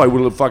mean? If they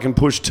would have fucking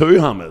pushed 2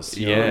 Hummers,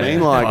 you know what I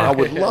mean? I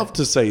would love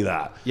to see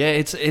that. Yeah,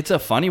 it's a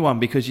funny one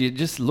because you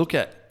just look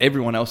at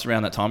everyone else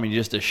around that time and you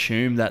just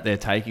assume that they're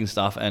taking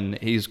stuff, and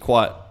he's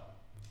quite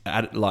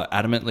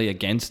adamantly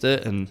against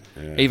it, and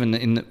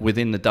even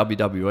within the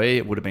WWE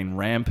it would have been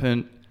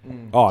rampant.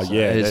 Oh so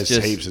yeah, there's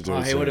heaps of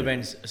dudes. He would have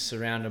been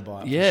surrounded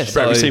by it. Yeah, so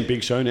have you seen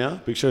Big Show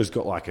now? Big Show's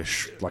got like a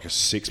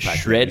 6-pack,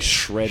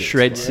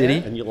 shred city,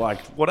 and you're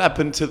like, what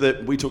happened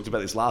to we talked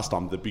about this last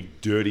time, the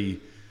big dirty,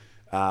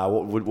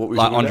 what we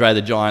like Andre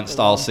the Giant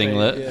style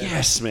singlet. Yeah.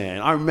 Yes,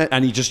 man. I remember,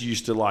 and he just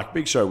used to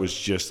Big Show was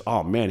just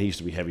he used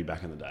to be heavy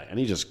back in the day, and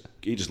he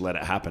just let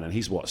it happen, and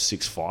he's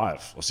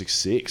 6'5" or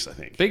 6'6", I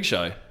think. Big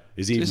Show.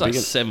 He's like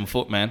 7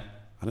 foot, man.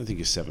 I don't think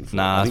he's 7 foot.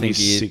 Nah, I think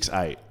he's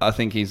 6'8". I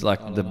think he's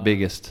the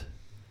biggest.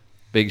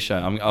 Big Show.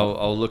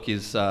 I'll look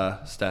his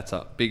stats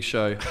up. Big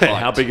Show.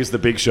 How big is the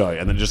Big Show?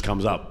 And then it just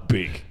comes up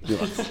big.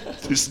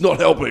 It's not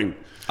helping.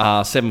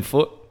 7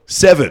 foot.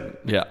 7?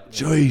 Yeah.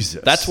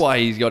 Jesus. That's why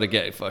he's got to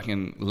get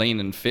fucking lean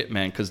and fit,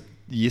 man, because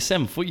you're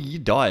 7 foot, you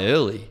die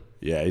early.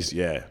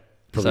 Yeah,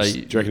 Probably, So do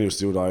you reckon he'll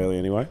still die early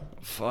ananyway?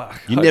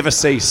 Fuck. You never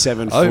see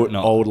 7 hope foot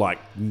not. old, like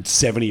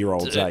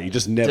 70-year-olds, You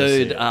just never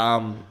see Dude, it.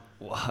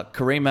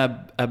 Kareem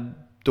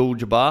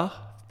Abdul-Jabbar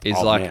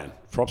is Man.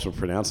 Props for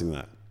pronouncing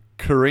that.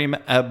 Kareem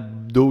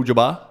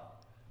Abdul-Jabbar.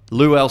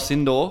 Lou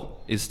Alcindor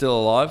is still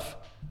alive.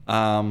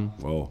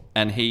 Whoa.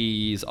 And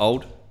he's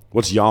old.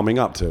 What's Yao Ming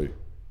up to?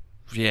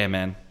 Yeah,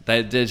 man.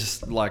 They're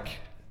just like...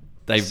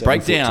 They 7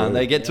 break foot down. two.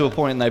 They get to a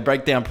point and they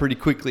break down pretty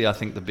quickly, I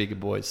think, the bigger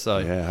boys. So,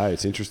 Yeah, hey,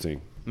 it's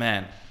interesting.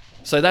 man.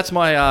 So that's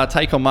my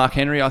take on Mark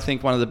Henry. I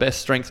think one of the best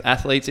strength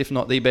athletes, if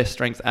not the best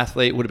strength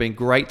athlete. Would have been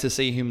great to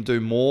see him do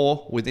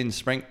more within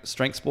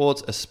strength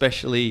sports,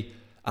 especially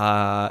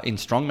in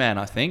strongman,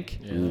 I think.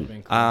 Yeah, that'd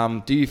been cool.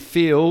 Do you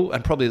feel,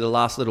 and probably the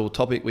last little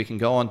topic we can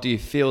go on, do you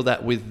feel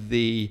that with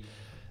the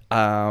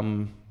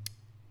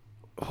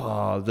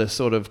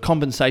sort of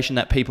compensation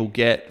that people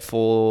get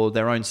for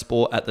their own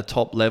sport at the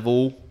top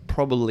level,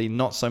 probably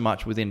not so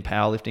much within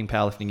powerlifting.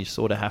 Powerlifting, you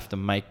sort of have to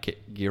make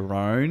it your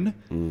own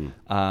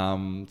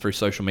through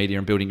social media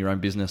and building your own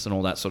business and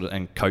all that sort of,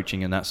 and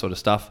coaching and that sort of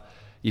stuff.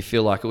 You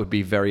feel like it would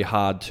be very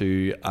hard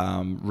to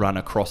run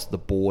across the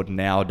board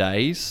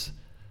nowadays,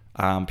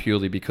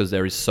 purely because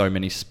there is so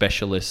many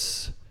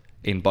specialists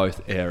in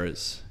both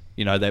eras.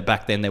 You know,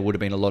 back then there would have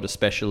been a lot of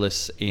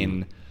specialists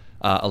in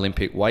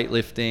Olympic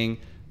weightlifting,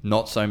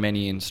 not so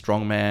many in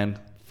strongman,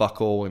 fuck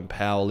all in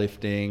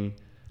powerlifting.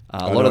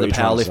 A lot of the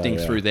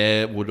powerlifting through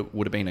there would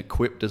have been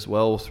equipped as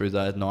well. Through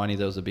the 90s,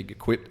 there was a big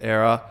equipped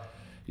era.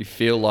 You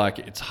feel like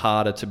it's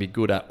harder to be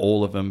good at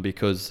all of them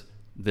because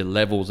the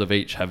levels of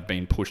each have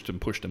been pushed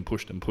and pushed and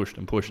pushed and pushed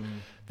and pushed.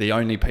 The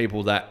only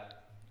people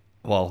that,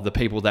 the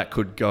people that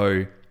could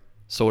go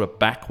sort of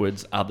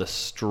backwards are the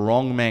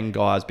strongman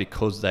guys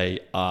because they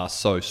are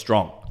so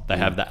strong. They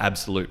have the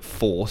absolute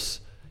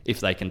force if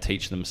they can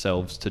teach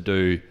themselves to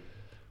do,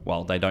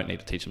 they don't need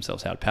to teach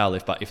themselves how to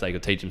powerlift, but if they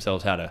could teach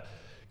themselves how to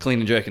clean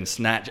and jerk and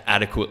snatch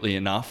adequately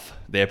enough,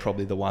 they're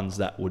probably the ones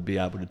that would be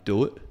able to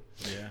do it.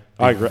 Yeah.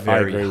 I agree.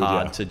 Very with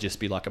hard you. to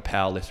just be like a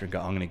power lifter and go,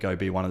 I'm going to go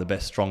be one of the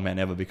best strongmen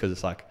ever, because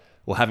it's like,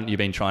 well, haven't you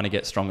been trying to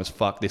get strong as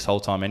fuck this whole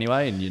time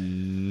anyway, and you're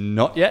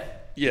not yet?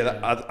 Yeah,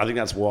 I think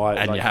that's why.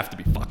 And you have to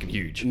be fucking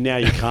huge. Now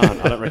you can't.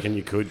 I don't reckon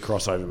you could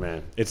crossover,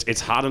 man. It's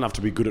hard enough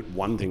to be good at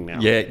one thing now.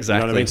 Yeah, You exactly.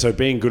 know what I mean? So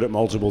being good at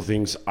multiple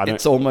things,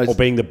 or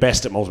being the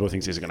best at multiple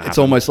things isn't going to happen. It's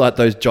almost like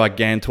those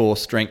gigantor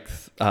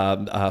strength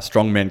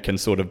strongmen can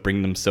sort of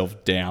bring themselves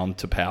down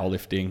to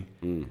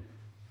powerlifting,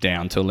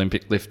 down to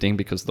Olympic lifting,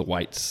 because the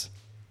weights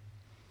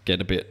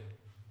get a bit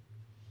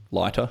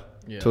lighter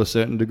to a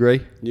certain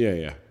degree.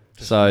 Yeah.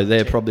 So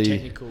they're probably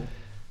technical.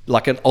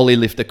 like an Ollie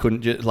lifter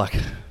couldn't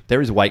there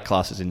is weight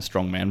classes in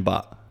strongman,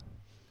 but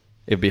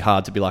it'd be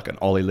hard to be like an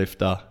Ollie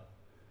lifter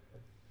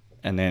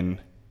and then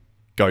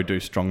go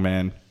do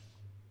strongman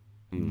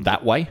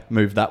that way,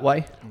 move that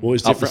way,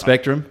 it's up the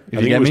spectrum. I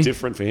think it was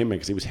different for him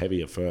because he was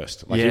heavy at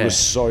first. He was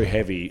so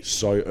heavy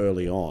so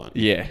early on.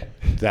 Yeah.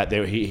 That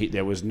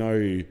there was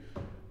no,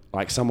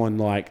 like someone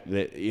like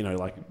that,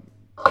 like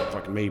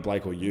fucking me,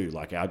 Blake, or you.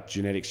 Like our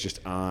genetics just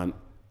aren't.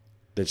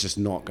 That's just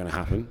not going to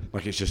happen.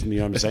 Like it's just, what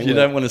I'm saying. You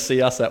don't want to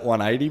see us at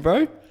 180,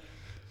 bro?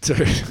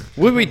 Dude.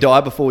 Would we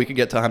die before we could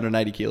get to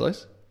 180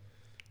 kilos?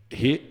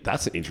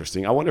 That's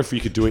interesting. I wonder if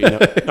you could do it in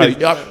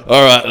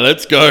All right,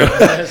 let's go.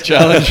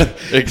 Challenge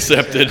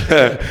accepted.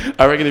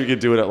 I reckon if you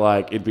could do it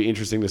at it'd be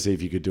interesting to see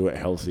if you could do it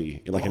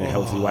healthy, in a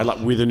healthy way, like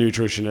with a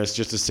nutritionist,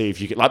 just to see if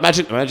you could.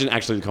 Imagine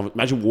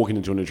walking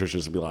into a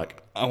nutritionist and be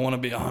like, I want to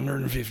be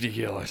 150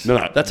 kilos.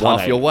 No, that's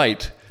half your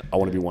weight. I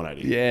want to be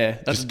 180. Yeah,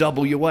 that's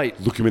double your weight.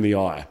 Look him in the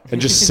eye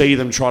and just see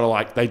them try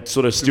to they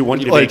sort of still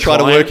want you to be try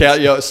to work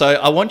out so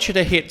I want you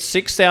to hit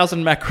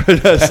 6,000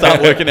 macros.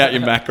 Start working out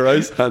your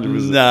macros.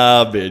 100%.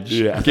 Nah, bitch.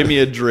 Yeah. Give me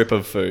a drip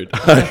of food.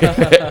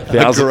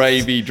 A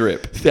gravy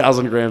drip.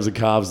 1,000 grams of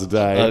carbs a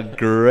day. A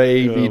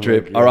gravy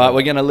drip. All right,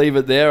 we're going to leave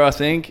it there, I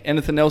think.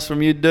 Anything else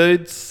from you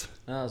dudes?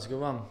 No, that's a good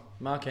one.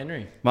 Mark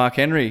Henry. Mark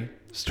Henry.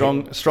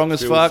 Strong as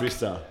fuck.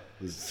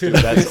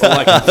 That's all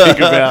I can think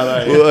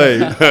about.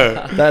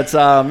 That's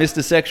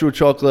Mr. Sexual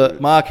Chocolate,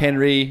 Mark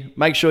Henry.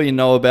 Make sure you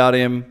know about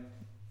him.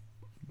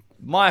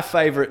 My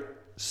favourite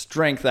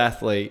strength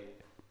athlete,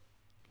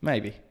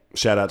 maybe.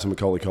 Shout out to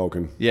Macaulay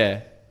Culkin.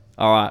 Yeah.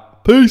 All right.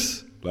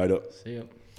 Peace. Later. See ya.